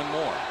 getting 1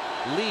 more.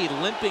 Lee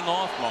limping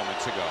off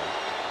moments ago,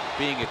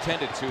 being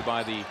attended to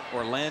by the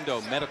Orlando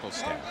medical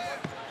staff.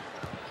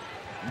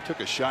 He took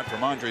a shot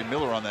from Andre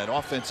Miller on that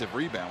offensive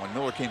rebound when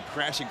Miller came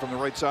crashing from the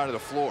right side of the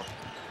floor.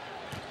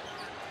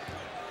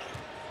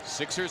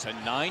 Sixers a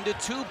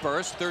 9-2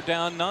 burst. They're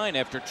down 9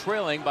 after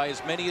trailing by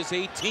as many as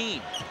 18.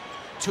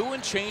 2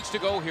 and change to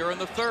go here in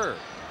the third.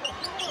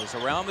 It was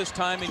around this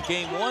time in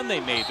game 1 they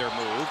made their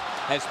move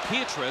as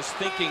Petrus,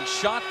 thinking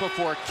shot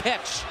before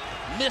catch,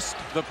 missed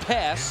the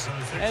pass,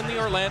 and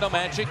the Orlando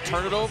Magic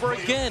turn it over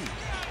again.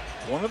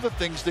 One of the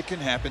things that can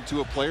happen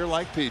to a player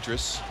like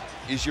Petrus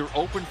is you're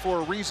open for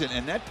a reason,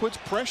 and that puts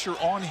pressure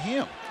on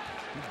him.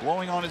 He's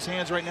blowing on his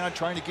hands right now,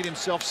 trying to get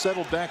himself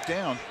settled back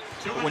down.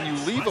 But when you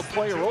leave a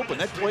player open,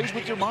 that plays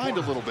with your mind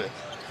a little bit.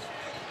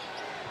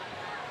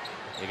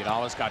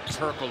 Iguodala's got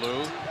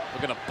Turkoglu.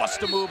 We're going to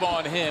bust a move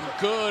on him.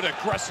 Good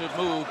aggressive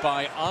move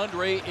by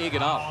Andre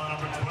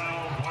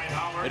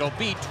Iguodala. It'll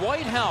be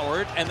Dwight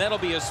Howard, and that'll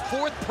be his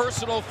 4th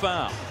personal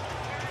foul.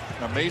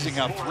 Amazing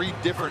how 3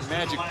 different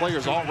Magic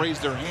players all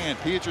raised their hand.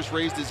 Petrus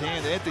raised his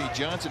hand. Anthony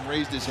Johnson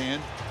raised his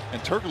hand.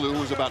 And Turkoglu, who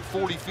was about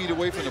 40 feet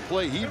away from the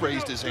play, he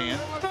raised his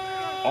hand.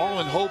 All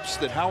in hopes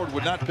that Howard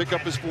would not pick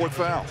up his 4th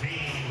foul.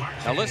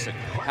 Now listen,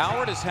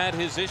 Howard has had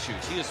his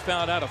issues. He has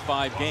fouled out of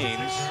 5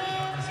 games.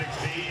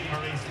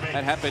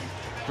 That happened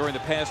during the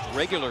past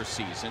regular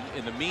season.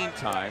 In the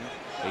meantime,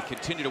 they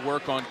continue to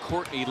work on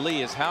Courtney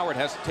Lee as Howard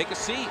has to take a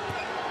seat.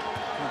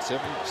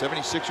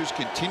 76ers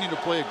continue to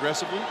play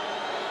aggressively,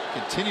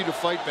 continue to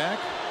fight back.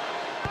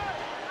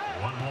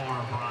 One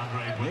more for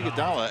Andre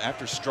Iguodala,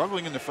 after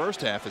struggling in the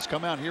first half, has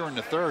come out here in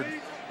the third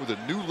with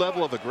a new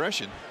level of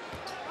aggression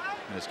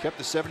and has kept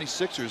the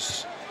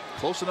 76ers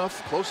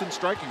close in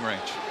striking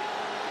range.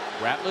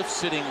 Ratliff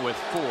sitting with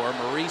 4.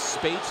 Maurice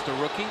Spates, the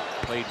rookie,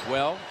 played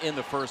well in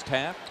the first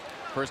half.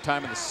 First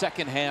time in the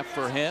second half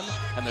for him.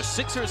 And the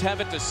Sixers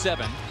have it to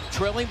 7,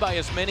 trailing by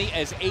as many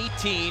as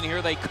 18.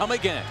 Here they come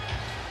again.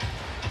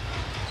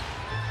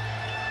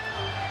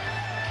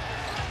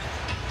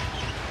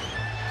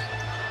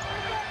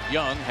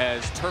 Young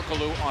has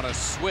Turkoglu on a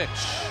switch.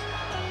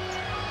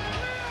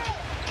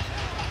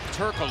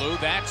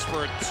 Turkoglu, that's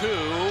for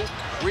two.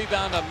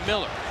 Rebound to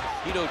Miller.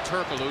 Hedo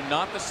Turkoglu,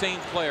 not the same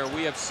player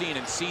we have seen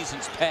in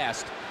seasons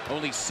past.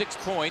 Only 6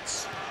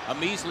 points, a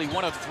measly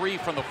 1 of 3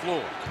 from the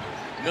floor.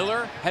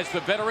 Miller has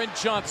the veteran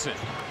Johnson.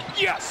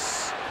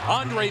 Yes!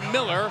 Andre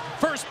Miller,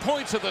 first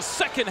points of the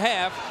second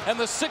half, and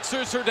the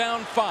Sixers are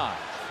down 5.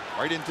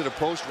 Right into the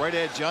post, right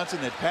at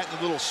Johnson, that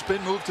patented little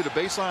spin move to the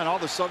baseline. All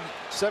of a sudden,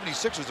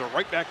 76ers are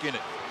right back in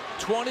it.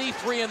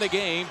 23 in the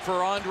game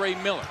for Andre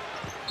Miller.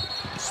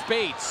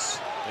 Spates.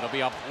 It'll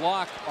be a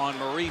block on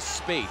Maurice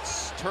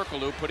Spates.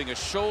 Turkoglu putting a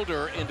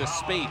shoulder into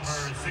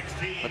Spates,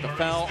 but the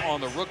foul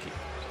on the rookie.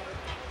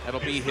 That'll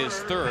be his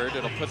third.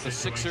 It'll put the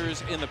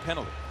Sixers in the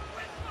penalty.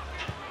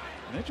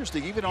 And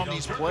interesting, even on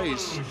these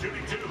plays,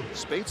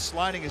 Spates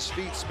sliding his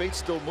feet, Spates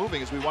still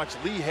moving as we watch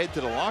Lee head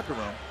to the locker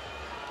room.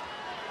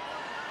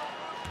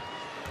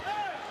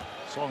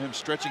 Saw him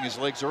stretching his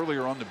legs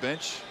earlier on the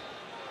bench.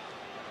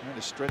 Trying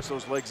to stretch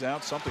those legs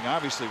out. Something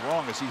obviously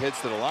wrong as he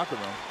heads to the locker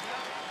room.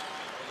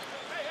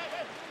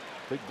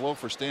 Big blow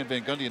for Stan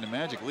Van Gundy and the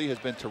Magic. Lee has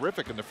been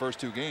terrific in the first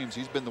 2 games.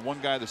 He's been the one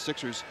guy the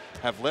Sixers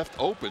have left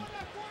open,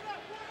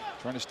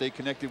 trying to stay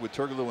connected with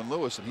Turkoglu and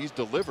Lewis, and he's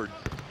delivered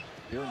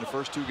here in the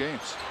first 2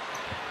 games.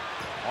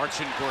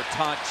 Marcin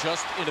Gortat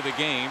just into the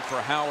game for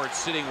Howard,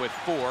 sitting with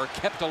 4,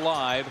 kept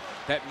alive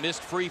that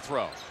missed free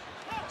throw.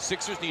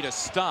 Sixers need a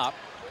stop.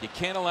 You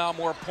can't allow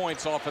more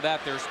points off of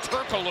that. There's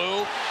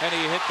Turkoglu, and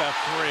he hit the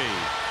 3.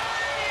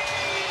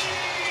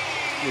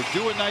 You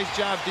do a nice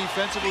job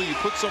defensively. You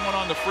put someone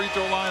on the free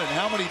throw line, and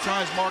how many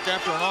times, Mark,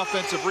 after an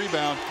offensive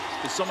rebound,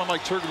 does someone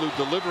like Turkoglu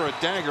deliver a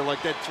dagger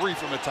like that 3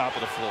 from the top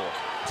of the floor?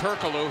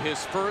 Turkoglu,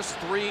 his first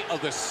 3 of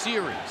the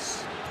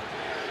series.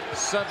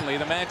 Suddenly,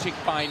 the Magic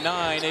by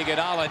 9.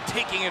 Iguodala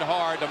taking it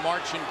hard to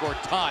Marcin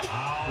Gortat,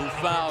 who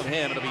fouled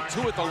him. It'll be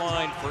 2 at the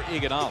line for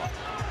Iguodala.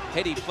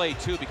 Heady play,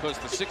 too, because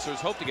the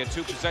Sixers hope to get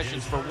 2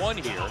 possessions for 1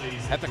 here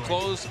at the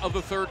close of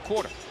the third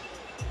quarter.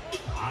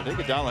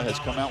 Iguodala has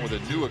come out with a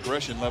new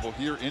aggression level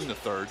here in the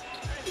third.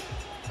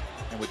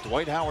 And with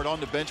Dwight Howard on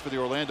the bench for the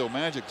Orlando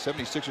Magic,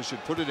 76ers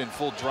should put it in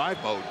full drive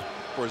mode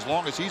for as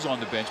long as he's on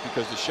the bench,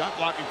 because the shot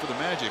blocking for the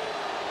Magic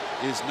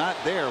is not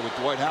there with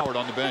Dwight Howard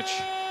on the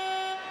bench.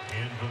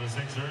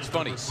 It's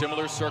funny,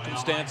 similar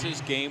circumstances.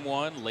 Game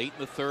 1, late in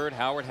the third,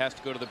 Howard has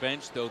to go to the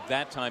bench, though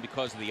that time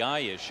because of the eye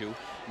issue.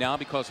 Now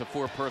because of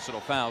 4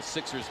 personal fouls,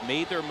 Sixers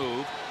made their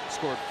move,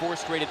 scored 4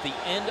 straight at the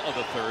end of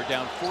the third,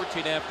 down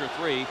 14 after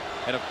 3,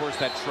 and of course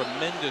that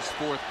tremendous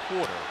fourth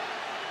quarter,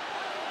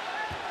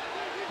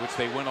 which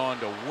they went on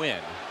to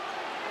win.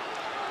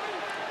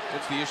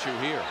 What's the issue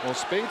here? Well,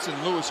 Spates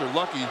and Lewis are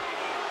lucky.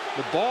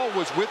 The ball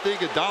was with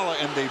Iguodala,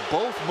 and they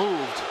both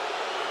moved.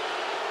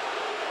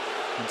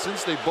 And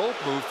since they both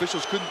moved,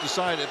 officials couldn't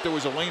decide if there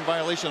was a lane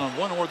violation on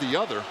one or the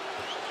other.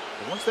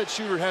 But once that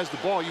shooter has the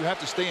ball, you have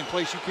to stay in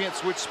place. You can't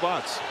switch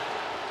spots.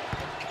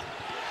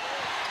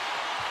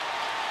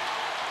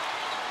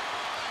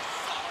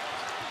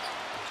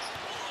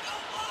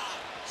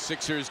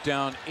 Sixers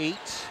down 8.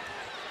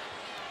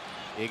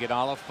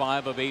 Iguodala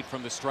 5 of 8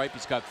 from the stripe.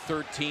 He's got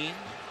 13.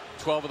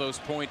 12 of those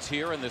points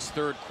here in this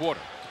third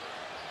quarter.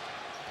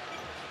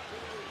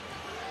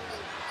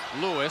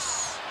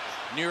 Lewis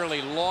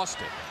nearly lost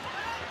it.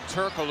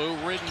 Turkoglu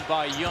ridden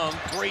by Young.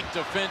 Great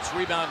defense.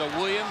 Rebound to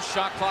Williams.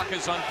 Shot clock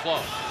is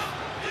unplugged.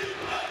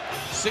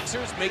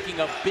 Sixers making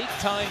a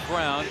big-time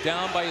ground,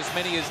 down by as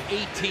many as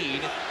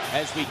 18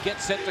 as we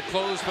get set to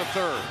close the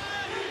third.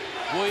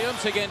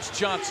 Williams against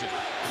Johnson.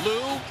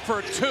 Lou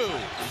for 2.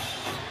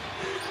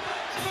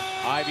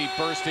 Ivy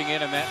bursting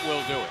in, and that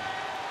will do it.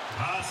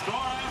 Score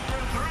after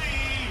 3.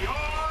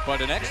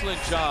 But an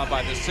excellent job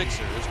by the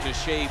Sixers to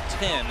shave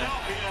 10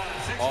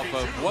 off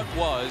of what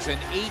was an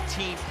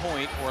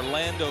 18-point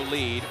Orlando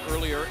lead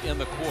earlier in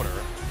the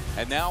quarter.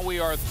 And now we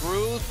are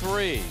through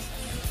 3.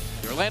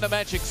 The Orlando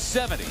Magic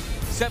 70,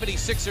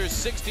 76ers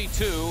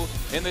 62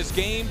 in this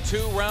Game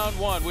 2 Round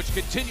 1, which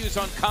continues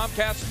on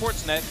Comcast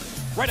Sportsnet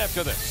right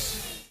after this.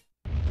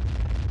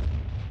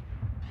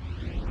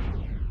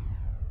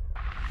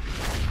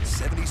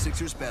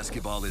 76ers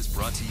basketball is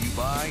brought to you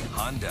by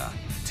Honda.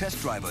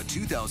 Test drive a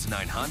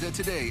 2009 Honda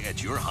today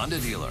at your Honda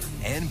dealer.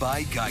 And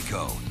by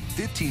Geico.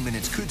 15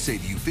 minutes could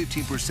save you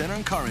 15%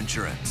 on car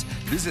insurance.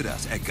 Visit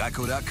us at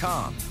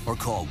geico.com or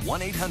call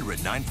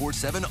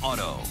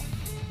 1-800-947-AUTO.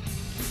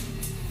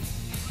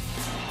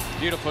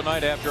 Beautiful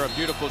night after a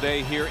beautiful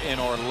day here in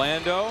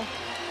Orlando.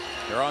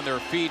 They're on their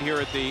feet here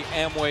at the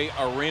Amway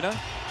Arena,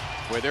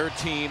 where their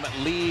team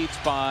leads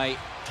by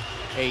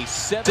a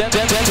 7.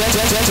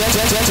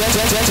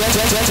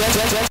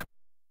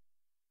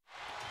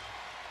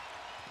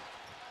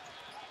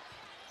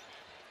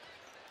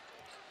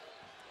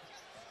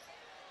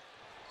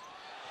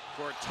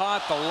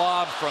 Gortat, the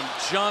lob from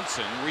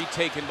Johnson,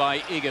 retaken by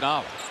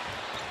Iguodala.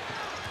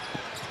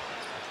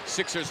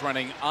 Sixers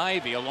running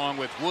Ivy along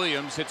with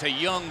Williams. It's a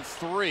Young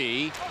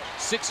 3.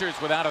 Sixers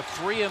without a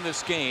 3 in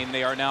this game.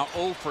 They are now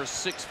 0 for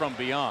 6 from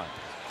beyond.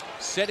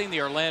 Setting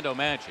the Orlando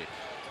Magic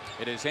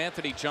It is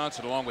Anthony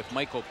Johnson along with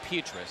Michael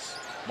Petrus.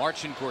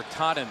 Marcin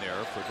Gortat in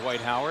there for Dwight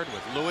Howard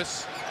with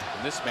Lewis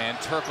and this man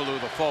Turkoglu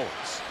the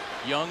forwards.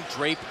 Young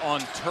draped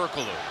on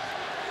Turkoglu.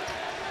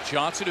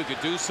 Johnson, who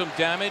could do some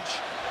damage.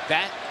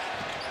 That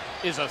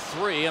is a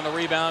 3 and the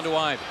rebound to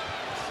Ivey.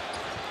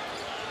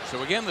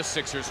 So again the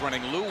Sixers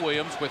running Lou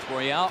Williams with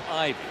Royale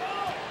Ivey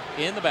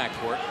in the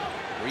backcourt.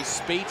 Reese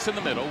Spates in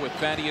the middle with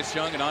Thaddeus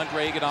Young and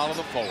Andre Iguodala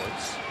the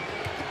forwards.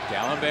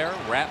 D'Alembert,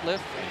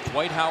 Ratliff, and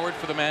Dwight Howard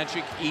for the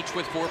Magic, each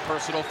with 4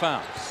 personal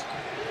fouls.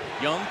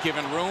 Young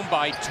given room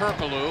by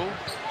Turkoglu.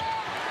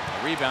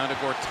 A rebound to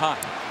Gortat.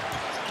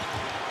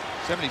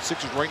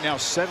 76ers right now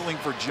settling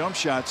for jump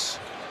shots.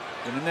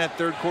 And in that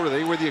third quarter,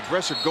 they were the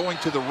aggressor going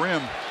to the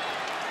rim.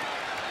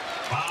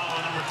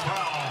 Foul number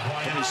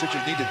 12.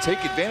 76ers need to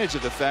take advantage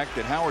of the fact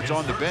that Howard's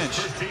on the bench.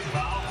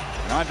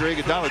 And Andre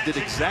Iguodala did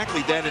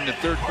exactly that in the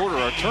third quarter.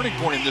 Our turning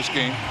point in this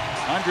game.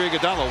 Andre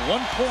Iguodala 1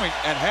 point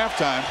at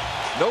halftime.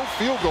 No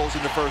field goals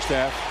in the first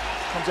half.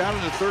 Comes out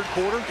in the third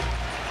quarter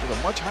with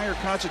a much higher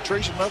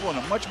concentration level and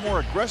a much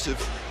more aggressive.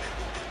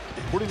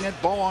 Putting that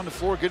ball on the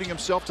floor, getting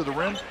himself to the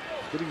rim,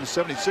 getting the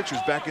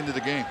 76ers back into the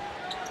game.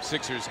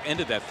 Sixers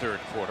ended that third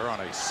quarter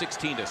on a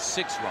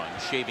 16-6 run,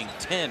 shaving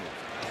 10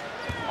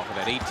 off of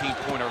that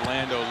 18-point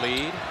Orlando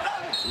lead.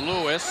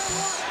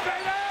 Lewis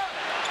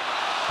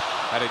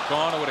had it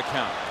gone, it would have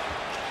counted.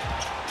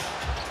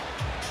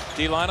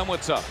 D-Lynam,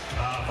 what's up?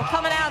 Well,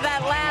 coming out of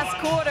that last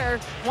quarter,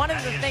 one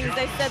of the things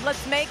they said,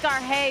 let's make our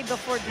hay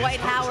before Dwight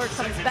Howard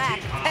comes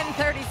back.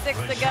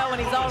 10:36 to go, and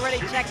he's already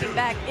checking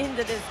back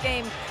into this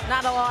game.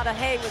 Not a lot of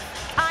hay.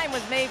 Time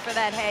was made for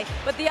that hay.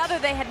 But the other,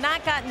 they had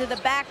not gotten to the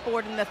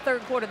backboard in the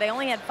third quarter. They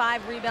only had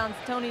 5 rebounds.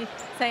 Tony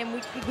saying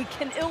we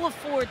can ill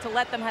afford to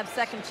let them have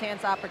second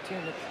chance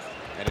opportunities.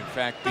 And in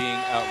fact, being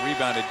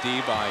rebounded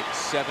D by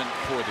 7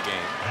 for the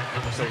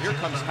game. So here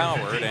comes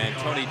Howard, and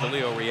Tony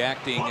DeLeo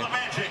reacting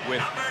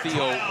with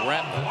Theo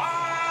Ratliff.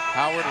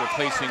 Howard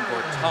replacing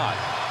Gortat.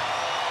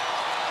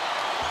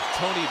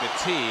 Tony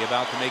Battie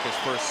about to make his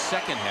first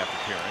second half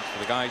appearance for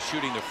the guy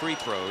shooting the free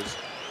throws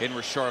in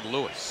Rashard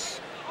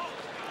Lewis.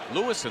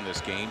 Lewis in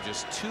this game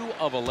just 2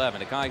 of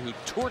 11, a guy who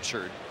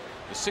tortured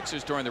the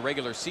Sixers during the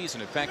regular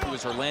season. In fact, he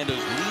was Orlando's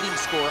leading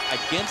scorer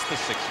against the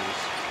Sixers,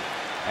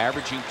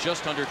 averaging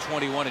just under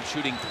 21 and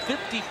shooting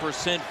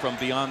 50% from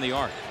beyond the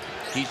arc.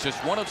 He's just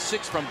 1 of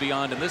 6 from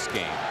beyond in this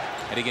game.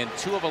 And again,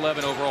 2 of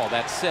 11 overall.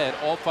 That said,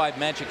 all 5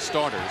 Magic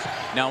starters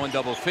now in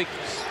double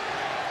figures.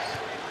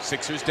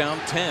 Sixers down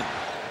 10.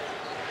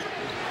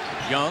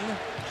 Young,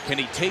 can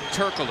he take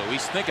Turkoglu?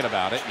 He's thinking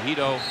about it.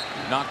 Hito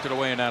knocked it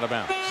away and out of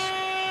bounds.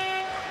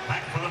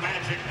 Back for the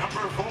Magic,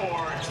 number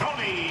 4,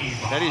 Tony.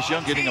 Thaddeus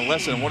Young getting a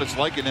lesson on what it's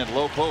like in that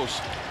low post.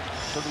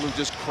 Turkoglu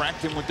just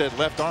cracked him with that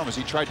left arm as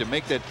he tried to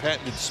make that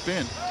patented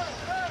spin.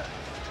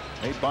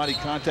 Made body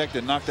contact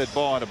and knocked that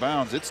ball out of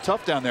bounds. It's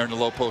tough down there in the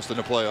low post in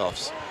the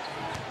playoffs.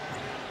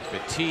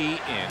 Battie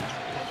in,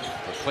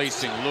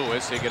 replacing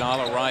Lewis.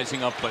 Iguodala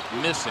rising up but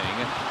missing.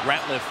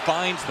 Ratliff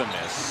finds the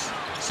miss.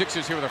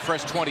 Sixers here with a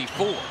fresh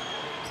 24.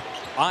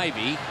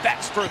 Ivey,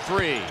 that's for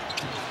 3.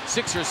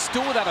 Sixers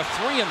still without a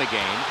 3 in the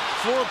game.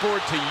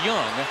 Floorboard to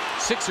Young.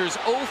 Sixers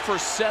 0 for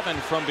 7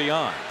 from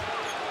beyond,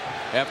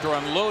 after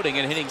unloading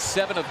and hitting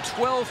 7 of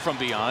 12 from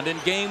beyond in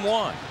game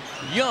 1.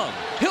 Young,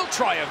 he'll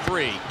try a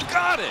 3.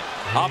 Got it.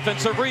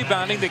 Offensive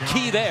rebounding, the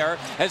key there,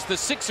 as the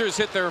Sixers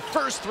hit their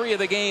first 3 of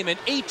the game in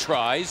 8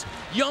 tries.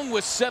 Young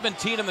was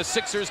 17 and the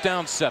Sixers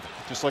down 7.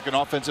 Just like an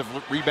offensive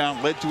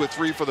rebound led to a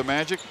 3 for the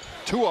Magic,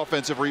 2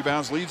 offensive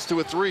rebounds leads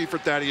to a 3 for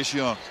Thaddeus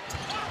Young.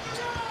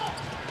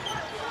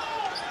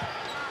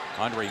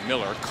 Andre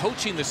Miller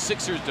coaching the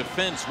Sixers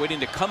defense, waiting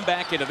to come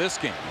back into this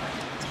game.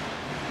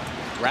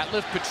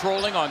 Ratliff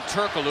patrolling on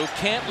Turkoglu,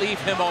 can't leave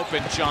him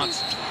open.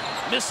 Johnson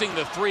missing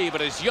the 3,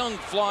 but as Young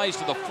flies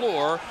to the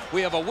floor,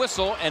 we have a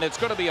whistle, and it's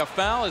going to be a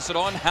foul. Is it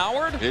on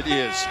Howard? It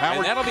is. Howard,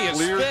 and that'll be his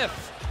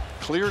 5th.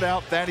 Cleared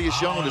out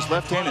Thaddeus Young with his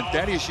left hand, and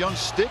Thaddeus Young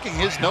sticking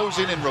his nose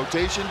in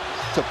rotation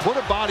to put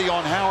a body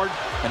on Howard.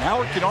 And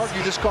Howard can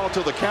argue this call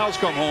till the cows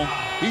come home.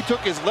 He took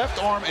his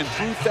left arm and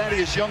threw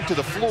Thaddeus Young to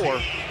the floor.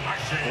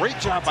 Great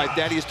job by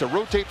Thaddeus to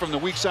rotate from the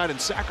weak side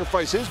and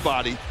sacrifice his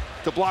body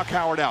to block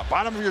Howard out.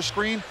 Bottom of your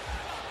screen,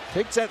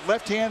 takes that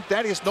left hand.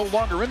 Thaddeus no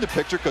longer in the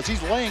picture because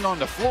he's laying on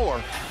the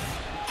floor.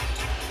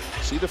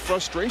 See the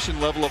frustration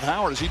level of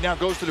Howard as he now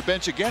goes to the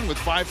bench again with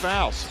 5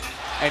 fouls.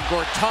 And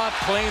Gortat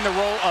playing the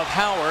role of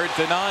Howard,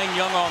 denying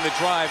Young on the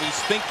drive. He's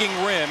thinking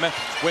rim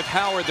with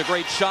Howard, the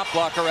great shot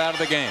blocker, out of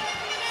the game.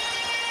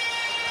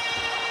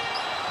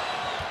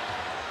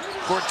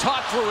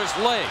 Gortat through his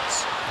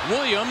legs.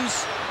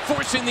 Williams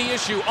forcing the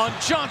issue on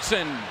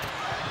Johnson.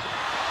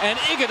 And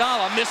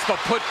Iguodala missed the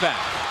putback.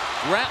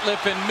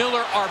 Ratliff and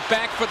Miller are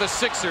back for the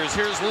Sixers.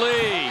 Here's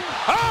Lee.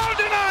 Oh,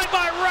 denied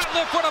by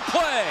Ratliff. What a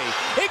play.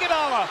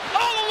 Iguodala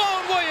all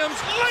alone.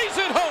 Williams lays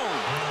it home.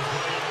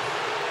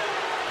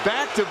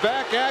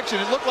 Back-to-back action.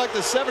 It looked like the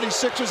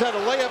 76ers had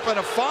a layup and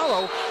a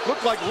follow.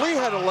 Looked like Lee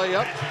had a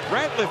layup.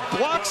 Ratliff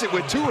blocks it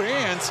with 2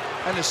 hands,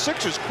 and the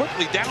Sixers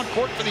quickly down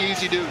court for the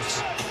easy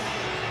deuce.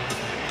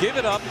 give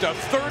it up to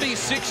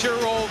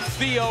 36-year-old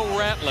Theo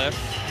Ratliff,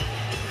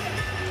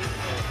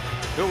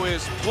 who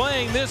is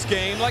playing this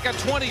game like a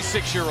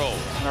 26-year-old.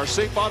 And our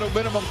safe auto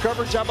minimum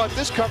coverage, how about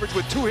this coverage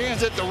with two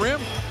hands at the rim?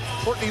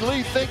 Courtney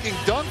Lee thinking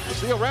dunk.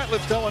 Theo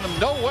Ratliff telling him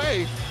no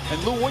way.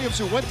 And Lou Williams,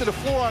 who went to the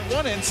floor on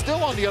one end,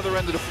 still on the other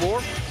end of the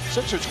floor.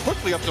 Sixers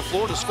quickly up the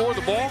floor to score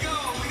the ball.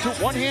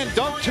 One-hand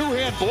dunk,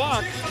 two-hand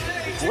block.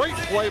 Great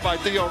play by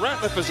Theo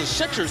Ratliff as the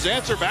Sixers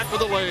answer back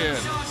with a lay-in.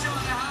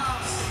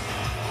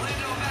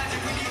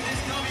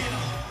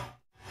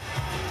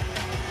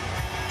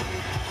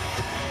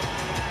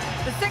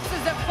 The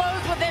Sixers have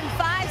closed within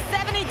 5,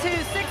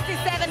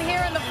 72-67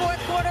 here in the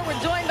fourth quarter. We're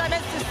joined by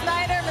Mr.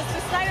 Snyder.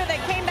 Mr. Snyder, they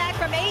came back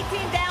from 18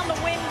 down to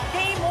win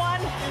game one.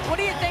 What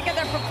do you think of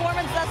their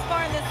performance thus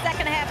far in this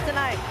second half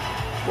tonight?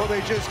 Well,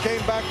 they just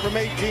came back from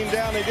 18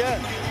 down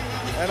again.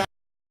 And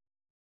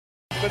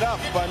it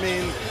up. I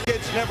mean,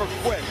 kids never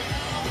quit.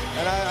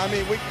 And I'm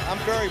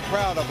very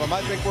proud of them.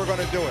 I think we're going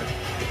to do it.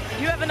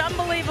 You have an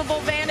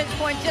unbelievable vantage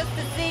point just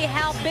to see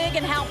how big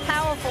and how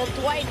powerful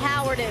Dwight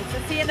Howard is.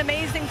 Is he an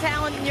amazing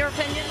talent in your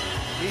opinion?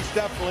 He's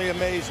definitely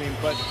amazing,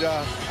 but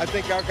I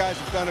think our guys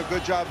have done a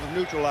good job of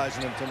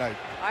neutralizing him tonight.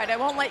 All right, I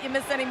won't let you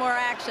miss any more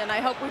action.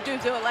 I hope we do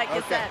it like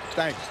you said.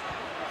 Thanks.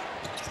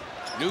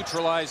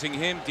 Neutralizing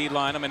him, D.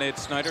 Lynam and Ed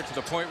Snyder, to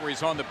the point where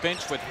he's on the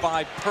bench with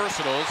 5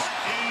 personals.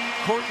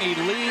 Courtney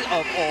Lee,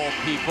 of all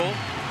people,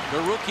 the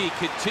rookie,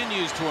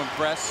 continues to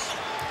impress.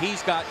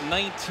 He's got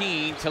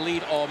 19 to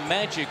lead all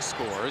Magic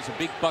scorers. A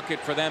big bucket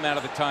for them out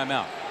of the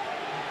timeout.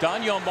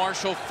 Donyell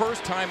Marshall,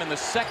 first time in the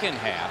second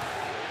half,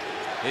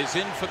 is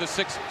in for the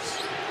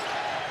Sixers.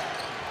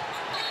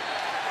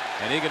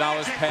 And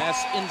Iguodala's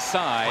pass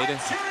inside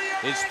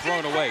is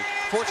thrown away.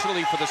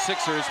 Fortunately for the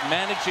Sixers,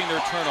 managing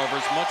their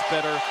turnovers much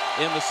better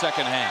in the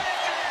second half.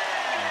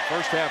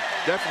 First half,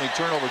 definitely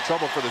turnover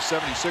trouble for the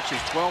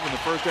 76ers. 12 in the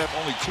first half,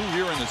 only 2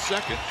 here in the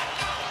second.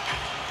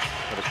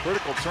 But a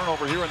critical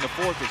turnover here in the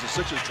fourth as the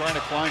Sixers trying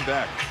to climb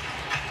back.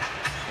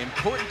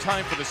 Important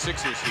time for the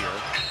Sixers here.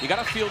 You got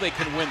to feel they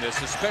can win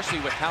this, especially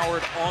with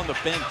Howard on the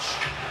bench.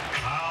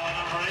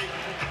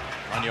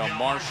 Donyell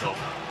Marshall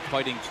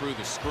fighting through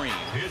the screen,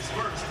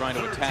 trying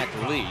to attack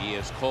Lee,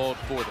 is called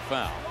for the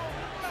foul.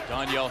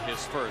 Donyell,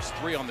 his first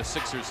 3 on the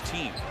Sixers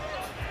team.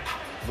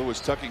 Lewis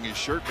tucking his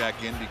shirt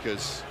back in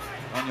because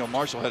Donyell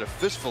Marshall had a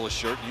fistful of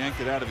shirt and yanked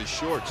it out of his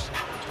shorts.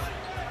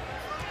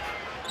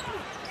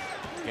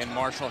 And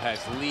Marshall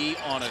has Lee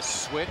on a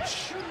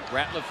switch.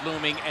 Ratliff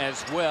looming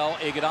as well.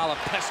 Iguodala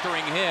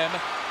pestering him.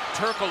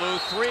 Turkoglu,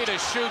 3 to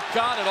shoot,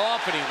 got it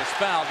off, and he was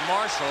fouled.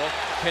 Marshall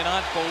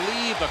cannot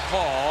believe the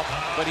call,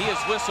 but he has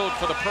whistled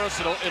for the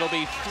personal. It'll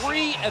be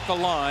 3 at the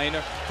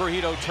line for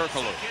Hedo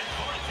Turkoglu.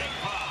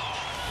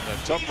 A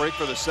tough break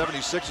for the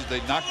 76ers.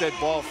 They knocked that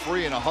ball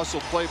free in a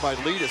hustle play by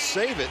Lee to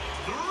save it.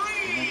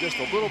 And then just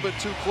a little bit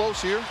too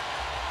close here.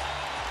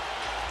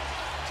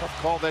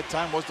 Tough call that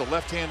time. Was the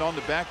left hand on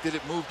the back? Did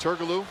it move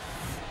Turkoglu?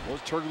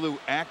 Was Turkoglu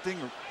acting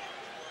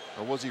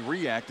or was he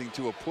reacting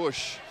to a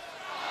push?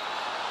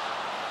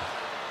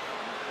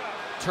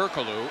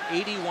 Turkoglu,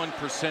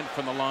 81%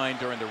 from the line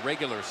during the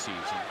regular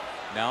season.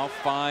 Now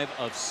 5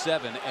 of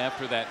 7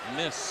 after that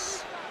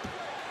miss.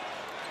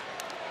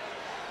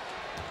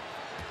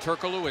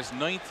 Turkoglu is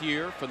 9th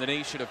year for the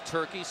nation of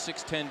Turkey,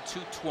 6'10",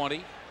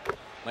 220.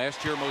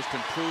 Last year, most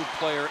improved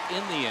player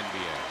in the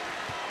NBA.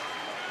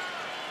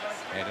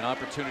 And an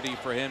opportunity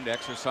for him to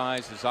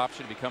exercise his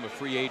option to become a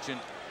free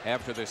agent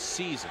after this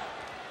season.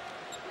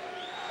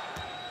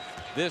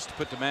 This to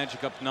put the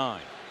Magic up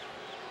 9.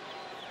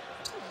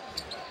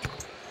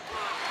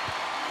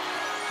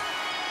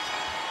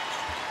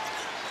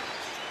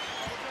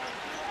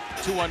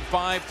 Two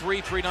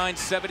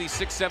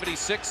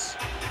 215-339-7676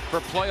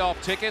 for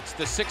playoff tickets.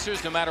 The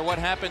Sixers, no matter what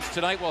happens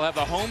tonight, will have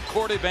the home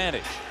court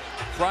advantage.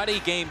 Friday,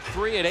 game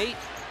 3 at 8.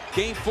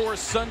 Game 4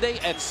 Sunday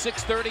at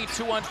 6:30.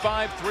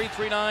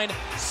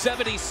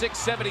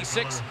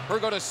 215-339-7676. Or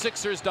go to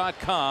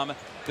Sixers.com.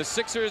 The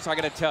Sixers, I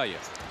got to tell you,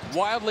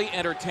 wildly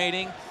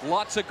entertaining,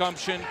 lots of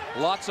gumption,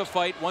 lots of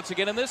fight. Once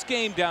again in this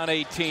game, down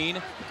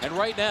 18, and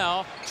right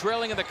now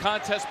trailing in the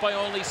contest by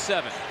only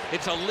 7.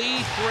 It's a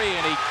lead 3,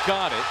 and he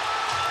got it.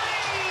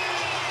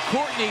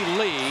 Courtney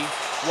Lee,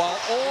 while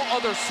all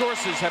other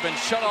sources have been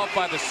shut off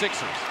by the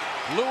Sixers.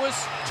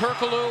 Lewis,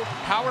 Turkoglu,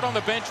 Howard on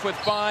the bench with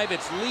 5.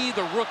 It's Lee,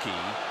 the rookie,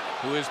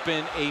 who has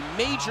been a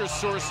major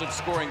source of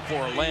scoring for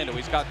Orlando.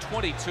 He's got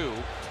 22,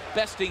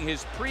 besting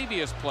his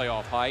previous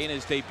playoff high in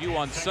his debut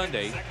on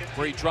Sunday,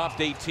 where he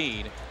dropped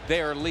 18.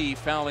 There, Lee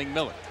fouling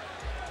Miller.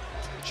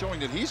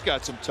 Showing that he's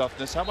got some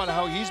toughness. How about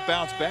how he's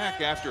bounced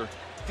back after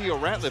Theo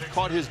Ratliff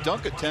caught his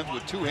dunk attempt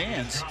with 2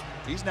 hands.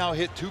 He's now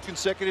hit 2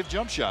 consecutive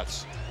jump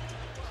shots.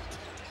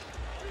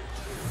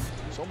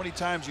 So many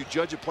times you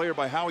judge a player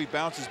by how he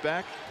bounces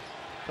back.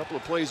 A couple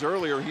of plays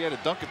earlier, he had a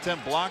dunk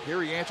attempt blocked.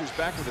 Here he answers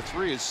back with a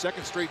 3, his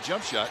 2nd straight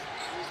jump shot,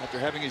 after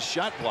having his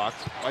shot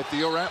blocked by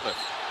Theo Ratliff.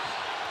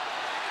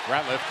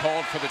 Ratliff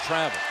called for the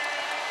travel.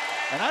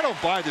 And I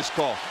don't buy this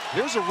call.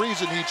 There's a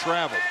reason he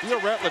traveled. Theo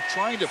Ratliff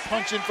trying to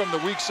punch in from the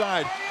weak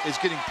side is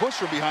getting pushed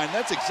from behind.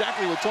 That's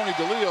exactly what Tony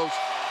DeLeo's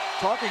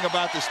talking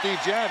about the Steve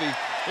Javie,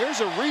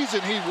 there's a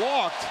reason he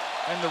walked,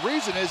 and the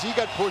reason is he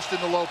got pushed in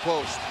the low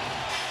post.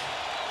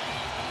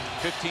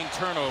 15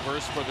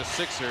 turnovers for the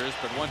Sixers,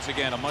 but once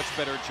again, a much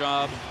better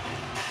job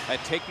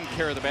at taking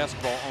care of the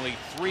basketball. Only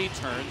 3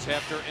 turns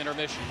after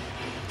intermission.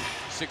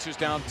 Sixers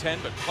down 10,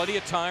 but plenty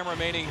of time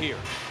remaining here.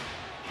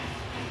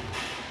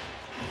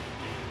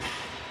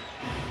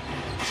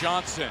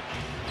 Johnson.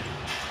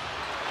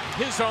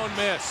 His own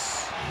miss.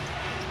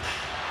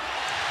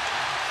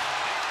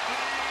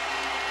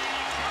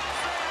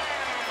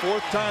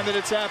 Fourth time that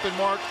it's happened,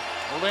 Mark.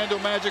 Orlando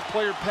Magic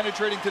player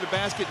penetrating to the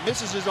basket,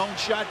 misses his own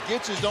shot,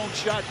 gets his own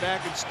shot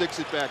back, and sticks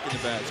it back in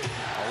the basket.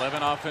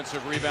 11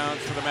 offensive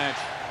rebounds for the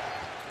Magic.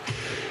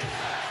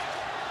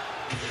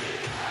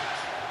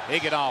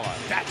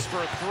 Iguodala, that's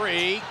for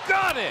 3.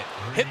 Got it!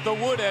 Hit the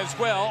wood as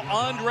well.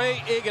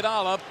 Andre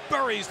Iguodala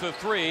buries the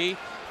 3.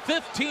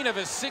 15 of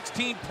his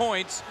 16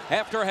 points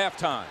after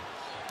halftime.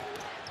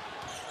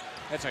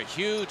 That's a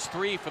huge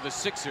 3 for the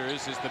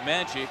Sixers as the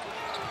Magic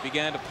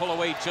began to pull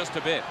away just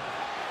a bit.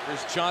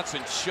 There's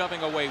Johnson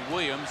shoving away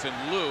Williams,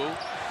 and Lou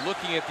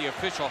looking at the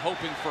official,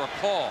 hoping for a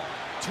call.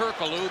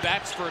 Turkoglu,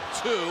 that's for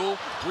 2.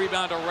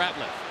 Rebound to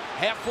Ratliff.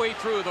 Halfway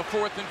through the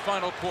 4th and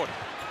final quarter.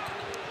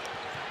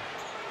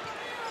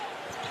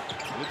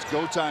 It's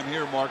go time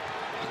here, Mark.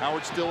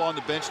 Howard still on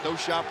the bench. No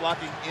shot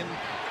blocking in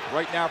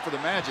right now for the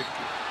Magic.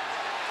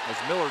 As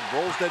Miller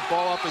rolls that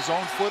ball off his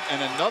own foot,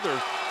 and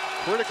another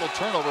critical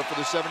turnover for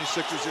the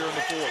 76ers here in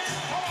the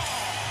 4th.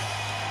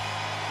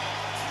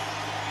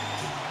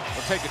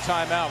 We'll take a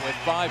timeout with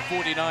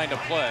 5:49 to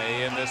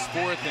play in this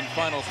 4th and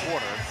final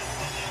quarter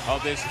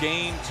of this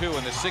game 2.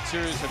 And the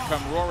Sixers have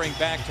come roaring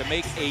back to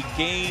make a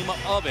game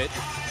of it.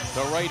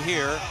 So right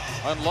here,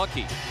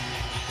 unlucky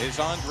is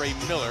Andre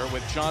Miller,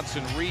 with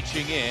Johnson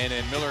reaching in,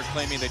 and Miller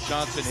claiming that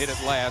Johnson hit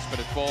it last, but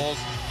it falls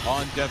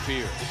on deaf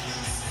ears.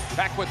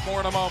 Back with more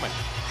in a moment.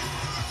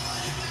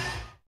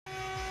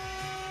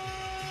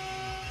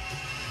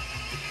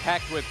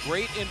 Packed with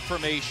great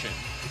information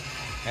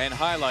and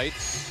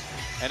highlights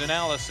and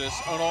analysis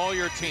on all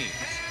your teams.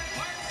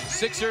 The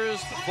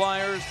Sixers, the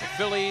Flyers, the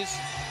Phillies,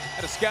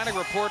 and a scouting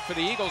report for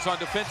the Eagles on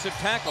defensive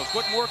tackles.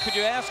 What more could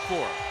you ask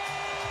for?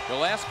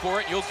 You'll ask for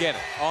it, you'll get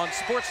it. On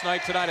Sports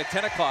Night tonight at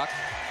 10 o'clock,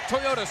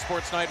 Toyota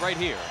Sports Night right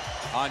here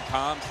on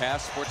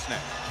Comcast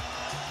Sportsnet.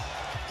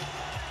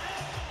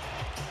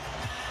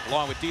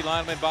 Along with D.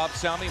 Lineman, Bob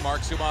Salmi,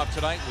 Mark Zumov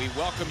tonight, we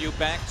welcome you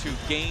back to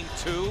Game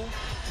 2.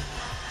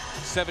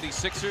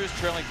 76ers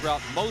trailing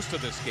throughout most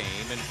of this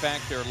game. In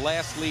fact, their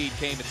last lead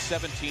came at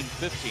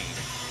 17-15.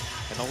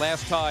 And the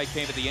last tie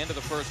came at the end of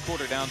the first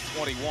quarter, down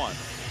 21.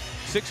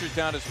 Sixers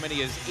down as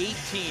many as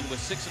 18 with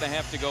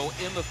 6.5 to go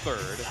in the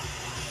 3rd.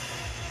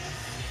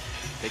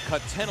 They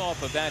cut 10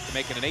 off of that to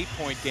make it an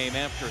 8-point game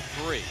after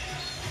 3.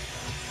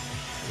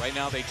 Right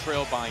now they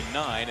trail by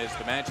 9 as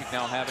the Magic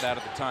now have it out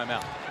of the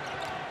timeout.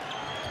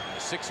 And the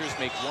Sixers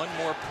make one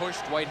more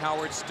push. Dwight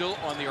Howard still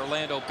on the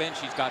Orlando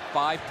bench. He's got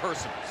 5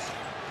 personals.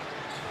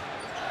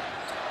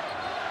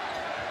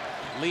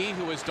 Lee,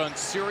 who has done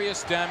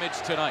serious damage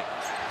tonight.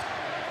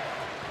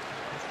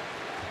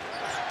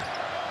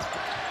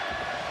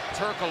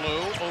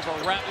 Turkoglu over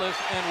Ratliff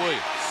and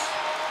Williams.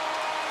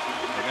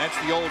 And that's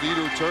the old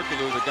Edu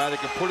Turkoglu, the guy that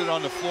can put it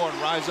on the floor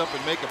and rise up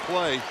and make a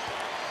play.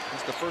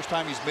 It's the first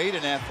time he's made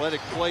an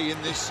athletic play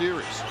in this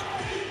series.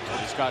 Well,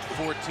 he's got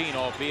 14,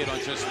 albeit on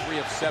just 3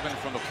 of 7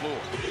 from the floor.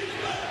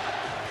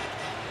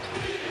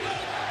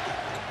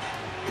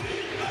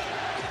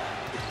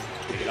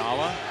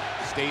 Iguodala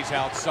stays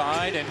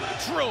outside and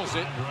drills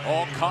it.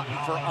 All cotton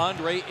for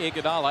Andre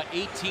Iguodala.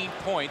 18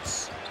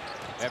 points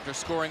after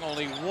scoring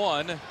only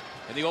 1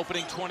 in the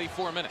opening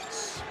 24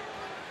 minutes.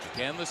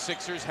 Again, the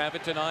Sixers have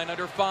it to 9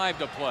 under 5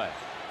 to play.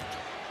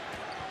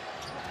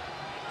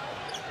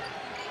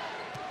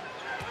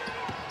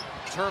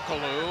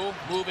 Turkoglu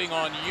moving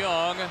on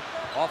Young.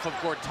 Off of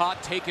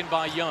Gortat, taken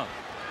by Young.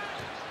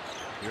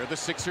 Here are the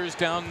Sixers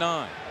down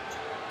 9.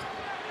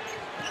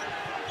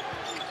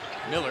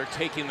 Miller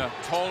taking the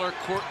taller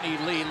Courtney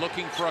Lee,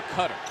 looking for a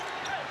cutter.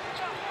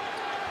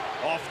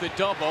 Off the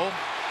double.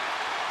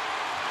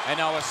 And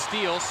now a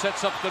steal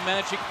sets up the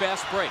Magic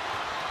fast break.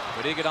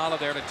 But Iguodala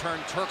there to turn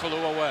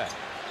Turkoglu away.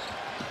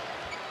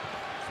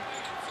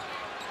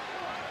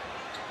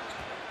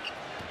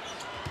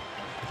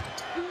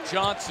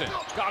 Johnson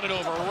got it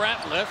over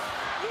Ratliff.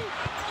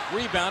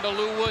 Rebound to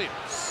Lou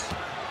Williams.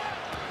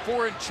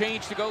 4 and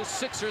change to go.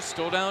 Sixers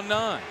still down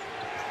 9.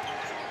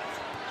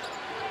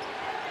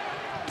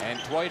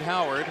 And Dwight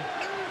Howard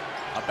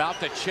about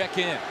to check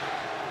in.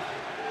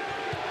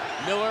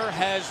 Miller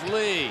has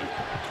Lee.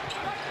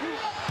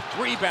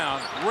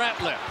 Rebound,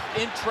 Ratliff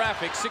in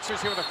traffic. Sixers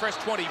here with a fresh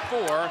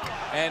 24,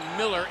 and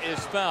Miller is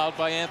fouled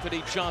by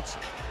Anthony Johnson.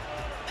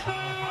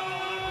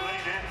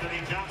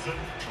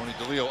 Tony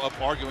DeLeo up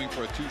arguing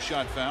for a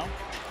 2-shot foul.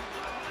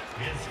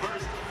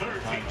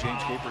 Time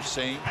James Capers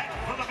saying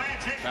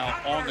foul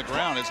on the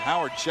ground as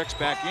Howard checks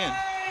back in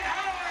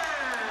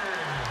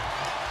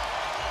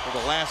for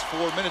the last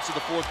 4 minutes of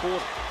the 4th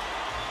quarter.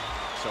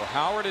 So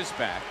Howard is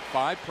back.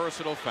 5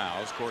 personal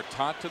fouls.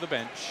 Gortat to the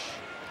bench.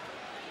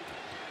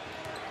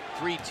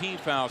 3 team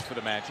fouls for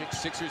the Magic.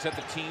 Sixers at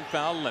the team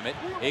foul limit.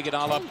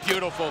 Iguodala,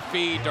 beautiful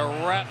feed to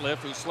Ratliff,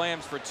 who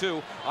slams for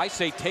 2. I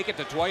say take it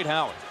to Dwight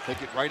Howard.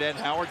 Take it right at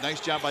Howard. Nice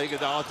job by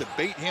Iguodala to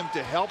bait him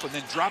to help and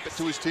then drop it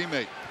to his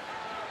teammate.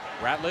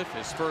 Ratliff,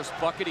 his first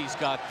bucket. He's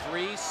got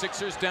 3.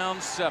 Sixers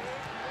down 7.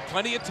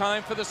 Plenty of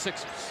time for the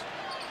Sixers.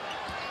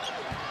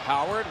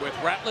 Howard with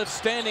Ratliff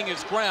standing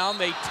his ground.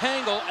 They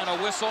tangle and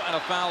a whistle and a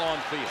foul on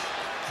field.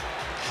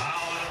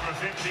 Foul number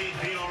 15,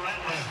 Theo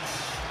Ratliff.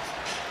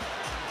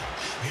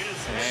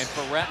 And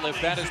for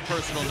Ratliff, that is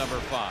personal number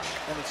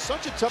 5. And it's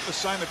such a tough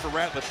assignment for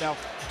Ratliff. Now,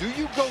 do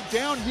you go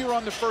down here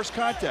on the first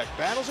contact?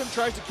 Battles him,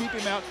 tries to keep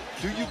him out.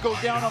 Do you go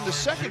down on the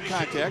second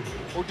contact,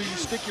 or do you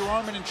stick your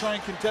arm in and try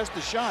and contest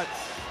the shot?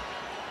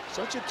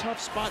 Such a tough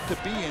spot to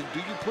be in. Do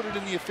you put it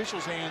in the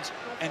official's hands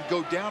and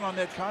go down on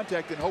that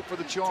contact and hope for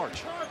the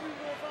charge?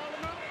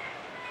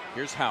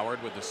 Here's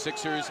Howard with the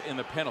Sixers in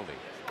the penalty.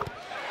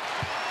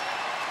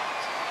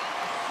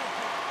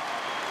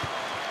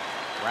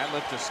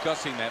 Ratliff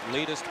discussing that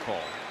latest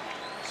call.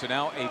 So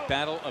now a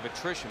battle of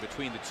attrition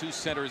between the 2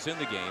 centers in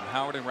the game.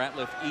 Howard and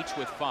Ratliff each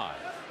with 5.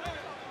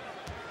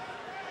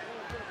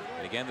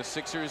 And again, the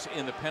Sixers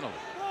in the penalty.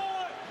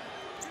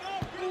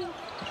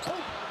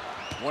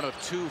 1 of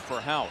 2 for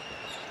Howard.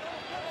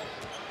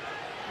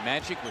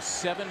 Magic with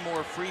 7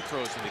 more free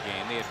throws in the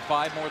game. They had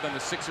 5 more than the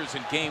Sixers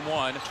in game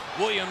 1.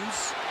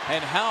 Williams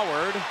and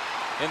Howard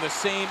in the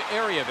same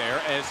area there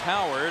as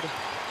Howard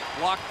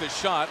blocked the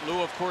shot.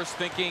 Lou, of course,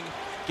 thinking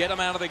get him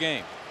out of the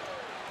game.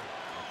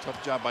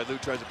 Tough job by Lou.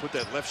 Tries to put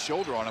that left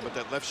shoulder on him, but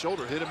that left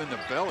shoulder hit him in the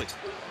belly.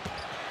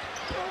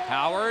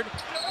 Howard.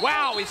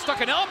 Wow, he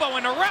stuck an elbow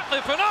into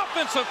Ratliff. An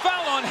offensive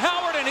foul on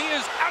Howard, and he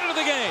is out of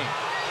the game.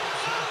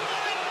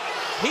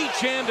 He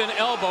jammed an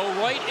elbow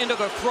right into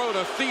the throat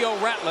of Theo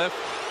Ratliff,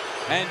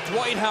 and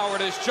Dwight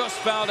Howard is just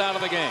fouled out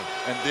of the game.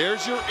 And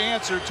there's your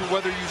answer to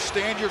whether you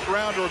stand your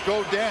ground or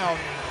go down.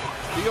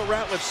 Theo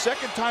Ratliff,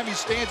 second time he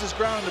stands his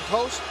ground in the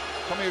post,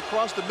 coming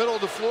across the middle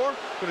of the floor,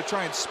 going to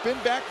try and spin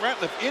back.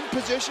 Ratliff in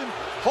position,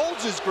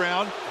 holds his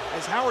ground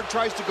as Howard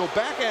tries to go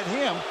back at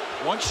him.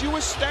 Once you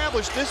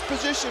establish this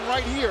position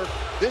right here,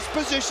 this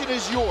position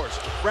is yours.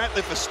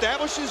 Ratliff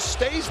establishes,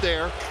 stays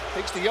there,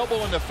 takes the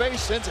elbow in the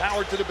face, sends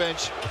Howard to the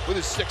bench with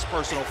his 6th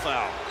personal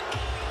foul.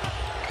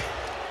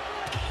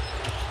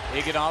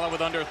 Iguodala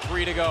with under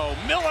 3 to go.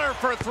 Miller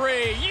for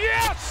 3.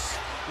 Yes!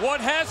 What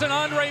hasn't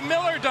Andre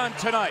Miller done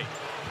tonight?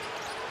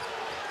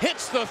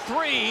 Hits the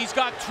 3. He's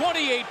got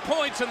 28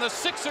 points, and the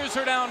Sixers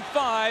are down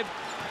 5,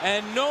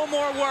 and no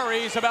more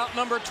worries about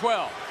number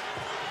 12.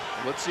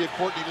 Let's see if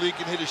Courtney Lee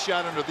can hit a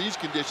shot under these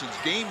conditions,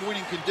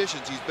 game-winning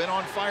conditions. He's been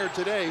on fire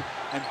today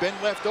and been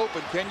left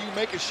open. Can you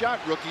make a shot,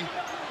 rookie,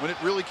 when it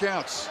really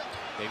counts?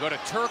 They go to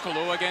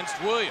Turkoglu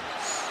against Williams.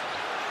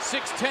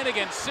 6'10"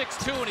 against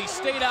 6'2", and he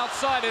stayed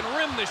outside and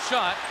rimmed the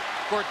shot.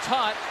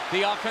 Gortat,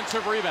 the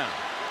offensive rebound.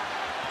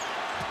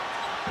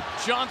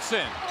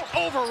 Johnson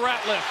over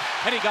Ratliff,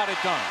 and he got it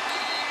done.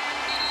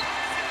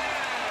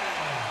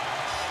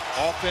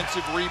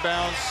 Offensive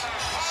rebounds,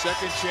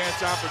 second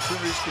chance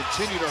opportunities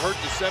continue to hurt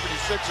the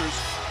 76ers.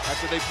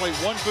 After they play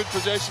 1 good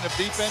possession of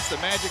defense, the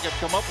Magic have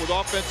come up with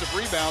offensive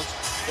rebounds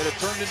that have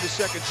turned into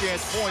second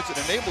chance points and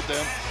enabled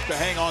them to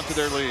hang on to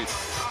their lead.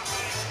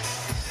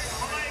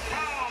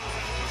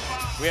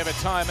 We have a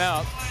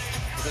timeout.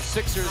 The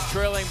Sixers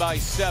trailing by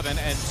 7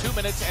 and 2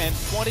 minutes and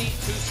 22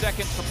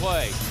 seconds to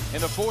play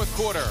in the 4th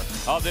quarter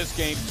of this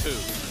game 2.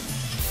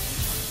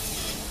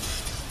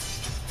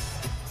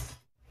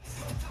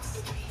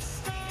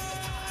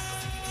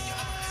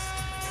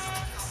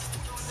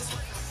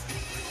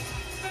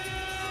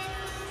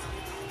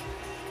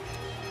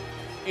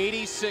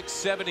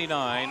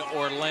 (86-79)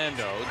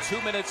 Orlando.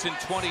 2 minutes and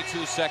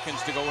 22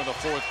 seconds to go in the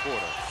 4th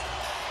quarter.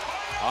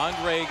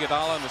 Andre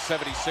Iguodala and the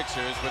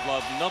 76ers would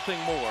love nothing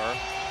more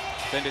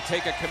than to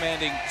take a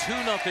commanding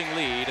 2-0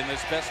 lead in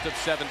this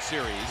best-of-7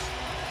 series,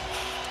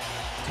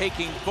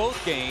 taking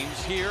both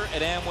games here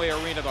at Amway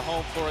Arena, the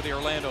home floor of the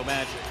Orlando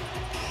Magic.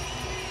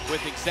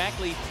 With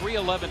exactly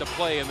 3:11 to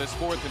play in this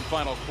 4th and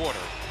final quarter,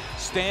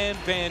 Stan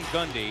Van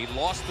Gundy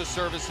lost the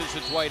services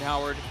of Dwight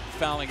Howard,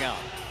 fouling out.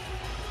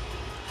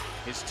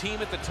 His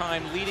team at the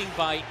time leading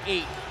by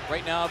 8.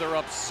 Right now they're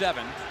up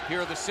 7.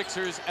 Here are the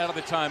Sixers out of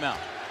the timeout.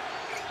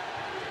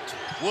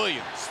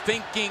 Williams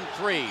thinking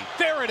 3.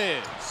 There it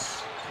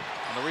is.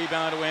 And the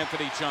rebound to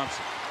Anthony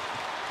Johnson.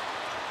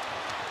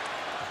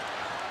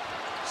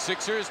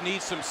 Sixers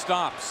need some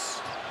stops.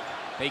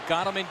 They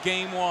got him in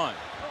game 1.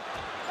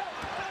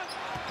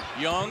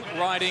 Young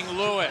riding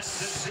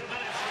Lewis.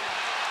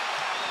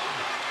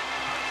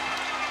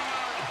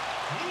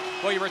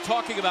 Well, you were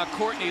talking about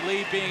Courtney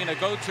Lee being a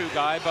go-to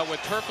guy, but with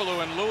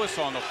Turkoglu and Lewis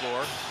on the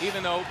floor,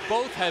 even though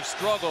both have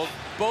struggled,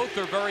 both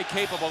are very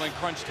capable in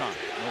crunch time.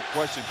 No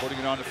question, putting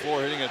it on the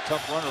floor, hitting a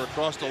tough runner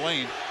across the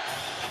lane.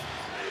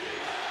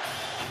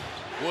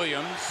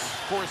 Williams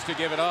forced to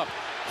give it up.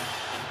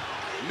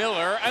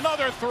 Miller,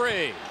 another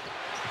 3.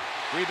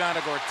 Rebound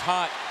to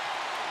Gortat.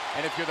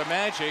 And if you're the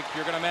Magic,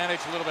 you're going to manage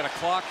a little bit of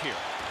clock here.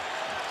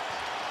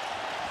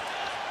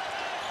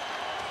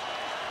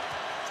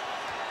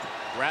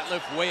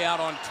 Ratliff way out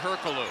on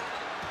Turkoglu.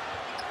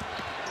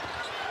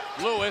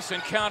 Lewis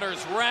encounters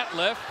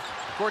Ratliff.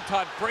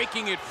 Gortat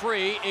breaking it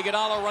free.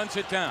 Iguodala runs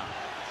it down.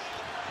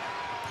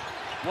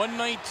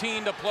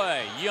 1:19 to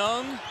play.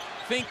 Young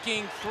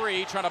thinking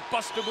three, trying to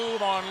bust a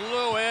move on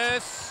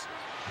Lewis.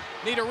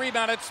 Need a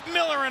rebound. It's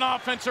Miller, an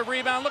offensive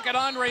rebound. Look at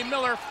Andre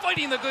Miller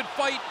fighting the good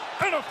fight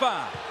and a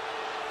foul.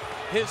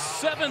 His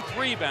 7th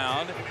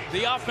rebound,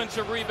 the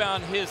offensive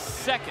rebound his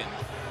 2nd.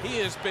 He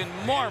has been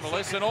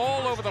marvelous and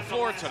all over the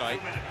floor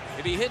tonight.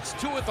 If he hits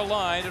 2 at the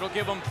line, it'll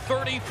give him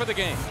 30 for the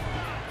game.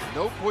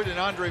 No quit in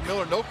Andre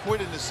Miller, no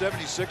quit in the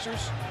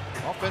 76ers.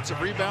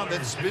 Offensive rebound,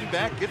 then spin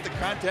back, get the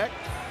contact.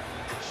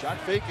 Shot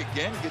fake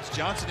again, gets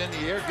Johnson in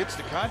the air, gets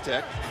the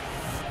contact.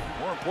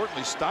 More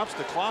importantly, stops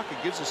the clock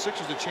and gives the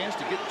Sixers a chance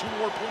to get 2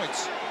 more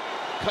points.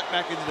 Cut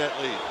back into that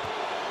lead.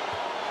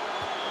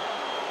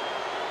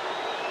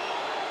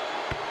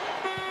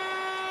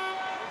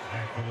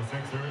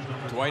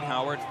 Dwight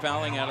Howard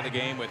fouling out of the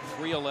game with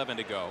 3:11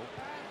 to go.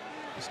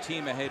 His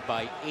team ahead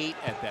by 8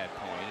 at that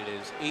point. It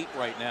is 8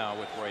 right now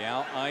with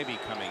Royale Ivy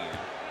coming in.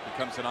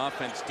 Becomes an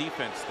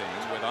offense-defense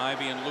thing with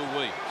Ivy and Lou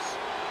Williams.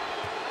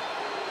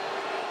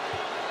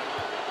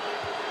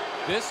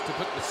 This to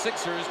put the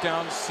Sixers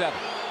down 7.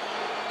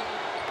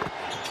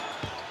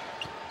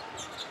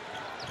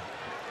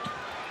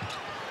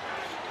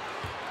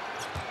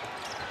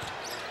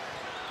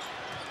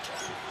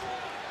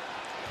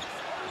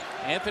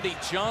 Anthony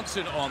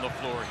Johnson on the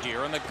floor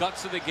here, and the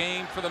guts of the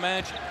game for the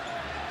Magic.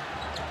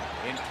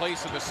 In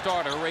place of the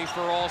starter,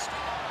 Rafer Alston.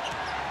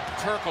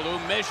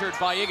 Turkoglu measured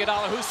by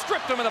Iguodala, who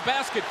stripped him of the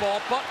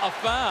basketball, but a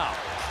foul.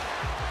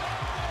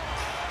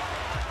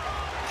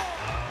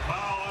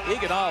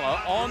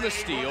 Iguodala on the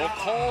steal,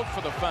 called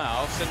for the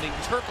foul, sending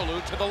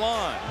Turkoglu to the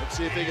line. Let's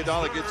see if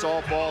Iguodala gets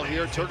all ball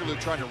here. Turkoglu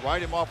trying to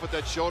ride him off with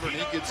that shoulder, and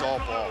he gets all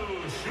ball.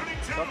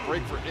 Tough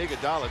break for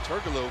Iguodala.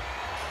 Turkoglu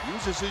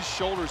uses his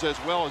shoulders as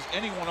well as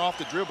anyone off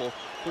the dribble.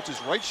 Puts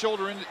his right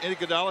shoulder in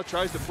Iguodala,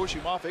 tries to push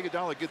him off.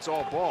 Iguodala gets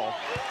all ball.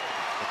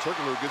 But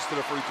Turkoglu gets to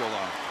the free throw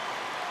line.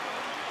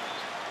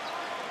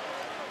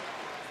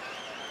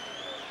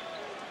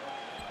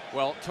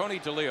 Well, Tony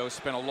DeLeo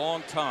spent a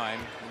long time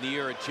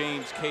near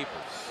James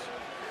Capers.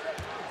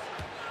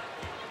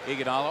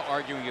 Iguodala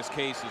arguing his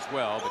case as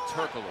well, but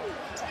Turkoglu,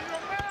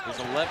 his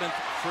 11th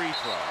free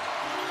throw.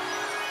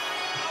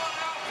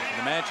 And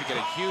the Magic get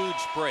a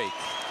huge break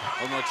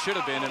on what should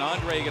have been an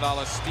Andre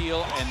Iguodala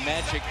steal and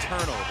Magic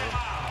turnover.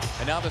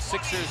 And now the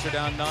Sixers are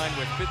down 9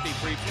 with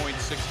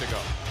 53.6 to go.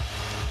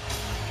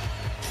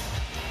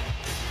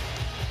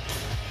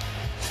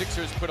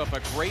 Sixers put up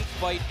a great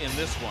fight in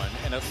this one,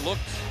 and it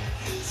looked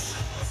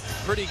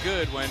pretty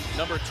good when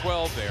number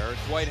 12 there,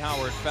 Dwight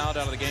Howard, fouled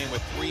out of the game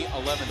with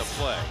 3:11 to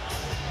play.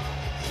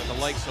 But the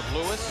likes of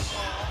Lewis,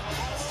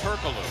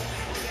 Turkoglu,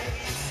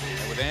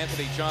 and with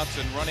Anthony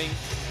Johnson running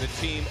the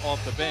team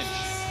off the bench,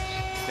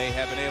 they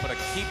have been able to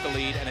keep the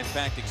lead and in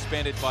fact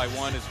expanded by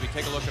 1 as we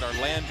take a look at our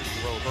Land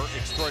Rover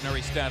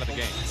extraordinary stat of the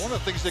game. One of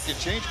the things that can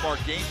change,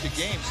 Mark, game to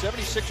game.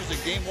 76ers in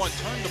game 1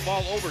 turned the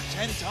ball over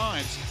 10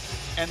 times.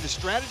 And the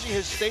strategy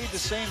has stayed the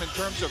same in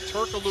terms of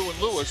Turkoglu and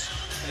Lewis.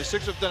 And the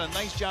Sixers have done a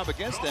nice job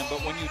against them.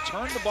 But when you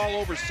turn the ball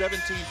over 17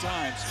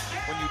 times,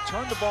 when you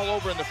turn the ball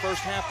over in the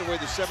first half the way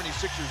the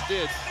 76ers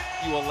did,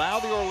 you allow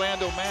the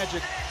Orlando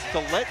Magic to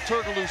let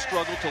Turkoglu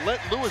struggle, to let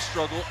Lewis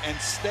struggle, and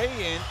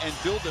stay in and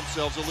build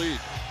themselves a lead.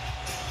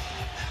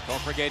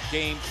 Don't forget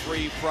Game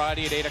 3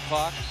 Friday at 8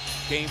 o'clock.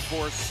 Game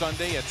 4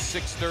 Sunday at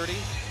 6:30.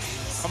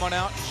 Come on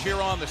out and cheer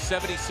on the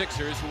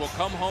 76ers, who will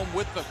come home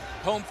with the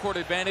home court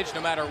advantage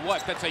no matter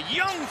what. That's a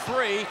Young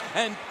three,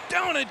 and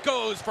down it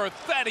goes for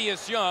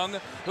Thaddeus Young,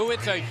 who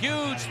hits a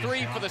huge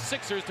three for the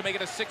Sixers to make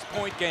it a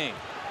 6-point game.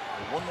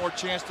 One more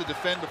chance to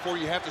defend before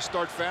you have to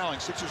start fouling.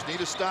 Sixers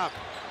need a stop.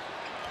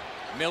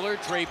 Miller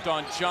draped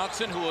on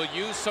Johnson, who will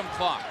use some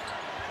clock.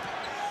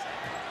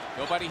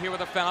 Nobody here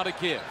with a foul to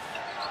give.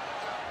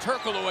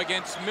 Turkoglu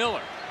against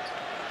Miller.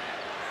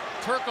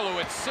 Turkoglu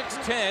at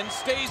 6'10",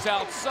 stays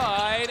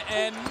outside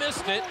and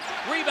missed it.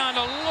 Rebound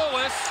to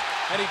Lewis,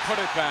 and he put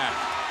it back.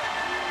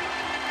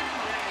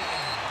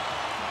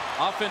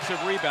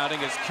 Offensive rebounding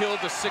has killed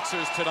the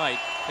Sixers tonight.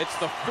 It's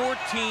the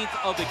 14th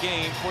of the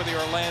game for the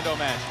Orlando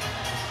Magic.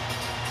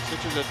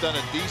 Sixers have done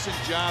a decent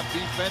job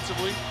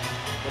defensively,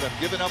 but have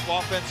given up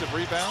offensive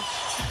rebounds.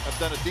 Have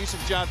done a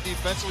decent job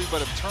defensively,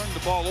 but have turned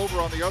the ball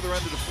over on the other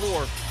end of the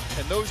floor.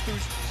 And those two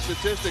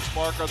statistics,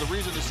 Mark, are the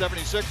reason the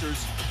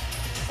 76ers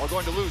are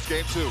going to lose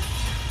game 2.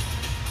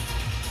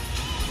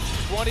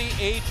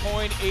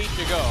 28.8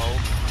 to go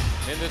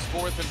in this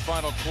 4th and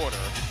final quarter.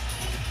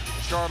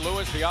 Rashard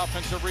Lewis, the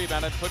offensive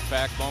rebound and put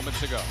back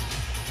moments ago.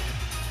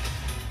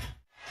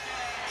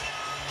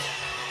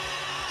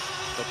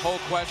 The poll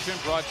question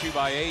brought to you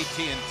by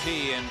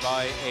AT&T, and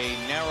by a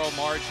narrow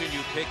margin.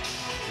 You picked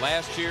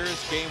last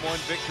year's Game 1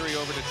 victory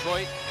over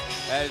Detroit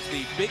as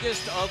the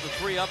biggest of the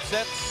 3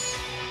 upsets.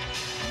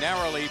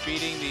 narrowly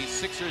beating the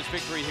Sixers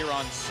victory here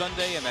on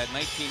Sunday and that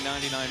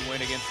 1999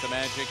 win against the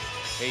Magic,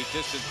 a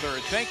distant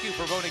third. Thank you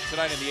for voting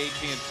tonight in the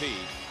AT&T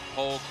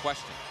poll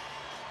question.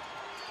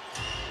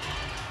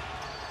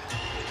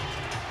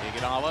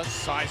 Iguodala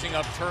sizing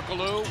up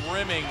Turkoglu,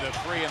 rimming the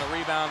three, and the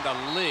rebound to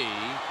Lee.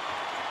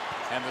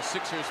 And the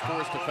Sixers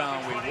forced a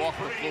foul. We walk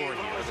the floor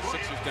here. The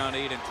Sixers down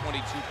 8 and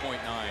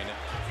 22.9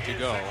 to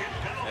go.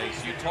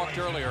 As you talked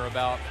earlier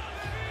about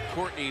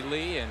Courtney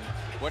Lee and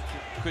what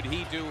could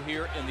he do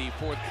here in the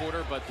fourth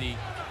quarter, but the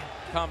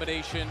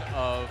combination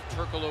of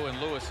Turkoglu and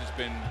Lewis has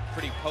been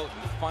pretty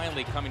potent,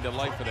 finally coming to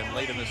life for them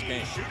late in this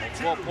game.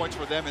 12 points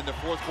for them in the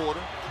fourth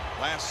quarter.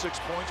 Last 6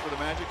 points for the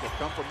Magic have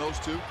come from those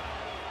two.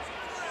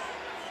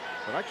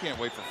 But I can't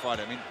wait for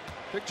Friday. I mean,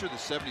 picture the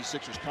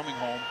 76ers coming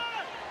home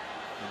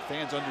and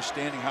fans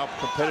understanding how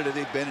competitive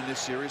they've been in this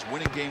series,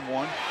 winning game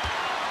 1.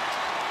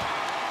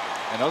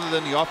 And other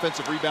than the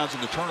offensive rebounds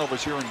and the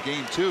turnovers here in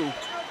game 2,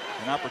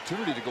 an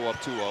opportunity to go up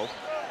 2-0.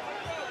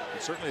 They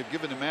certainly have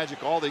given the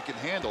Magic all they can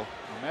handle.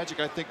 The Magic,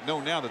 I think,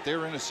 know now that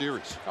they're in a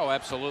series. Oh,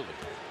 absolutely.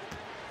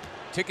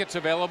 Tickets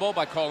available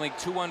by calling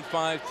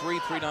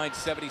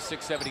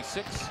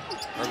 215-339-7676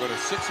 or go to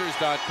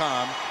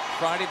Sixers.com.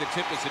 Friday, the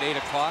tip is at 8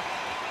 o'clock.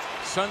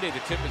 Sunday,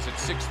 the tip is at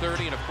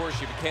 6:30. And, of course,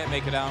 if you can't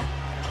make it out,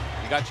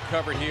 we got you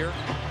covered here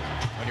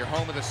on your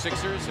home of the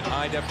Sixers in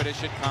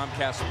high-definition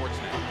Comcast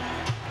Sportsnet.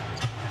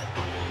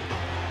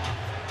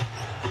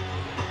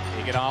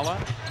 Iguodala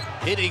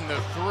hitting the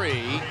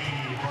three.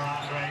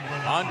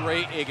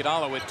 Andre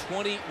Iguodala with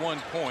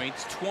 21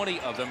 points, 20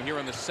 of them here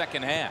in the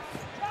second half.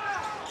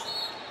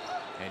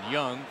 And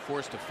Young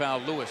forced to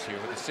foul Lewis here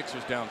with the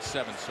Sixers down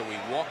 7, so we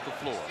walk the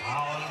floor.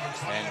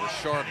 And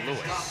Rashard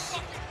Lewis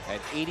at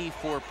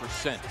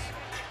 84%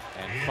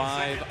 and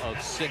 5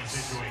 of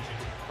 6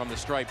 from the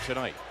stripe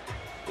tonight.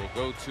 Will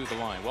go to the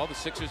line. Well, the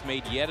Sixers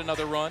made yet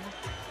another run.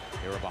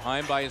 They were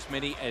behind by as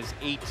many as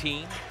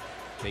 18.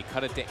 They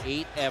cut it to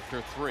 8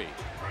 after 3.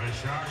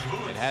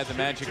 It had the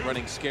Magic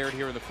running scared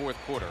here in the fourth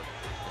quarter,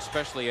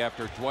 especially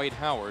after Dwight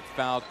Howard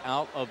fouled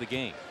out of the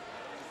game.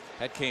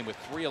 That came with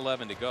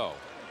 3:11 to go.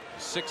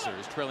 The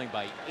Sixers trailing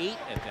by 8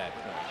 at that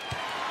point.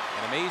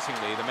 And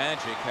amazingly, the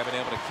Magic have been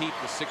able to keep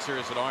the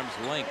Sixers at arm's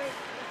length.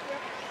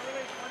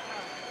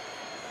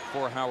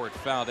 Before Howard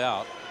fouled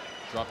out,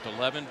 dropped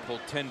 11,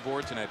 pulled 10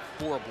 boards, and had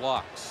 4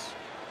 blocks.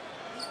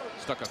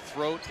 Stuck a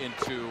throat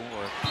into,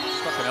 or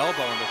stuck an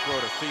elbow in the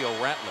throat of Theo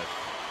Ratliff.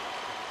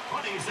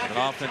 An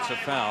offensive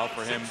foul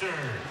for him.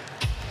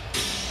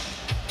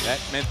 That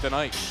meant the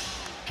night.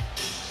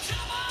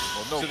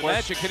 Well, so the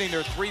Magic hitting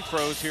their free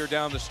throws here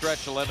down the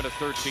stretch, 11 of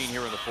 13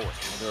 here in the fourth.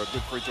 Well, they're a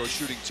good free throw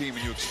shooting team,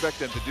 and you expect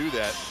them to do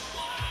that.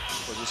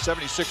 As the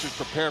 76ers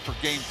prepare for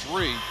game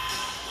 3,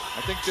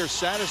 I think they're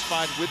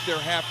satisfied with their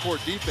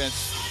half-court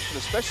defense,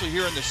 especially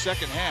here in the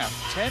second half.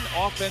 10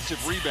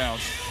 offensive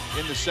rebounds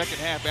in the second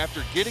half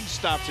after getting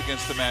stops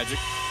against the Magic.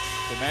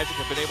 The Magic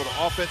have been able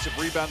to offensive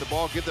rebound the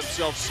ball, give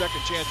themselves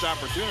second chance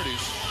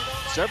opportunities,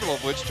 several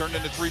of which turned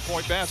into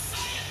 3-point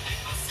baskets.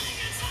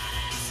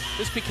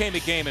 This became a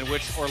game in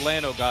which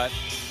Orlando got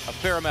a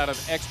fair amount of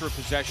extra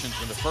possessions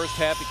in the first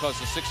half because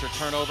of Sixer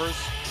turnovers,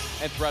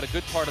 and throughout a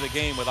good part of the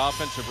game with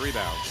offensive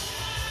rebounds.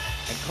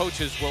 And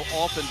coaches will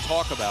often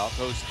talk about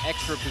those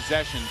extra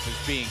possessions as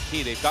being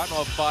key. They've gotten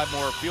off 5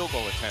 more field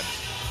goal attempts.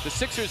 The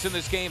Sixers in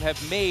this game have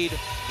made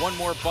 1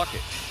 more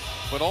bucket.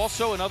 But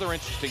also another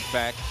interesting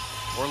fact,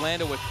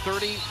 Orlando with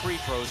 30 free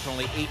throws to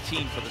only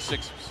 18 for the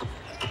Sixers.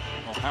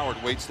 Well,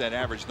 Howard weights that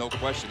average, no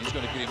question. He's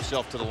going to get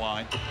himself to the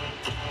line.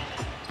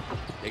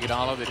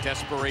 Iguodala, the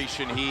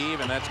desperation heave,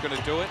 and that's going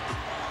to do it.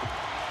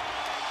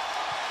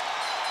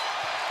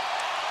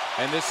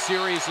 And this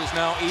series is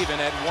now even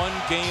at 1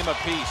 game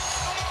apiece.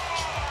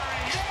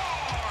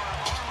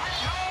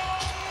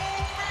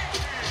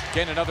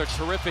 Again, another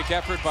terrific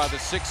effort by the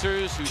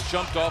Sixers, who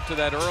jumped off to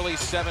that early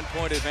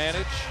 7-point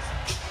advantage.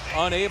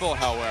 Unable,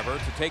 however,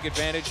 to take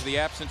advantage of the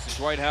absence of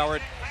Dwight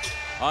Howard.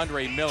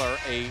 Andre Miller,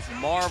 a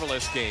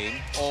marvelous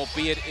game,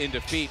 albeit in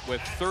defeat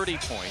with 30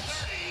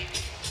 points.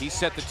 He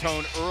set the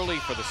tone early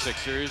for the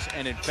Sixers,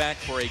 and in fact,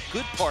 for a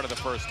good part of the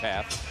first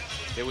half,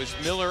 it was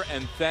Miller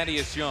and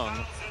Thaddeus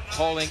Young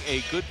hauling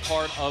a good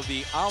part of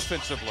the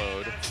offensive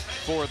load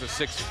for the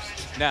Sixers.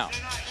 Now,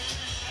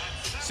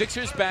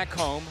 Sixers back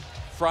home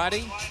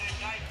Friday,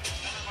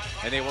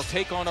 and they will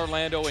take on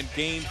Orlando in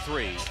game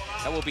 3.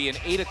 That will be an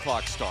 8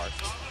 o'clock start.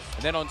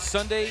 And then on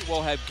Sunday,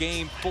 we'll have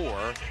game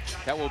 4.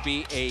 That will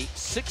be a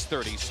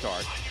 6:30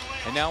 start.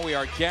 And now we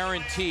are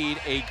guaranteed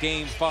a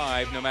game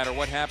 5 no matter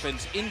what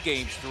happens in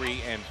games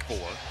 3 and 4.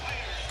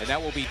 And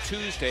that will be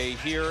Tuesday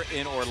here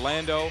in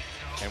Orlando.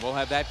 And we'll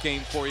have that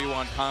game for you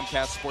on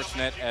Comcast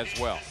Sportsnet as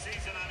well.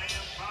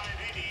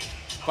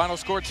 Final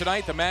score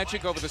tonight, the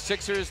Magic over the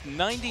Sixers,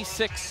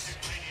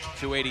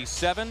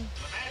 96-87.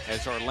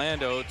 As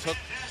Orlando took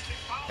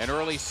an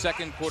early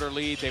second quarter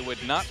lead they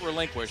would not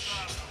relinquish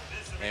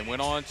and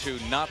went on to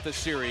knot the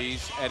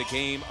series at a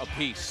game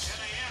apiece.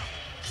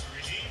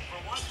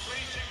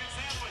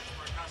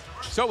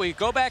 So we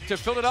go back to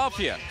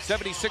Philadelphia.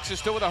 76ers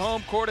still with a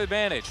home court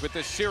advantage with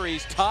this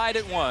series tied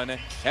at 1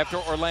 after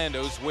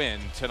Orlando's win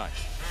tonight.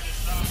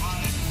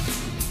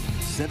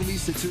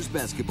 76ers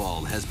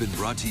basketball has been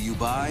brought to you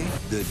by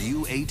the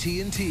new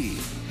AT&T.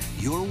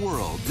 Your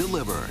world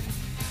delivered.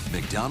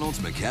 McDonald's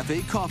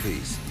McCafe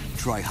coffees.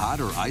 Try hot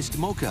or iced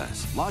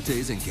mochas,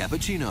 lattes, and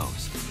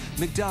cappuccinos.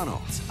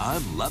 McDonald's,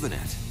 I'm loving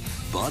it.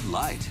 Bud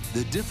Light,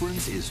 the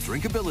difference is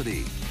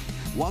drinkability.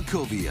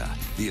 Wachovia,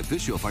 the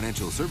official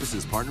financial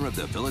services partner of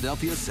the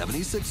Philadelphia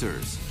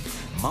 76ers.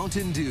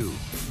 Mountain Dew,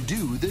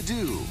 do the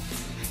do.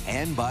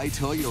 And by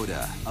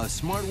Toyota, a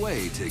smart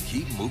way to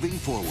keep moving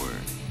forward.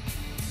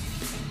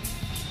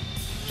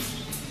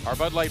 Our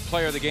Bud Light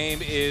player of the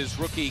game is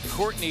rookie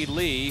Courtney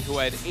Lee, who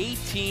had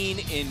 18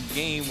 in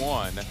Game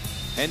 1.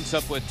 Ends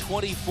up with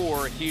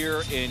 24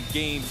 here in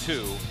Game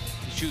 2.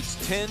 He shoots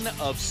 10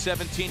 of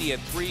 17. He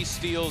had 3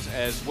 steals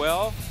as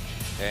well.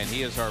 And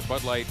he is our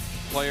Bud Light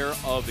player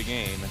of the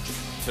game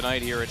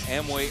tonight here at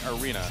Amway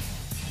Arena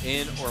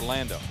in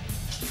Orlando.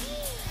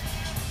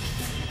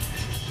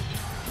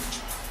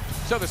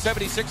 So the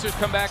 76ers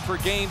come back for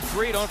Game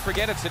 3. Don't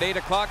forget, it's at 8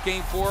 o'clock.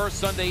 Game 4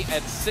 Sunday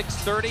at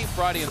 6:30,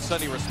 Friday and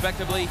Sunday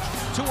respectively.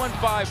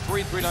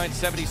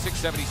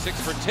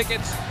 215-339-7676 for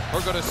tickets, or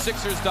go to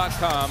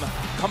Sixers.com.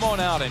 Come on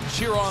out and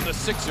cheer on the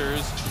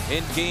Sixers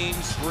in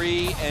Games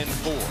 3 and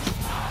 4.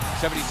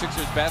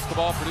 76ers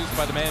basketball produced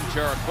by the man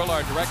Jared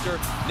Quillard, director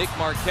Nick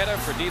Marquetta.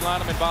 For D.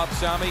 Lonham and Bob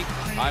Salmi,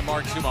 I'm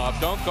Mark Sumoff.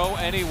 Don't go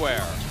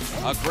anywhere.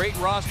 A great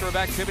roster of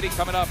activity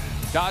coming up.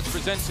 Dodge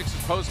presents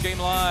Sixers Post Game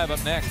Live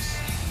up next.